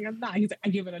 And I'm like, "I'm not." He's like, "I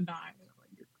give it a 9." And I'm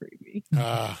like, "You're crazy."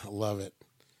 I love it.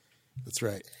 That's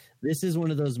right. This is one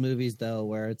of those movies, though,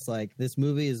 where it's like this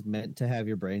movie is meant to have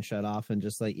your brain shut off and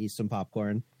just like eat some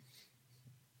popcorn.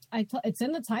 It's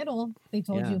in the title. They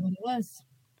told Yeah. you what it was.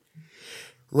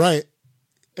 Right.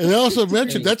 And they also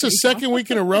mentioned that's a second week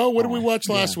in a row. What did we watch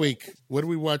last week? What did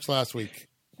we watch last week?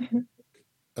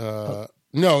 No,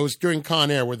 it was during Con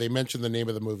Air where they mentioned the name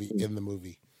of the movie in the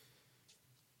movie.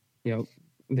 Yep.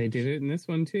 They did it in this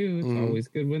one, too. It's Mhm. always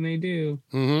good when they do.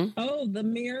 Mm-hmm. Oh, the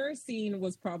mirror scene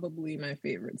was probably my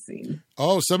favorite scene.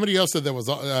 Oh, somebody else said that was.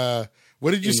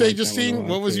 What did you You say, like that one a Justine? lot,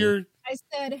 What was too. your? I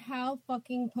said, how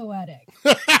fucking poetic.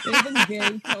 It was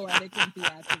very poetic and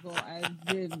theatrical.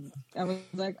 I was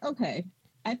like, okay.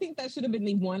 I think that should have been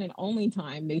the one and only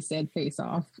time they said face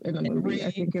off in the movie.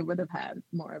 I think it would have had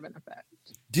more of an effect.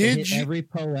 They Did hit you? every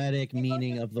poetic They both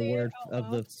meaning just of the say it word out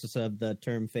of the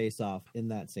term face off in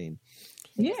that scene?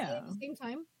 Yeah. At the same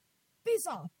time, face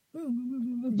off.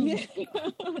 Yeah.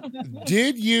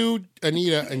 Did you,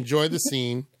 Anita, enjoy the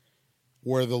scene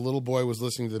where the little boy was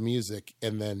listening to the music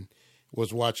and then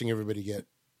was watching everybody get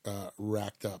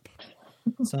racked up?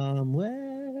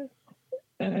 Somewhere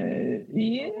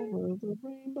Yeah. over the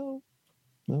rainbow.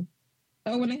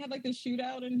 Oh, when they had like the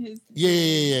shootout in his. Yeah.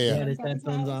 Yeah, his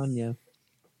headphones on. Yeah.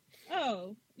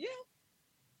 Oh, yeah.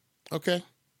 Okay.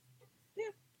 Yeah.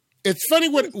 It's funny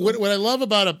what I love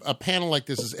about a panel like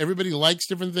this is everybody likes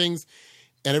different things,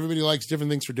 and everybody likes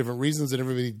different things for different reasons, and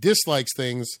everybody dislikes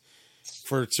things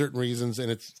for certain reasons,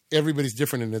 and everybody's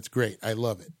different, and it's great. I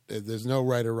love it. There's no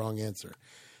right or wrong answer.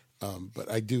 But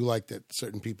I do like that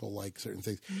certain people like certain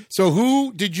things. So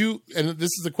who did you? And this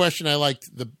is the question I liked.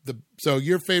 So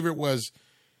your favorite was,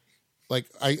 like,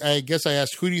 I guess I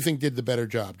asked, who do you think did the better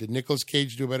job? Did Nicolas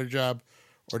Cage do a better job,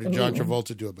 or did John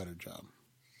Travolta do a better job?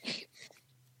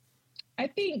 I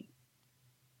think,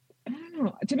 I don't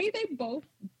know. To me, they both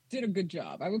did a good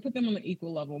job. I would put them on an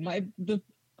equal level. The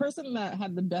person that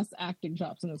had the best acting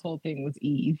chops in this whole thing was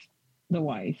Eve, the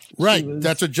wife. She Right. was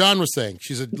That's what John was saying.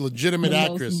 She's a legitimate the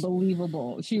actress. most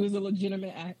believable. She was a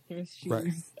legitimate actress. Right.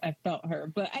 I felt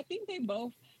her. But I think they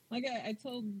both, like I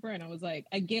told Brent, I was like,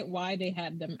 I get why they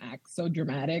had them act so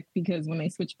dramatic, because when they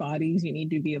switch bodies, you need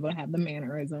to be able to have the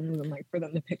mannerisms and like for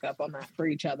them to pick up on that for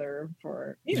each other.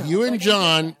 For You and like,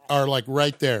 John are like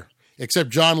right there,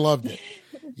 except John loved it.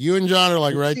 You and John are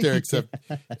like right there,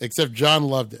 except John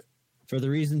loved it. For the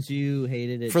reasons you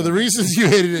hated it. For the reasons you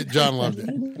hated it, John loved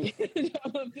it.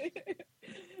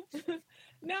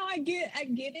 No, I get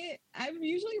it. I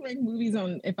usually rank movies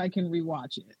on if I can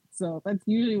rewatch it. So that's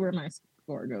usually where my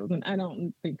score goes. And I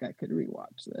don't think I could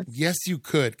rewatch this. Yes, you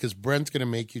could, because Brent's going to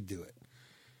make you do it.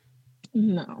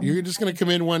 No. You're just going to come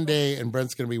in one day, and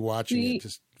Brent's going to be watching See, it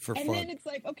just for and fun. then it's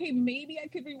like, okay, maybe I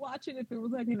could rewatch it if it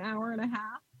was like an hour and a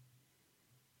half.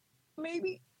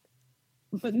 Maybe.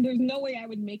 But there's no way I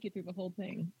would make it through the whole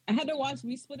thing. I had to watch,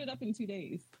 we split it up in 2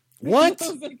 days. What? I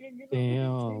was like,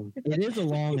 Damn. It is a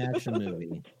long action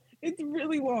movie. It's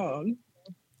really long.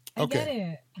 I get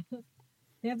it.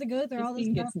 They have to go through all this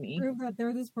stuff to prove that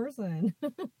they're this person.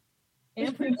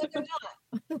 And prove that they're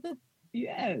not.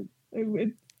 Yes.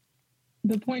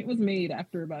 The point was made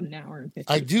after about an hour and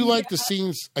 50. I do like the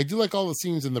scenes. I do like all the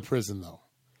scenes in the prison, though.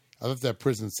 I thought that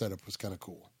prison setup was kind of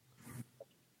cool.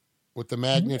 With the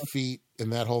magnet feet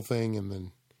and that whole thing, and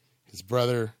then his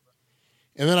brother.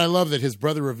 And then I love that his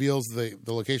brother reveals the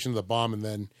location of the bomb, and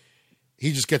then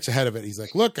he just gets ahead of it. He's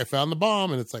like, look, I found the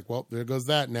bomb. And it's like, well, there goes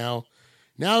that. Now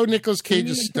Nicolas Cage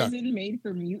is stuck. Prison made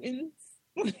for mutants?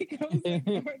 Like, I was like,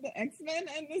 for the X-Men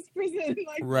and this prison,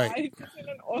 like, right. why is this in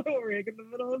an oil rig in the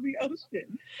middle of the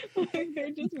ocean? Like,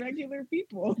 they're just regular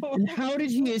people. And how did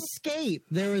he escape?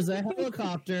 There was a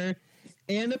helicopter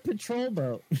and a patrol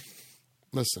boat.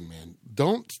 Listen, man,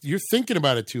 you're thinking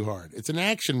about it too hard. It's an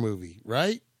action movie,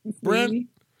 right, Brent?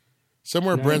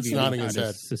 Somewhere Brent's nodding his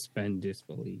head. Suspend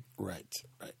disbelief. Right.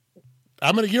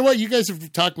 I'm going to, you know what? You guys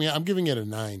have talked me. I'm giving it a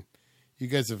 9. You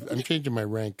guys have, I'm changing my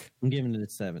rank. I'm giving it a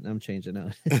 7. I'm changing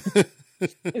out.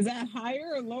 Is that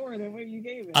higher or lower than what you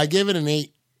gave it? I gave it an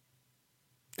 8.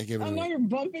 Now you're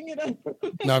bumping it up.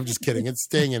 No, I'm just kidding. It's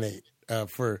staying an 8. I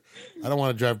don't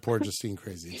want to drive poor Justine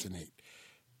crazy. It's an 8.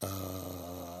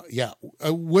 Yeah.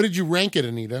 What did you rank it,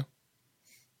 Anita?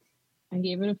 I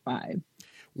gave it a 5.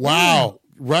 Wow.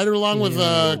 Right along with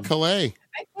Calais.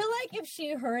 I feel like if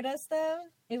she heard us, though,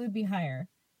 it would be higher.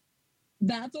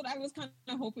 That's what I was kind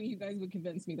of hoping you guys would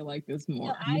convince me to like this more.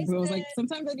 No, I was like,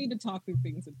 sometimes I need to talk through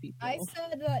things with people. I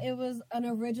said it was an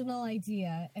original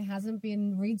idea. It hasn't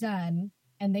been redone,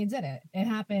 and they did it. It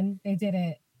happened. They did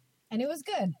it. And it was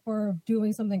good for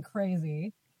doing something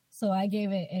crazy. So I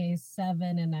gave it a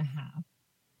 7.5.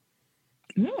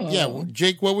 Oh. Yeah, well,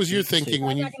 Jake, what was your thinking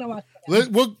when you?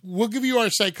 We'll give you our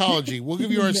psychology. We'll give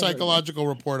you our psychological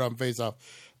report on Face Off.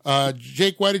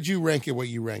 Jake, why did you rank it? What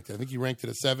you ranked it? I think you ranked it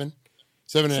a 7,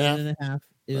 7.5. 7.5.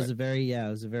 It was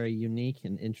a very unique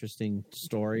and interesting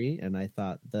story, and I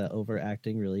thought the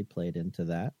overacting really played into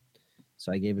that.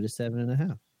 So I gave it a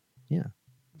 7.5. Yeah.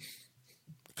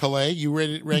 Calais, you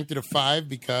ranked it a 5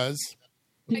 because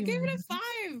I gave it a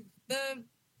 5.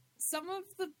 Some of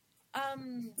the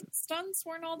stunts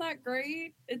weren't all that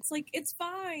great. It's like, it's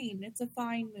fine. It's a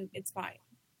fine movie. It's fine.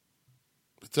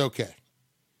 It's okay.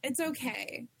 It's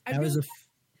okay. It's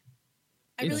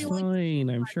fine.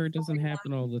 I'm sure it doesn't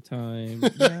happen all the time.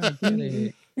 Yeah, I get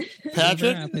it.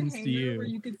 Patrick? What happens to you? Where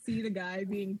you could see the guy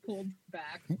being pulled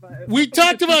back. But We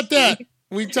talked about that.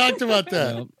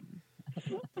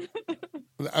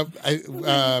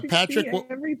 Patrick,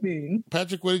 everything.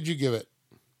 Patrick, what did you give it?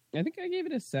 I think I gave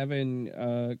it a 7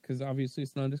 because obviously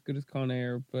it's not as good as Con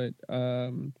Air, but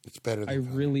it's better. I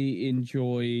really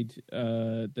enjoyed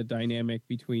the dynamic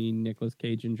between Nicolas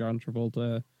Cage and John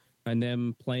Travolta and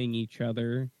them playing each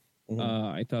other.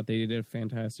 I thought they did a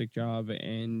fantastic job,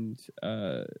 and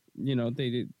there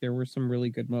were some really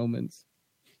good moments.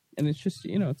 And it's just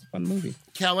it's a fun movie.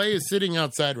 Calais is sitting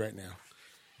outside right now,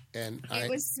 and it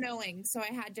was snowing, so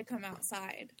I had to come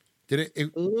outside. Did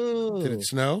it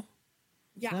snow?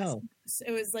 Yeah, No.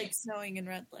 It was like snowing in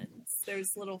Redlands.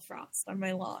 There's little frost on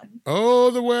my lawn. Oh,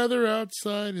 the weather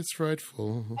outside is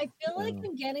frightful. I feel like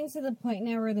I'm getting to the point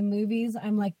now where the movies,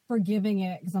 I'm like forgiving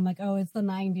it because I'm like, oh, it's the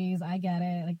 90s. I get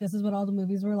it. Like, this is what all the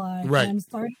movies were like. Right. And I'm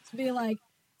starting to be like,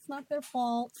 it's not their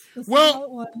fault. This is Well, how it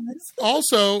was.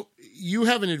 Also, you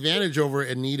have an advantage over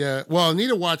Anita. Well,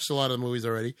 Anita watched a lot of the movies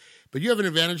already, but you have an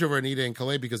advantage over Anita and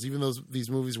Calais because even though these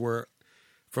movies were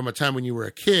from a time when you were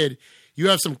a kid, you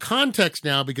have some context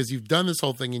now because you've done this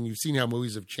whole thing and you've seen how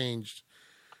movies have changed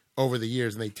over the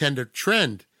years, and they tend to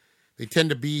trend. They tend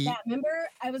to be. Yeah, remember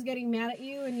I was getting mad at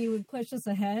you and you would push us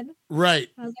ahead? Right.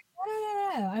 I was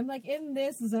like, no. I'm like in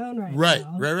this zone now.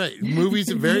 Right.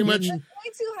 Movies are very much. Way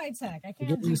too high tech. I can't.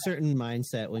 You get in a certain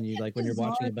mindset when you're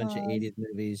watching a bunch of 80s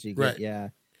movies. You get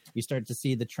you start to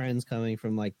see the trends coming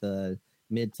from like the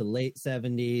mid to late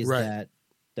 70s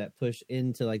that push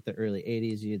into like the early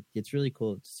 80s. It's really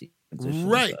cool to see.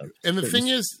 Right. And the thing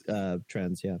is,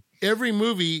 trends, every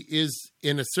movie is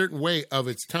in a certain way of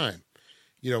its time.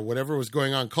 Whatever was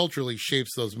going on culturally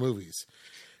shapes those movies.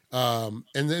 And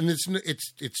then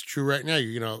it's true right now.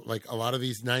 Like a lot of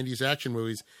these 90s action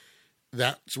movies,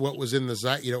 that's what was in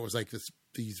the it was like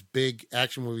these big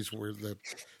action movies were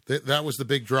that was the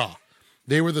big draw.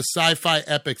 They were the sci-fi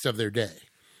epics of their day.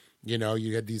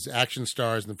 You had these action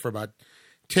stars, and for about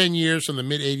 10 years from the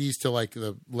mid 80s to like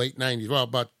the late 90s, well,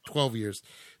 about 12 years,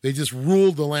 they just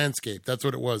ruled the landscape. That's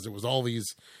what it was. It was all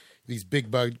these big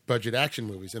budget action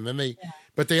movies. And then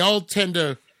but they all tend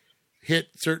to hit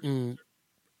certain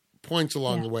points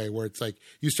along the way where it's like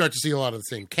you start to see a lot of the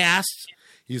same casts.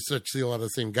 you start to see a lot of the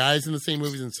same guys in the same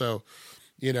movies, and so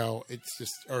it's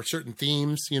just or certain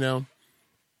themes,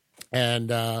 and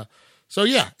so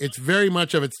yeah, it's very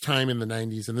much of its time in the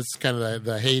 90s, and this is kind of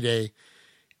the heyday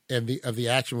of the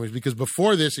action movies. Because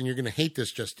before this, and you're going to hate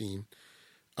this, Justine,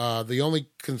 the only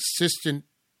consistent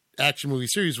action movie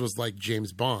series was like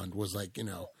James Bond was like,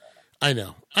 I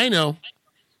know.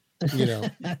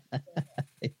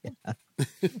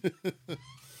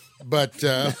 But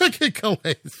look at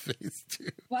Kalei's face too.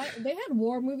 What? They had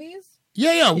war movies?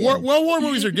 Yeah. War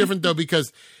movies are different though,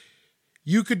 because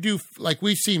you could do, like,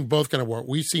 we've seen both kind of war.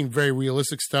 We've seen very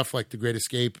realistic stuff like The Great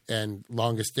Escape and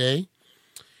Longest Day.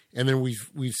 And then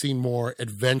we've seen more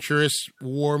adventurous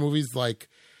war movies like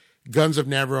Guns of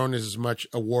Navarone is as much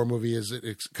a war movie as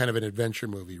it's kind of an adventure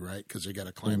movie, right? Because they got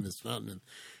to climb this mountain and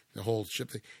the whole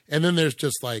ship thing. And then there's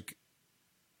just like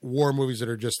war movies that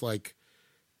are just like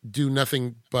do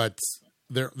nothing but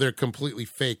they're completely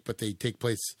fake, but they take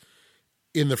place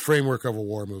in the framework of a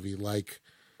war movie, like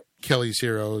Kelly's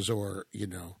Heroes or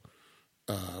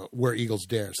Where Eagles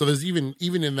Dare. So there's even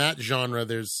in that genre,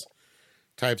 there's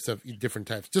different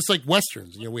types, just like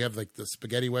westerns. We have like the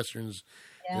spaghetti westerns.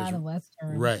 Yeah, the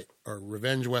westerns. Right, or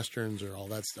revenge westerns or all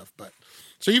that stuff. But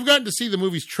so you've gotten to see the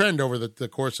movies trend over the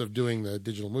course of doing the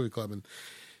Digital Movie Club, and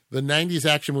the 90s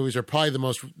action movies are probably the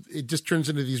most. It just turns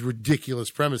into these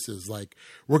ridiculous premises, like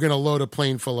we're going to load a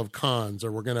plane full of cons,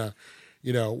 or we're going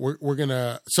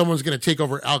to, someone's going to take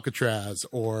over Alcatraz,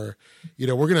 or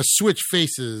we're going to switch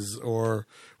faces, or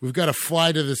we've got to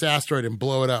fly to this asteroid and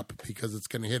blow it up because it's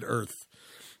going to hit Earth.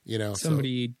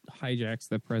 Somebody hijacks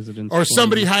the president's or plane.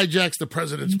 somebody hijacks the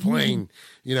president's plane,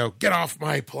 get off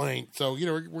my plane. So,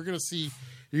 we're going to see,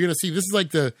 you're going to see, these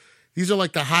are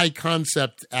like the high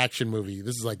concept action movie.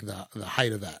 This is like the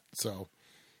height of that. So,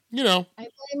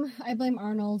 I blame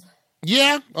Arnold.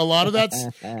 Yeah. A lot of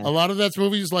that's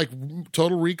movies like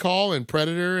Total Recall and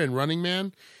Predator and Running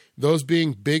Man, those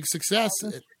being big success.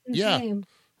 Yeah.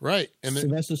 Right. And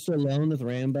Sylvester Stallone with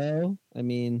Rambo. I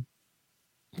mean,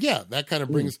 yeah, that kind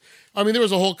of brings. I mean, there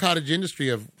was a whole cottage industry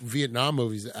of Vietnam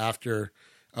movies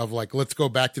of like, let's go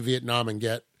back to Vietnam and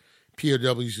get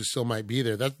POWs who still might be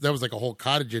there. That was like a whole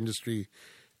cottage industry,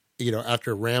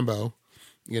 after Rambo,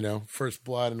 First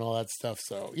Blood and all that stuff.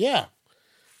 So yeah,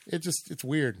 it's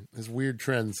weird. There's weird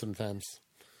trends sometimes.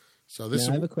 So this.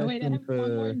 I have a question I have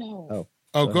one more note.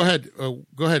 Go ahead.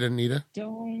 Go ahead, Anita.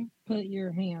 Don't put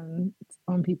your hands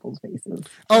on people's faces.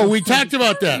 Oh, we talked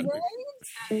about that.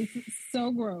 It's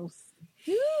so gross.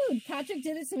 Dude, Patrick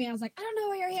did it to me. I was like, I don't know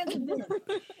where your hands have been.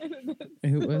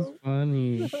 It was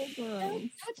funny. So gross.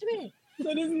 Don't touch me.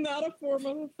 That is not a form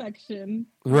of affection.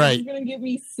 Right. It's going to get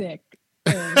me sick.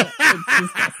 And it's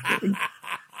disgusting.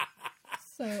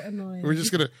 So annoying. We're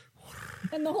just going to.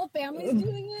 And the whole family's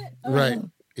doing it? Right.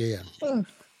 Yeah.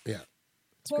 Yeah.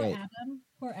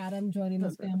 Poor Adam joining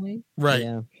this family. Right.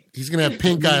 Yeah. He's going to have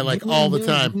pink eye like all the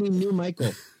time. New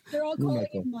Michael. They're all calling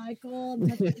him Michael.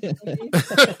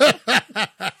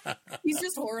 He's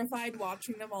just horrified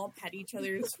watching them all pet each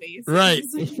other's faces. Right.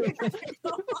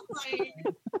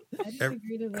 I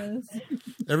disagree to this.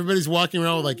 Everybody's walking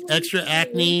around with like extra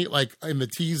acne, like in the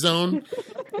T-zone.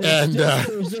 And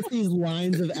there's just these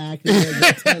lines of acne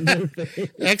that on their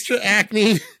face. Extra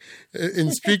acne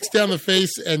and streaks down the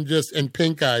face and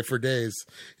pink eye for days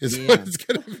is what it's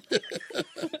going to be.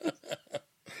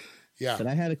 Yeah. But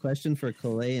I had a question for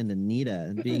Kalei and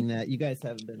Anita, being that you guys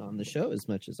haven't been on the show as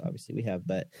much as obviously we have,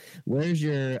 but where's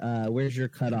your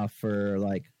cutoff for,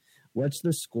 like, what's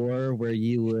the score where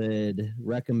you would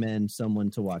recommend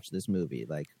someone to watch this movie?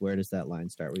 Like, where does that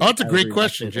line start? Oh, that's a great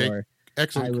question, Jake.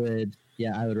 Excellent.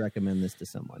 I would recommend this to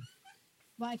someone.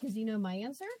 Why? Because you know my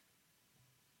answer?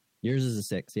 Yours is a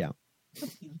 6, yeah.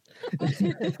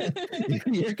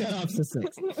 Your cutoff's a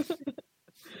 6.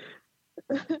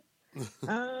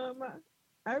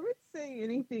 I would say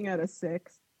anything at a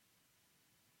 6.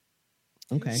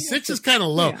 Okay. 6 is kind of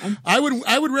low. Yeah. I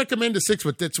would recommend a 6,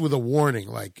 but that's with a warning.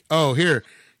 Like, oh, here,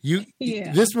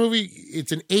 this movie,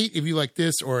 it's an 8 if you like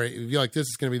this, or if you like this,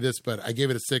 it's going to be this. But I gave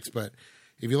it a 6. But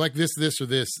if you like this, or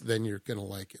this, then you're going to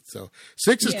like it. So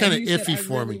 6 is kind of iffy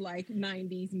for me. I like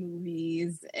 90s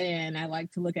movies, and I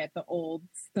like to look at the old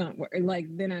stunt.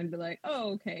 Then I'd be like,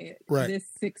 oh, okay, right. This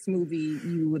 6 movie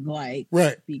you would like,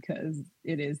 right? Because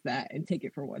it is that, and take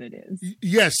it for what it is.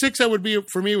 Yeah, 6 would be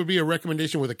a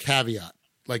recommendation with a caveat.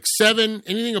 Like 7,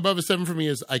 anything above a 7 for me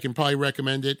is I can probably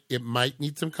recommend it. It might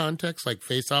need some context. Like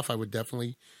Face Off, I would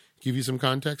definitely give you some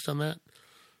context on that.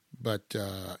 But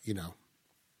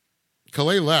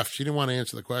Kalei left. She didn't want to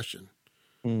answer the question.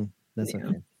 That's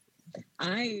okay.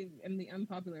 I am the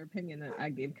unpopular opinion that I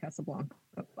gave Casablanca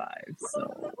a 5.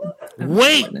 So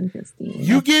wait, Justine.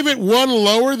 You gave it one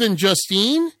lower than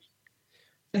Justine?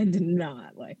 I did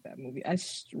not like that movie. I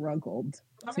struggled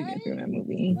to get through that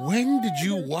movie. When did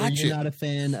you watch You're it? not a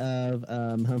fan of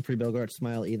Humphrey Bogart's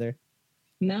smile either?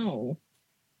 No.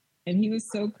 And he was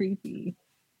so creepy.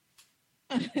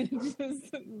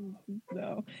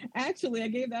 No. Actually, I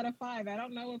gave that a 5. I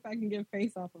don't know if I can give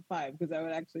Face Off a 5 because I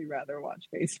would actually rather watch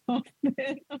Face Off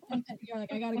than You're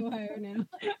like, I gotta go higher now.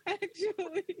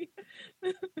 actually.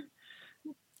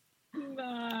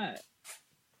 Not.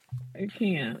 I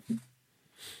can't.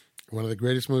 One of the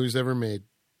greatest movies ever made.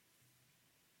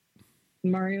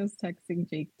 Mario's texting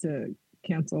Jake to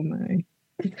cancel my.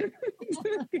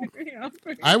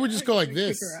 I would just go like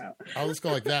this. I'll just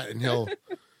go like that, and he'll.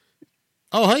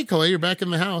 Oh, hey, Kalei, you're back in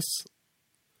the house.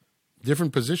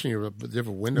 Different position. You're a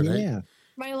different window. Yeah. Right?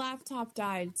 My laptop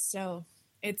died, so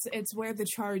it's where the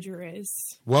charger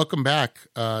is. Welcome back.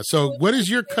 So, what is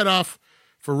your cutoff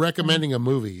for recommending a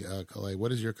movie, Kalei?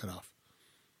 What is your cutoff?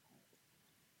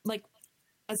 Like,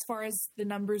 as far as the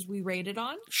numbers we rated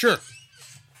on? Sure.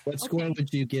 What score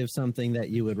would you give something that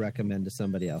you would recommend to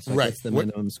somebody else? Like, Right. What's the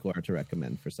minimum score to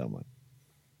recommend for someone?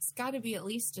 It's got to be at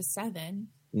least a 7.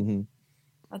 Mm-hmm.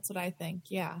 That's what I think.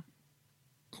 Yeah.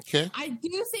 Okay. I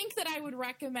do think that I would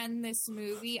recommend this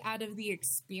movie out of the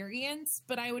experience,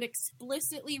 but I would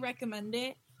explicitly recommend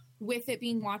it with it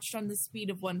being watched on the speed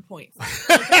of 1.5.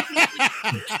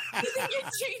 It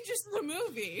changes the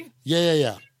movie.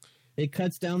 Yeah. It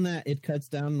cuts down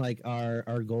like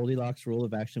our Goldilocks rule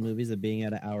of action movies of being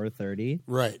at an hour 30.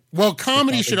 Right. Well,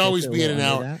 comedy should always be at an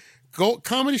under hour. that.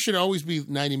 Comedy should always be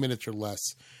 90 minutes or less.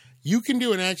 You can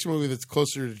do an action movie that's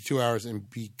closer to 2 hours and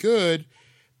be good,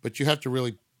 but you have to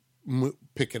really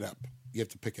pick it up. You have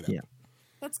to pick it up. Yeah.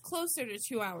 That's closer to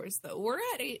 2 hours, though. We're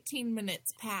at 18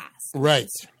 minutes past. Right.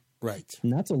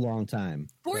 And that's a long time.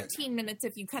 14 minutes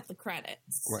if you cut the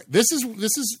credits. Right. This is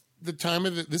the time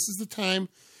of this is the time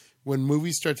when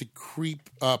movies start to creep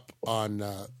up on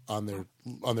their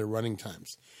running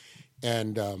times,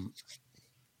 and so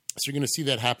you're going to see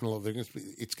that happen a little.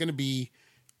 It's going to be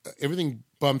everything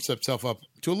bumps itself up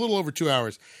to a little over 2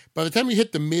 hours. By the time you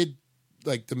hit the mid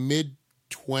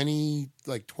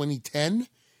 2010,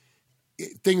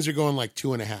 things are going like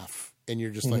 2.5, and you're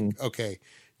just like, okay,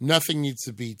 nothing needs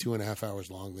to be 2.5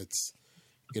 hours long. That's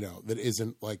that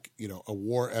isn't like a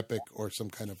war epic or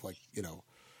some kind of like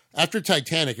after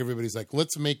Titanic, everybody's like,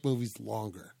 let's make movies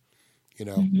longer.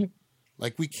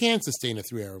 Like we can sustain a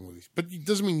 3-hour movie, but it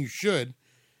doesn't mean you should.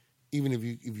 Even if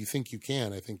you think you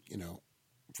can, I think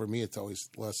for me it's always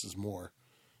less is more.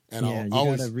 And you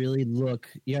gotta really look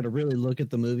at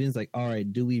the movie. And it's like, all right,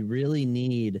 do we really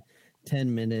need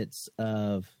 10 minutes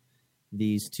of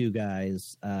these two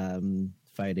guys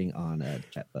fighting on a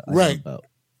boat?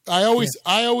 I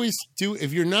always do.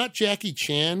 If you're not Jackie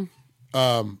Chan,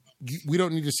 we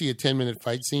don't need to see a 10-minute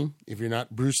fight scene. If you're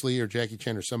not Bruce Lee or Jackie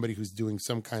Chan or somebody who's doing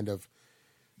some kind of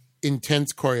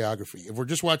intense choreography. If we're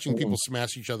just watching people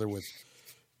smash each other with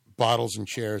bottles and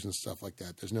chairs and stuff like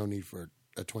that, there's no need for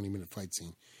a 20-minute fight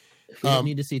scene. We don't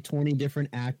need to see 20 different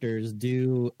actors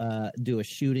do a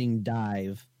shooting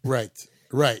dive. Right.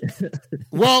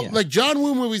 Well, like John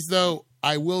Woo movies, though,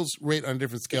 I will rate on a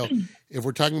different scale. If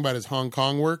we're talking about his Hong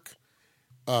Kong work,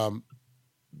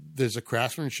 there's a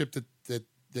craftsmanship that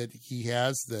he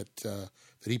has that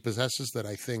he possesses that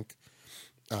I think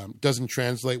doesn't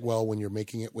translate well when you're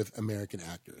making it with American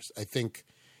actors. I think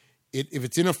if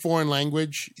it's in a foreign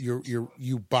language,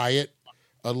 you buy it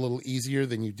a little easier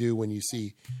than you do when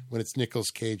it's Nicolas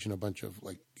Cage and a bunch of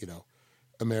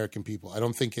American people. I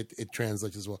don't think it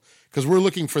translates as well because we're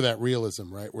looking for that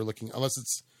realism, right? We're looking, unless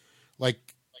it's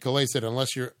like Kalei said,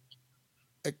 unless you're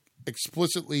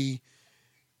explicitly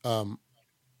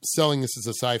selling this as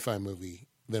a sci-fi movie,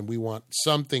 then we want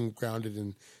something grounded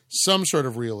in some sort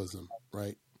of realism,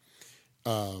 right?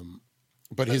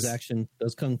 But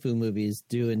those kung fu movies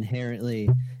you inherently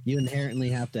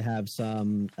have to have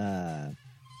some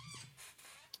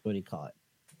what do you call it?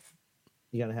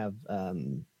 You got to have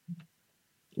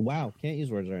can't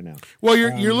use words right now. Well,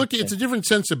 you're looking. It's a different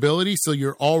sensibility, so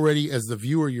you're already, as the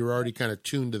viewer, you're already kind of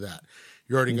tuned to that.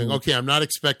 You're already going, okay, I'm not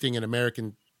expecting an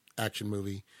American action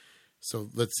movie, so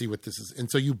let's see what this is. And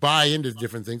so you buy into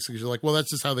different things because you're like, well, that's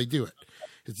just how they do it.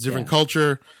 It's a different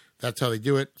culture. That's how they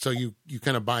do it. So you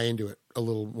kind of buy into it a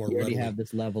little more. You already have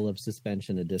this level of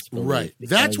suspension of disbelief, right?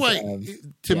 That's why,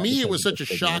 to me, it was such a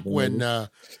shock when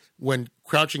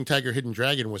Crouching Tiger, Hidden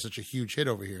Dragon was such a huge hit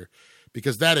over here,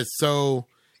 because that is so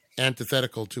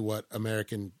antithetical to what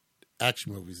American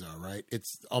action movies are, right?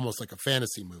 It's almost like a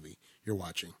fantasy movie you're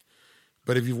watching.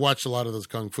 But if you've watched a lot of those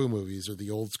kung fu movies or the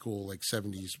old school like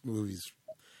 70s movies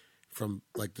from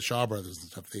like the Shaw Brothers and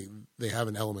stuff. They have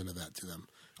an element of that to them,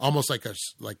 almost like a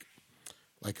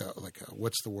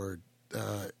what's the word?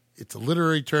 It's a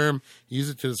literary term. Use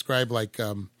it to describe like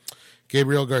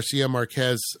Gabriel Garcia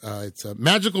Marquez. It's a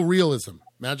magical realism.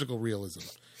 Magical realism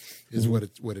is what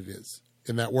it is,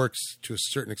 and that works to a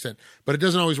certain extent. But it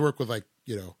doesn't always work with like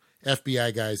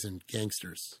FBI guys and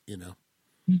gangsters.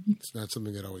 It's not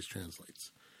something that always translates.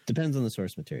 Depends on the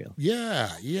source material. Yeah.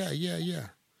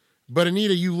 But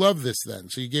Anita, you love this then,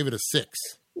 so you gave it a 6.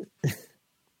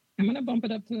 I'm gonna bump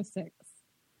it up to a 6.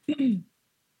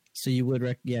 So you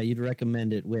would, you'd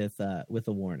recommend it with a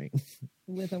warning.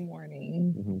 With a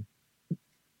warning.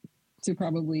 To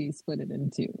probably split it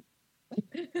in 2.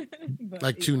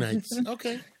 Like 2 nights.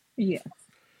 Okay. Yeah.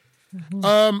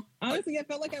 Honestly, I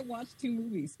felt like I watched 2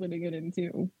 movies, splitting it in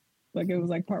 2. Like it was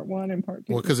like part 1 and part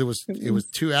 2. Well, because it was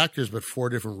 2 actors but 4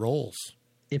 different roles.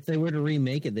 If they were to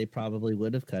remake it, they probably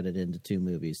would have cut it into 2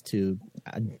 movies,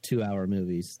 2-hour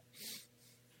movies.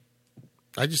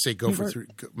 I just say go for 3.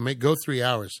 Go 3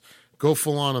 hours. Go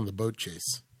full on the boat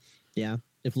chase. Yeah.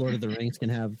 If Lord of the Rings can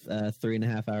have a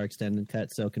 3.5-hour extended cut,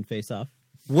 so can Face Off.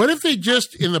 What if they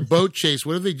just in the boat chase?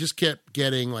 What if they just kept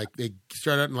getting like they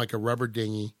start out in like a rubber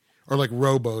dinghy or like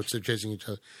rowboats? They're chasing each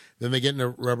other. Then they get in a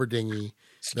rubber dinghy.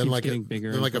 Then like a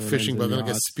fishing boat. Then like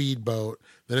a speedboat.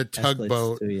 Then a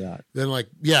tugboat. Then then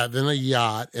a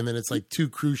yacht. And then it's like 2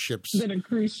 cruise ships. Then a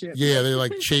cruise ship. Yeah, they're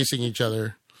like chasing each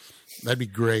other. That'd be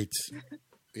great.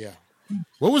 Yeah.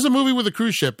 What was the movie with the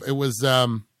cruise ship? It was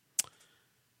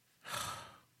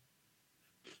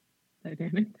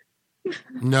Titanic.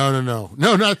 No,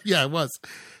 not it was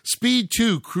Speed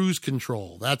 2 Cruise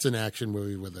Control. That's an action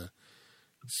movie with a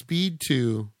Speed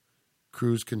 2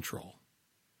 Cruise Control.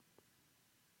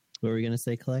 What were we gonna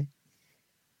say, Clay?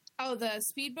 Oh, the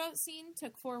speedboat scene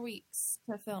took 4 weeks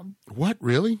to film. What,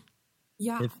 really?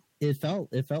 Yeah. It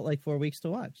felt like 4 weeks to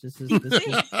watch. That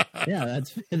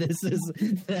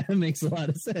makes a lot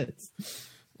of sense.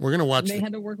 We're gonna watch. They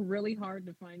had to work really hard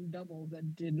to find doubles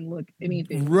that didn't look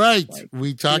anything right. Like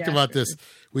we talked about this.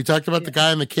 We talked about the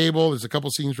guy on the cable. There's a couple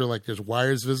scenes where like there's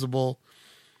wires visible.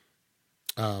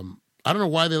 I don't know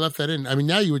why they left that in. I mean,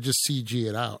 now you would just CG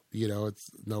it out. It's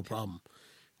no problem.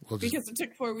 Because it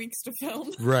took 4 weeks to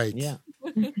film. Right. Yeah.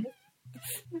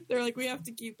 They're like, we have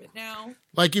to keep it now.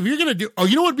 Like if you're gonna do,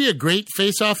 you know what would be a great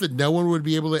face-off that no one would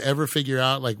be able to ever figure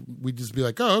out? Like we'd just be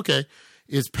like, oh, okay,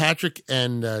 is Patrick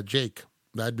and Jake.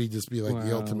 That'd be the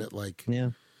ultimate like. Yeah.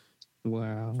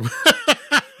 Wow.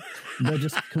 But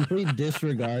just complete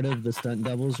disregard of the stunt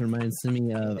doubles reminds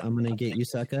me of "I'm Gonna Get You,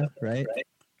 Sucker," right?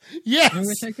 Yes. I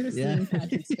wish I could have seen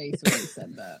Patrick's face when he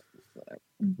said that.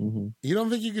 You don't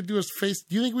think you could do his face?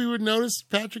 Do you think we would notice,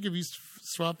 Patrick, if you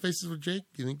swap faces with Jake?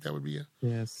 Do you think that would be a...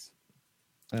 Yes.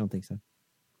 I don't think so.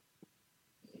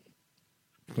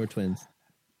 We're twins.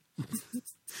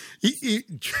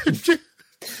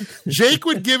 Jake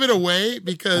would give it away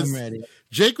because... I'm ready.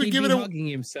 Jake would give it away. Hugging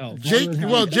himself. Jake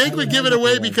would give it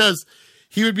away because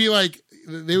he would be like...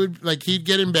 he'd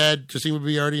get in bed. Justine would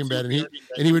be already in bed, and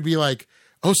he would be like,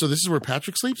 oh, so this is where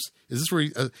Patrick sleeps? Is this where?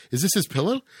 Is this his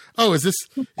pillow? Oh, is this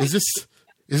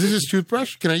his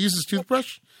toothbrush? Can I use his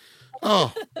toothbrush?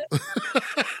 Oh,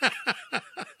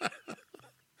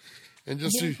 and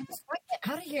just get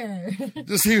out of here.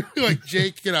 Just see like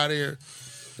Jake, get out of here.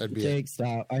 That'd be Jake,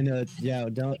 stop. I know. Yeah,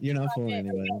 don't. You're not fooling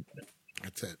anybody.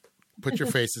 That's it. Put your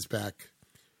faces back.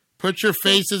 Put your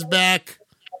faces back.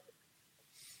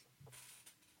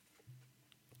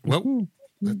 Well,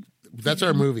 that's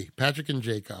our movie, Patrick and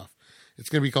Jake Off. It's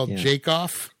going to be called Jake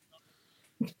Off.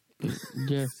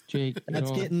 Yes, Jake. That's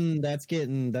getting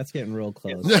real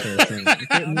close. It's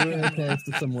getting real close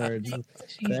to some words.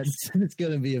 It's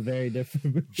going to be a very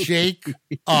different movie. Jake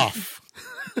Off.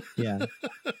 Yeah.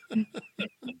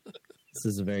 This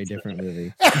is a very different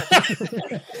movie.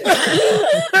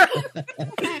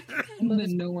 One that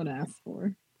no one asked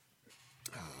for.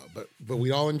 But we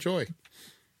all enjoy.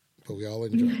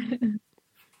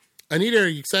 Anita, are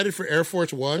you excited for Air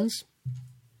Force Ones?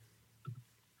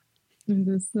 Is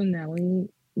this the Nelly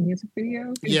music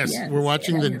video? Yes, we're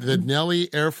watching the Nelly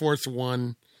Air Force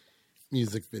One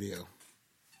music video.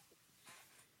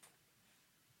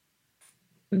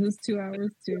 Is this 2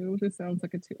 hours too? This sounds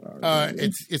like a 2 hour.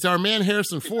 It's our man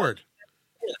Harrison Ford.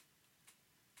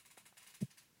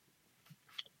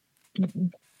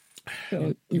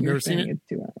 So You've never seen it? It's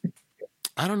 2 hours.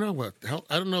 I don't know what the hell.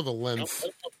 I don't know the length.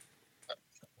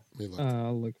 Let me look.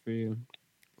 I'll look for you.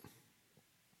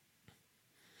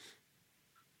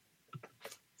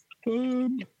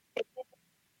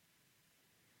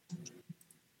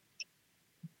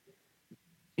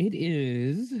 It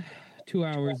is 2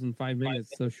 hours and 5 minutes,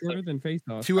 so shorter than Face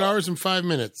Off. 2 hours and 5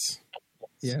 minutes.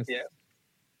 Yes. Yeah.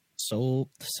 So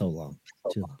long.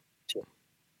 Too long.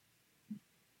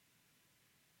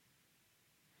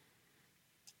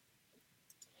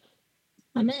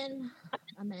 I'm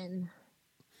in.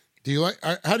 Do you like?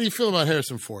 How do you feel about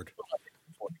Harrison Ford?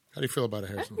 How do you feel about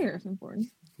Harrison? Harrison Ford.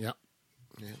 Yeah.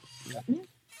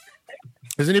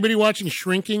 Is anybody watching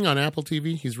Shrinking on Apple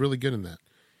TV? He's really good in that.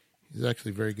 He's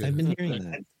actually very good. I've been hearing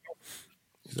that.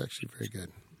 He's actually very good.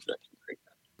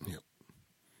 Yeah.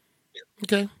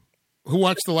 Okay. Who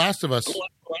watched The Last of Us?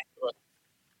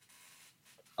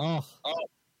 Oh,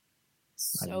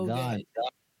 So God.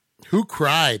 good. Who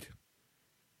cried?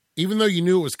 Even though you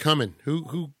knew it was coming,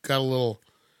 who got a little?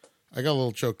 I got a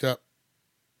little choked up.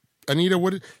 Anita,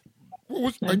 what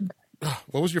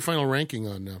was your final ranking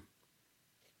on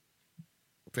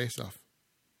Face Off?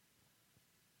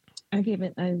 I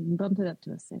bumped it up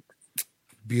to a 6.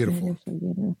 Beautiful. I actually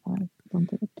gave it a 5.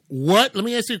 Bumped it up to What? Let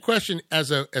me ask you a question.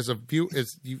 As a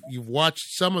you've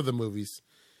watched some of the movies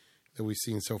that we've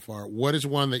seen so far. What is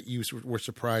one that you were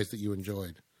surprised that you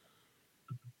enjoyed?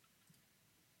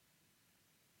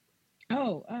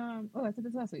 I said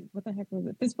this last week. What the heck was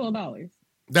it? Fistful of Dollars.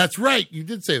 That's right. You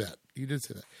did say that. Yes.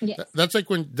 That's like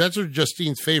that's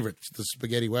Justine's favorite, the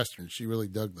spaghetti westerns. She really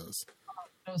dug those.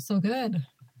 It was so good.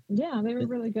 Yeah, they were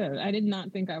really good. I did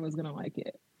not think I was going to like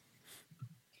it.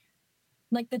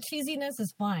 Like the cheesiness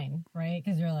is fine, right?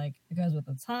 Because you're like, it goes with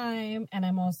the time, and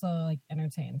I'm also like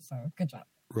entertained. So good job.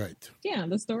 Right. Yeah,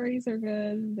 the stories are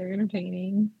good. They're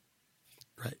entertaining.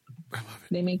 Right. I love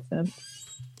it. They make sense.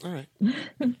 All right.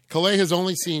 Calais has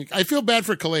only seen. I feel bad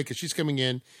for Calais because she's coming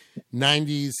in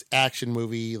 90s action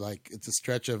movie. Like it's a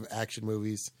stretch of action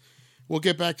movies. We'll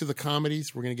get back to the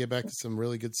comedies. We're going to get back to some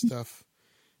really good stuff.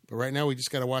 But right now we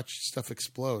just got to watch stuff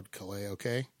explode, Calais,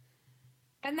 okay?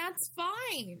 And that's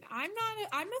fine. I'm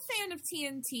a fan of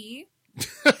TNT.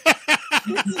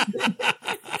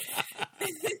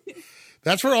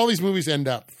 That's where all these movies end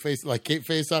up. Face Off,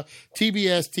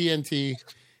 TBS, TNT,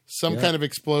 some kind of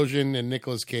explosion, and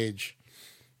Nicolas Cage.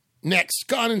 Next,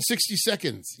 Gone in 60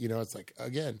 Seconds. You know, it's like,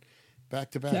 again,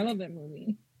 back to back. I love that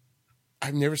movie.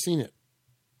 I've never seen it.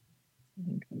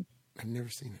 Okay. I've never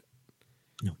seen it.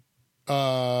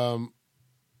 No.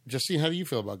 Justine, how do you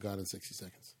feel about Gone in 60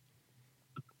 Seconds?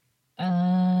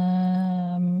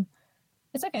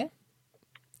 It's okay.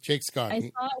 Jake Scott. I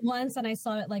saw it once, and I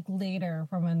saw it like later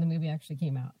from when the movie actually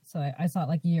came out. So I saw it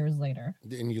like years later.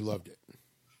 And you loved it.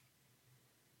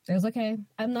 It was okay.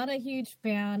 I'm not a huge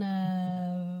fan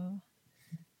of.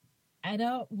 I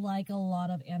don't like a lot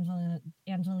of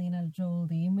Angelina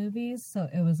Jolie movies, so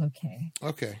it was okay.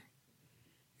 Okay.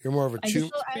 You're more of a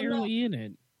barely in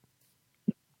it.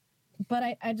 But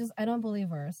I don't believe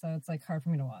her, so it's like hard for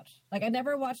me to watch. Like I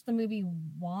never watched the movie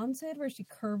Wanted where she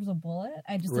curves a bullet.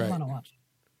 I just didn't want to watch it.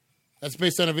 That's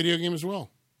based on a video game as well.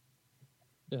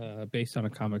 Based on a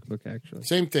comic book, actually.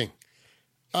 Same thing.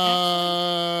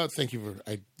 Thank you for.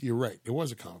 You're right. It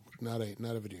was a comic book, not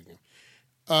a video game.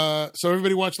 So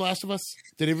everybody watched Last of Us.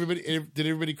 Did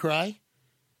everybody cry?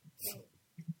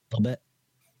 A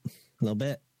little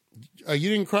bit. You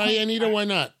didn't cry, Anita. Why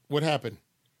not? What happened?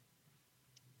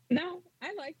 No,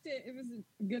 I liked it. It was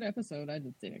a good episode. I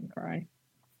just didn't cry.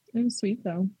 It was sweet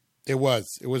though. It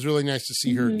was. It was really nice to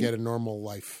see her get a normal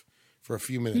life for a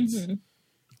few minutes. A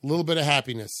little bit of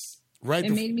happiness. Right.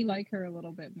 It made me like her a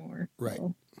little bit more. Right.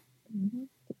 So.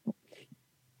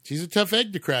 She's a tough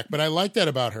egg to crack, but I like that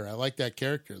about her. I like that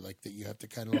character. Like that you have to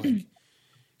kind of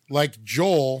like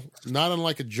Joel, not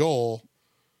unlike a Joel.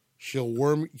 She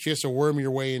has to worm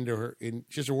your way into her. She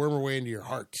has to worm her way into your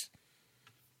heart.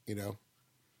 You know,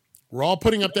 we're all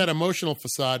putting up that emotional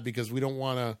facade because we don't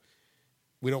want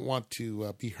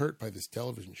to be hurt by this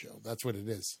television show. That's what it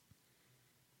is.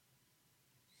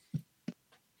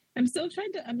 I'm still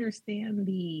trying to understand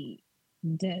the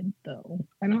dead, though.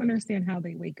 I don't understand how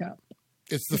they wake up.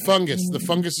 It's the fungus. The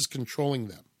fungus is controlling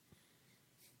them.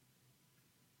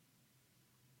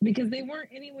 Because they weren't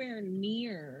anywhere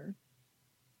near.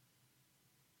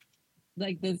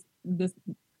 Like the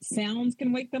sounds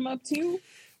can wake them up too.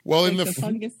 Well, like in the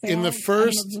fungus sound, in the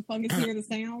first the fungus hear the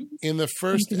sounds. In the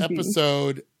first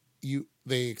episode,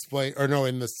 they explain, or no,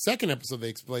 in the second episode they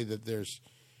explain that the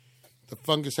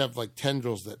fungus have like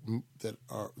tendrils that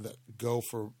go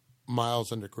for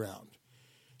miles underground,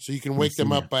 so you can wake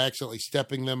them up by accidentally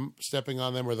stepping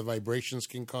on them, or the vibrations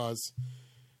can cause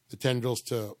the tendrils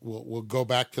to will go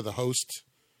back to the host.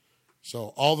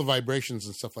 So all the vibrations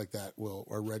and stuff like that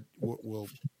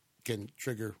can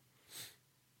trigger,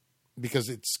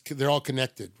 because they're all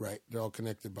connected, right? They're all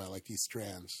connected by like these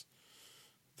strands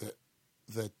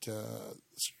that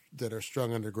that are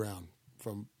strung underground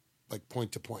from like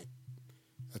point to point.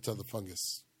 That's how the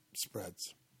fungus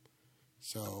spreads.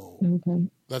 So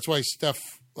that's why stuff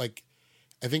like,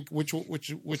 I think which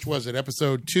was it?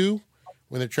 Episode 2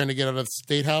 when they're trying to get out of the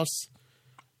State House.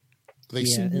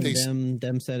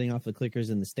 Them setting off the clickers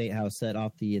in the State House set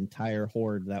off the entire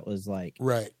horde that was like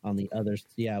right on the other.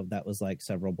 Yeah, that was like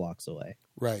several blocks away.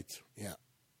 Right. Yeah.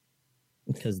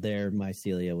 Because their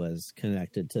mycelia was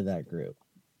connected to that group.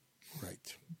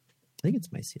 Right. I think it's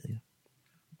mycelia.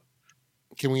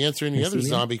 Can we answer any other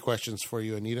zombie questions for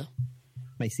you, Anita?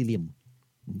 Mycelium.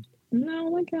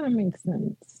 No, that kind of makes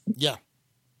sense. Yeah.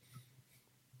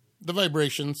 The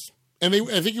vibrations. And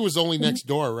I think it was only next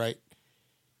door, right?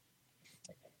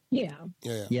 Yeah.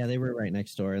 Yeah, they were right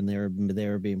next door, and they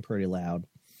were being pretty loud.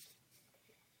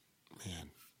 Man.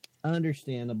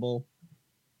 Understandable.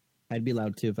 I'd be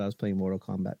loud too if I was playing Mortal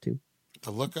Kombat 2.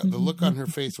 The look on her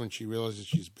face when she realizes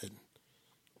she's bitten.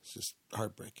 It's just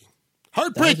heartbreaking.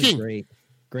 Heartbreaking!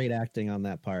 Great acting on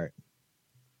that part.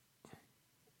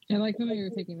 I like when you were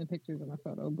taking the pictures in the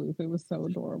photo booth. It was so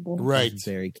adorable. Right.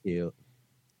 Very cute.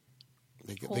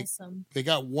 They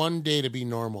got one day to be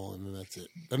normal, and then that's it.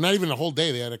 They're not even a whole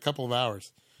day. They had a couple of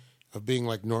hours of being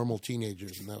like normal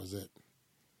teenagers, and that was it.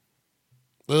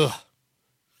 Ugh.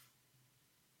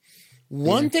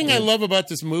 One thing I love about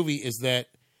this movie is that,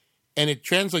 and it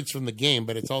translates from the game,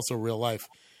 but it's also real life.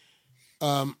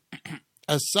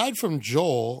 Aside from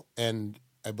Joel and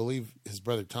I believe his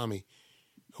brother Tommy,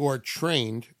 who are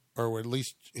trained, or at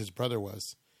least his brother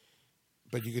was,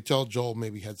 but you could tell Joel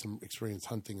maybe had some experience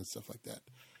hunting and stuff like that.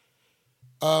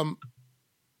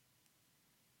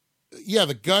 Yeah,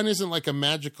 the gun isn't like a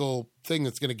magical thing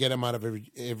that's going to get him out of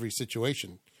every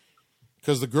situation.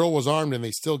 Because the girl was armed and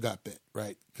they still got bit,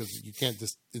 right? Because you can't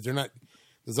the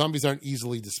zombies aren't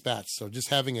easily dispatched. So just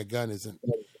having a gun isn't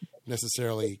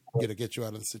necessarily going to get you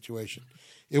out of the situation.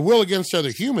 It will against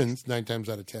other humans 9 times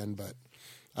out of 10, but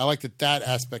I like that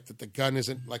aspect, that the gun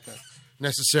isn't like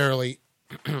necessarily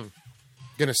going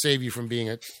to save you from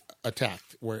being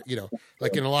attacked. Where,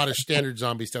 like in a lot of standard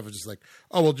zombie stuff, it's just like,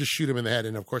 oh, we'll just shoot him in the head.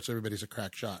 And of course, everybody's a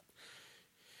crack shot.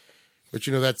 But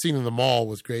that scene in the mall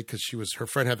was great because her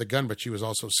friend had the gun, but she was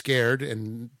also scared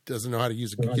and doesn't know how to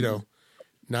use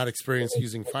not experienced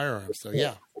using firearms. So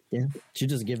yeah. She's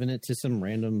just giving it to some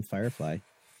random firefly.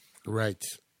 Right.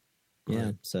 Yeah.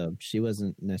 Right. So she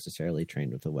wasn't necessarily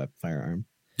trained with a firearm.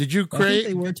 Did you I think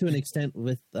they were to an extent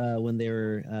with when they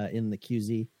were in the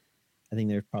QZ. I think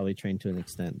they were probably trained to an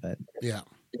extent, but yeah.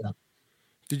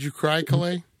 Did you cry,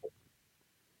 Calais?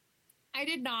 I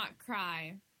did not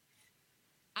cry.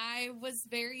 I was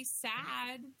very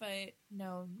sad, but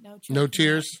no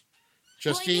tears.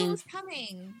 Justine, well, I knew it was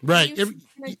coming. Right. She's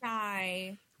gonna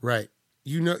die. Right.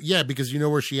 Because you know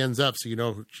where she ends up, so you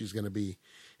know who she's going to be.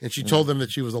 And she told them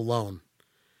that she was alone.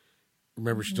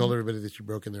 Remember, she told everybody that she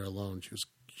broke in there alone. She was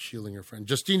shielding her friend.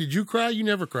 Justine, did you cry? You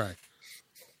never cry.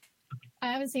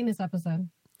 I haven't seen this episode.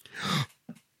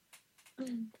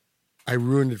 I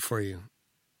ruined it for you.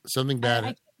 Something bad. I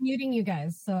keep muting you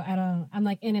guys, so I'm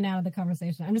like in and out of the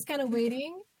conversation. I'm just kind of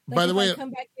waiting. Like, by the way, I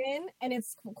come back in and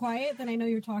it's quiet, then I know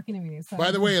you're talking to me. So. By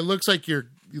the way, it looks like your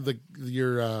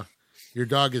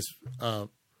dog is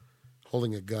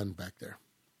holding a gun back there.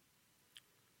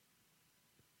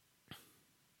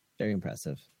 Very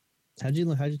impressive. How'd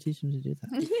you teach him to do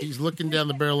that? He's looking down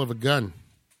the barrel of a gun,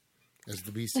 as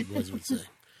the Beastie Boys would say.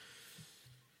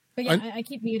 But yeah, I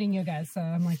keep muting you guys, so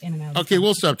I'm like in and out. Okay,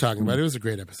 we'll stop talking about it. It was a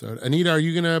great episode. Anita, are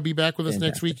you going to be back with us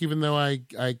next week, even though I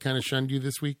kind of shunned you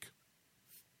this week?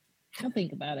 I'll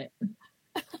think about it.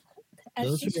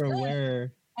 Those who are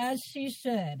aware, as she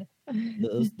should.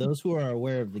 Those who are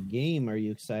aware of the game, are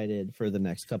you excited for the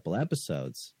next couple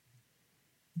episodes?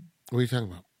 What are you talking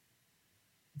about?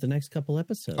 The next couple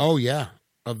episodes. Oh yeah,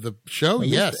 of the show.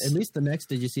 Yes, at least the next.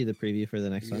 Did you see the preview for the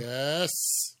next one? Yes.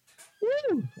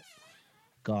 Woo!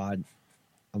 God,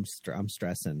 I'm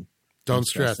stressing. Don't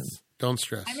stress. Don't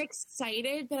stress. I'm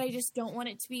excited, but I just don't want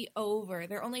it to be over.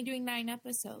 They're only doing 9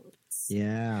 episodes.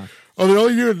 Yeah. Oh, they're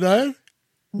only doing 9?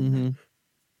 Mm-hmm.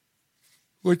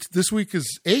 Which this week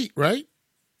is 8, right?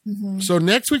 Mm-hmm. So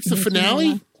next week's the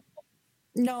finale?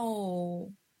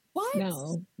 No. What?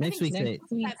 No. Next week's 8.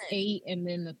 Next week's 8 and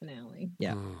then the finale.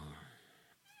 Yeah.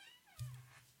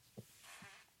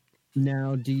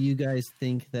 Now, do you guys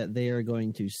think that they are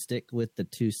going to stick with the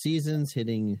 2 seasons,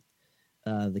 hitting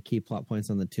the key plot points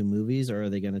on the 2 movies, or are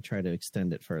they going to try to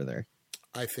extend it further?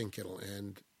 I think it'll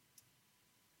end.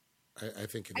 I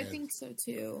think I think so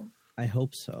too. I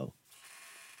hope so.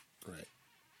 Right.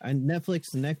 And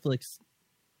Netflix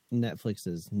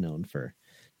is known for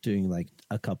doing like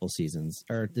a couple seasons.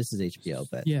 Or this is HBO,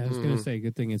 but Yeah, I was gonna say,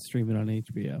 good thing it's streaming on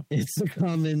HBO. it's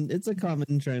a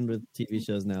common trend with TV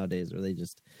shows nowadays where they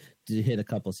just hit a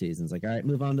couple seasons. Like, all right,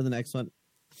 move on to the next one.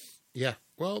 Yeah,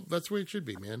 well, that's the way it should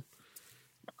be, man.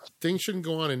 Things shouldn't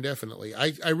go on indefinitely.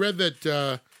 I read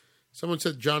that someone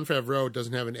said Jon Favreau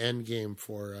doesn't have an end game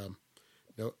for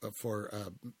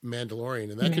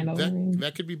Mandalorian, and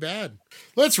that could be bad.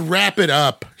 Let's wrap it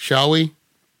up, shall we?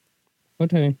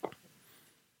 Okay.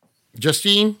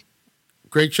 Justine,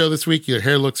 great show this week. Your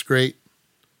hair looks great.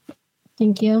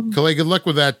 Thank you. Kalei, good luck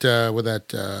with that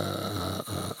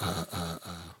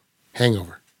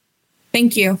hangover.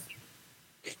 Thank you.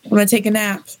 I'm gonna take a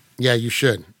nap. Yeah, you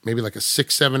should. Maybe like a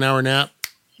 6-7 hour nap.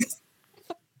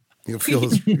 You'll feel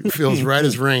as right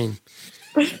as rain.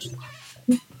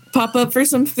 Pop up for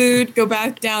some food, go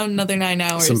back down another 9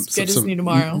 hours. Get us new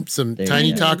tomorrow. Some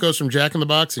tiny tacos from Jack in the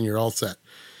Box, and you're all set.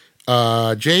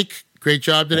 Jake, great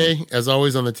job today. As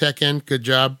always on the tech end. Good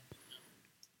job.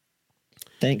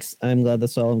 Thanks. I'm glad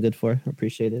that's all I'm good for.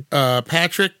 Appreciate it.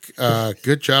 Patrick,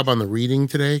 good job on the reading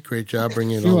today. Great job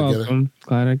bringing it You're all welcome. together.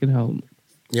 Glad I could help.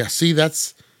 Yeah, see,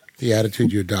 that's the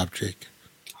attitude you adopt, Jake.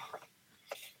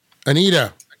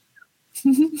 Anita.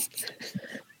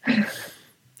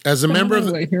 As a member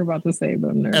of what you're about to say,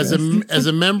 but I'm nervous. as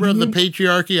a member of the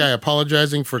patriarchy, I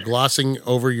apologizing for glossing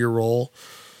over your role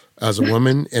as a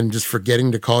woman and just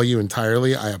forgetting to call you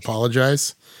entirely. I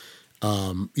apologize.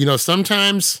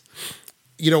 Sometimes,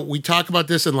 we talk about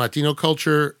this in Latino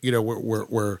culture.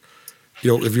 We're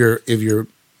if you're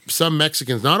some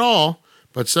Mexicans, not all,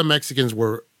 but some Mexicans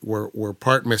were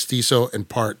part mestizo and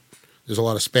part. There's a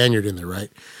lot of Spaniard in there, right?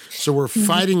 So we're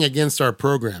fighting against our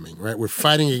programming, right? We're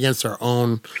fighting against our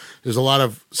own. There's a lot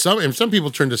of some people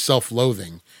turn to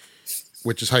self-loathing,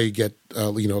 which is how you get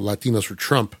Latinos for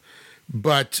Trump.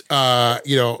 But so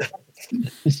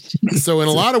in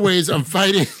a lot of ways I'm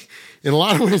fighting. In a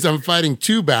lot of ways, I'm fighting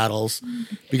two battles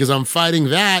because I'm fighting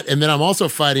that, and then I'm also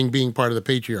fighting being part of the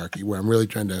patriarchy, where I'm really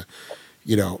trying to,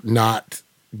 not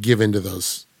give in to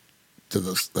those,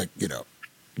 like, you know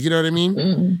what I mean?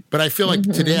 Mm-hmm. But I feel like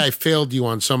today I failed you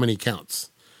on so many counts.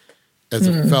 As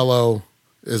a fellow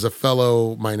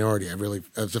minority,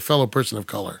 as a fellow person of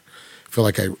color, I feel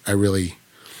like I really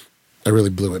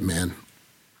blew it, man.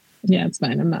 Yeah, it's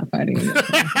fine. I'm not fighting you.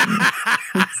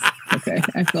 Okay,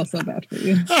 I feel so bad for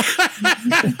you.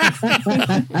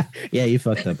 Yeah, you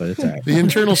fucked up, but it's all right. The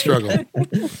internal struggle.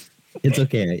 It's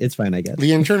okay. It's fine, I guess.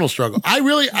 The internal struggle. I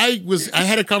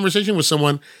had a conversation with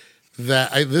someone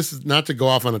that this is not to go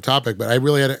off on a topic, but I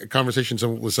really had a conversation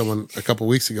with someone a couple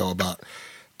weeks ago about,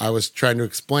 I was trying to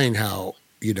explain how,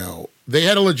 they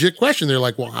had a legit question. They're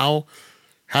like, well,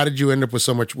 how did you end up with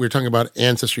so much? We were talking about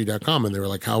Ancestry.com, and they were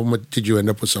like, how much did you end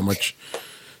up with so much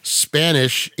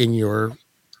Spanish in your,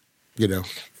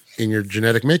 in your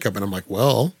genetic makeup? And I'm like,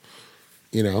 well,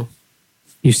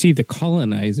 You see the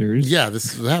colonizers. Yeah,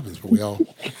 this is what happens, but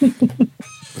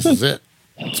this is it.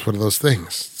 It's one of those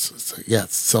things.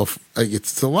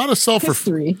 It's a lot of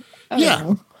history.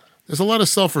 Yeah. There's a lot of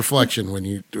self-reflection when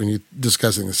you're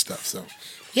discussing this stuff. So,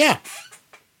 yeah.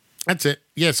 That's it.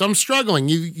 Yes, I'm struggling.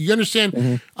 You understand?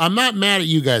 Mm-hmm. I'm not mad at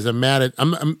you guys. I'm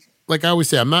like I always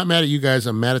say, I'm not mad at you guys.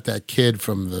 I'm mad at that kid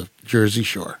from the Jersey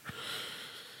Shore.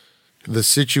 The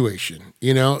situation,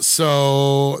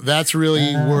 So that's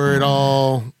really where it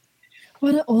all.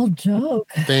 What an old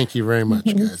joke. Thank you very much,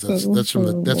 guys. That's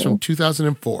from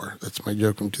 2004. That's my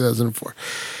joke from 2004.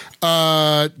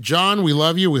 John, we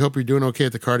love you. We hope you're doing okay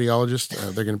at the cardiologist.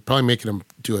 They're going to probably making him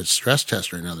do a stress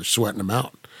test right now. They're sweating him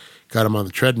out. Got him on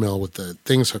the treadmill with the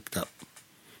things hooked up.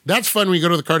 That's fun when you go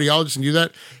to the cardiologist and do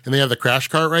that, and they have the crash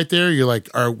cart right there. You're like,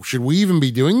 should we even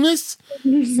be doing this?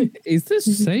 Is this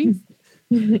safe?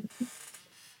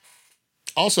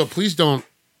 Also, please don't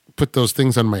put those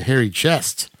things on my hairy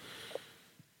chest.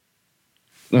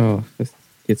 Oh, it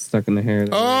gets stuck in the hair.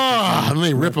 And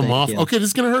they rip them off. You. Okay, this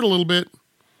is going to hurt a little bit.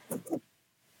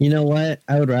 You know what?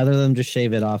 I would rather them just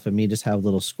shave it off and me just have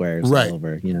little squares all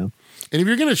over, And if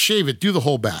you're going to shave it, do the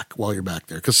whole back while you're back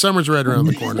there, because summer's right around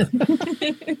the corner.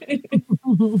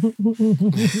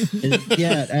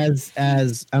 Yeah, as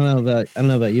I don't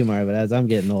know about you, Mara, but as I'm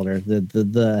getting older,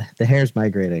 the hair's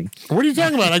migrating. What are you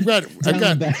talking about? I've got.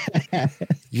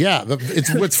 Yeah,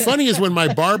 what's funny is when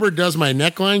my barber does my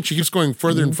neckline, she keeps going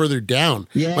further and further down.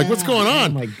 Yeah, like, what's going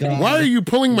on? Oh my God. Why are you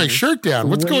pulling my shirt down?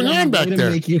 What's going on back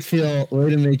there? Way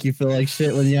to make you feel like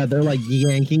shit when they're like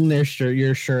yanking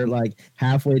your shirt like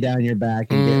halfway down your back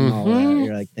and getting all that.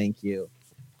 You're like, thank you.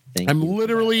 I'm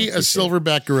literally a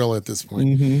silverback gorilla at this point.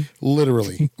 Mm-hmm.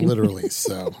 Literally.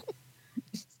 So,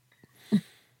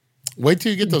 Wait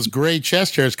till you get those gray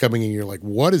chest hairs coming in. You're like,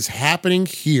 what is happening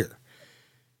here?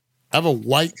 I have a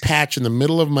white patch in the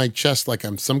middle of my chest like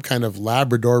I'm some kind of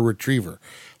Labrador retriever,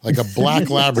 like a black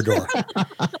Labrador.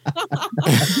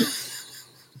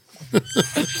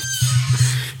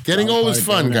 Getting old is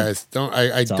fun, guys.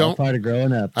 I don't part of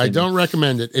growing up. I don't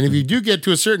recommend it. And if you do get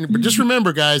to a certain, but just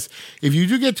remember, guys, if you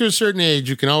do get to a certain age,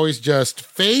 you can always just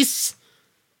face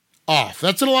off.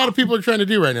 That's what a lot of people are trying to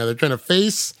do right now. They're trying to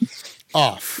face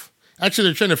off. Actually,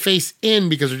 they're trying to face in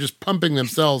because they're just pumping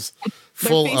themselves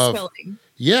full of. Filling.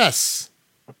 Yes.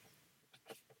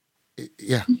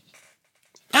 Yeah.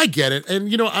 I get it.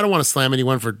 And, I don't want to slam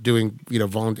anyone for doing,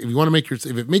 volunteer. If you want to if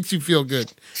it makes you feel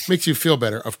good, makes you feel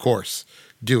better, of course,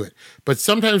 do it. But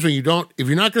sometimes when if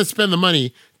you're not going to spend the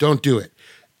money, don't do it.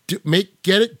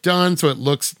 Get it done so it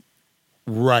looks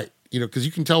right, because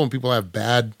you can tell when people have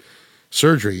bad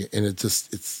surgery and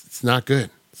it's not good.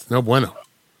 It's no bueno.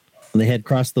 And they had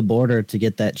crossed the border to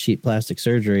get that cheap plastic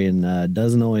surgery and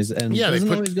doesn't always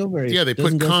always go very. Yeah, they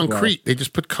put concrete. So well. They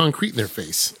just put concrete in their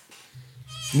face.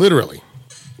 Literally.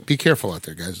 Be careful out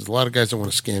there, guys. There's a lot of guys that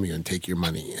want to scam you and take your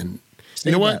money. And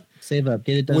you know what? Save up.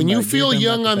 Get it done. When you feel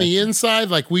young on the inside,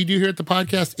 like we do here at the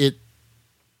podcast, it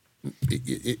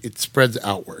spreads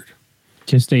outward.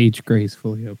 Just age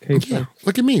gracefully, okay? Yeah.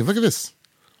 Look at me. Look at this.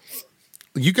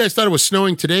 You guys thought it was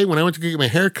snowing today. When I went to get my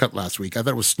hair cut last week, I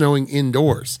thought it was snowing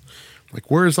indoors. Like,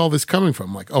 where is all this coming from?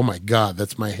 I'm like, oh my God,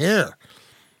 that's my hair.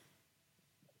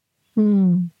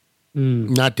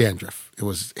 Not dandruff. It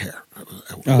was hair.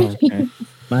 Oh, okay.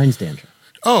 Mine's dandruff.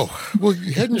 Oh, well,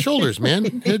 Head and Shoulders,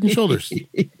 man. Head and Shoulders.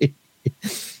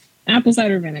 Apple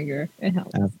cider vinegar. It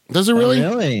helps. Does it really?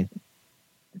 Really?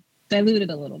 Dilute it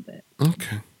a little bit.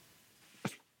 Okay.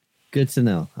 Good to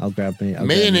know. I'll grab me.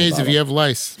 Mayonnaise if you have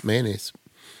lice. Mayonnaise.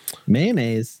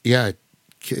 Mayonnaise? Yeah.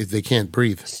 They can't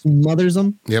breathe. Smothers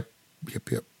them? Yep.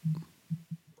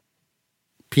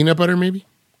 Peanut butter, maybe?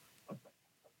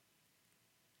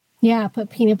 Yeah, put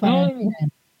peanut butter.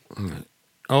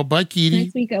 Oh, bye, Kitty.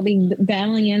 Next week I'll be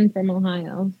dialing in from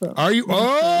Ohio. So. Are you?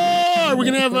 Oh, are we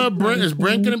going to have Brent? Is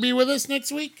Brent going to be with us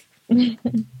next week? He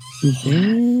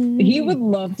would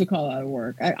love to call out of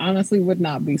work. I honestly would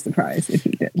not be surprised if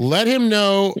he did. Let him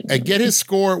know. Get his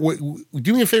score.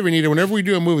 Do me a favor, Anita. Whenever we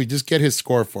do a movie, just get his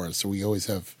score for us, so we always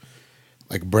have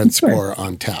like Brent's score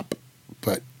on tap.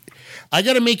 But I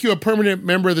got to make you a permanent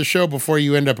member of the show before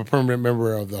you end up a permanent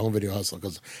member of the Home Video Hustle,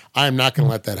 because I'm not going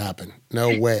to let that happen.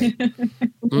 No way.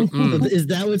 Is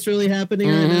that what's really happening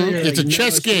right now? It's a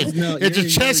chess game. It's a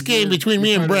chess game between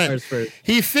me and Brent.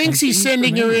 He thinks he's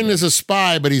sending her in as a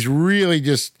spy, but he's really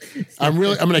just. I'm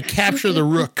going to capture the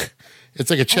rook. It's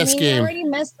like a chess game. You already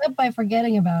messed up by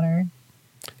forgetting about her.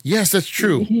 Yes, that's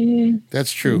true.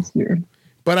 That's true.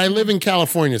 But I live in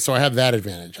California, so I have that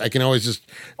advantage. I can always just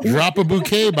drop a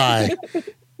bouquet by.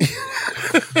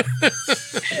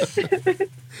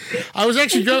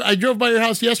 I drove by your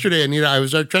house yesterday, Anita. I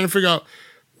was trying to figure out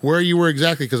where you were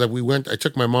exactly, because I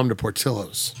took my mom to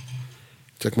Portillo's.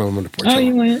 Oh,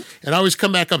 you went? And I always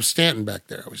come back up Stanton back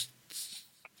there.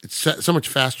 It's so much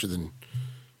faster than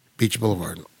Beach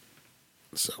Boulevard.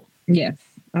 So. Yes,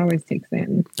 I always take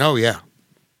Stanton. Oh, yeah.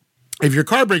 If your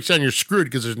car breaks down, you're screwed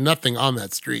because there's nothing on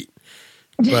that street.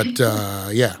 But,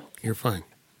 yeah, you're fine.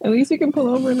 At least you can pull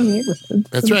over in the neighborhood.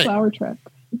 That's right. Flower truck.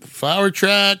 Flower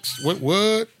tracks. What?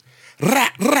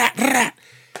 Rat, rat, rat.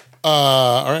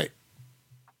 All right.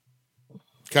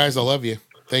 Guys, I love you.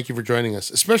 Thank you for joining us.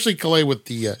 Especially Calais with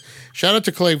the... shout out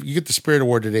to Calais. You get the Spirit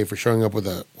Award today for showing up with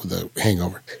a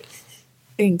hangover.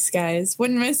 Thanks, guys.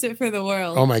 Wouldn't miss it for the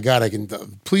world. Oh, my God.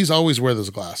 Please always wear those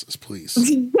glasses, please.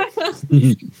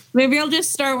 Maybe I'll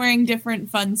just start wearing different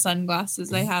fun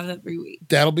sunglasses I have every week.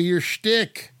 That'll be your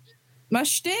shtick. My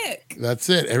shtick. That's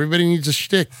it. Everybody needs a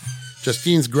shtick.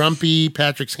 Justine's grumpy.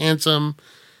 Patrick's handsome.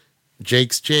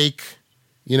 Jake's Jake.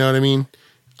 You know what I mean?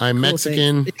 I'm cool,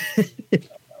 Mexican.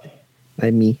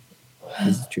 I'm me.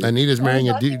 Anita's marrying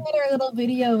a dude. Our little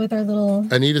video with our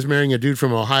little. Anita's marrying a dude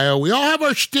from Ohio. We all have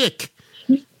our shtick.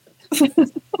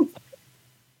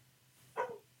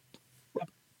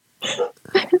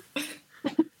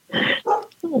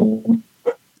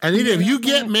 Anita, if you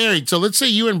get married, so let's say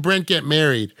you and Brent get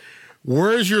married,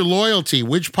 where's your loyalty?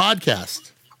 Which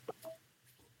podcast?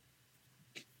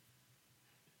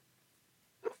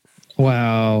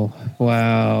 Wow.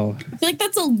 I feel like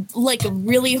that's a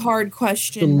really hard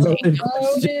question.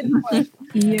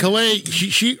 Calais,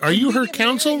 she are you her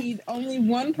counsel? Only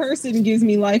one person gives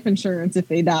me life insurance if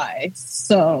they die.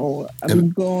 So I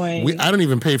don't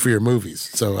even pay for your movies,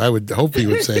 so I would hope he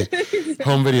would say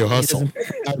Home Video Hustle.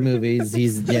 Movies,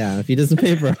 if he doesn't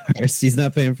pay for ours, he's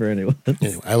not paying for anyone.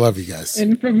 Anyway, I love you guys.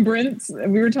 And from Brent,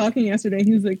 we were talking yesterday.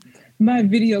 He was like, "My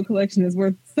video collection is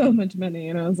worth so much money,"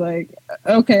 and I was like,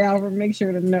 "Okay, I'll make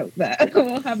sure to note that.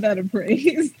 We'll have that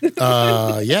appraised."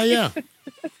 Yeah.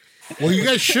 Well, you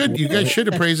guys should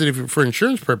appraise it for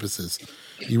insurance purposes.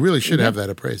 You really should have that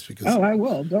appraised because. Oh, I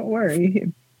will. Don't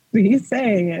worry. He's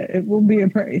saying it will be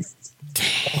appraised.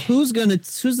 Who's gonna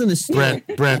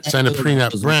Brent, sign a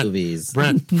prenup. Brent,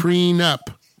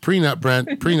 prenup, Brent,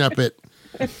 prenup it.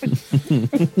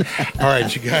 All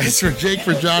right, you guys. For Jake,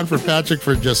 for John, for Patrick,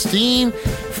 for Justine,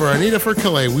 for Anita, for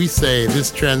Calais, we say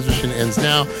this transmission ends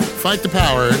now. Fight the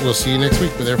power. We'll see you next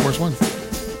week with Air Force One.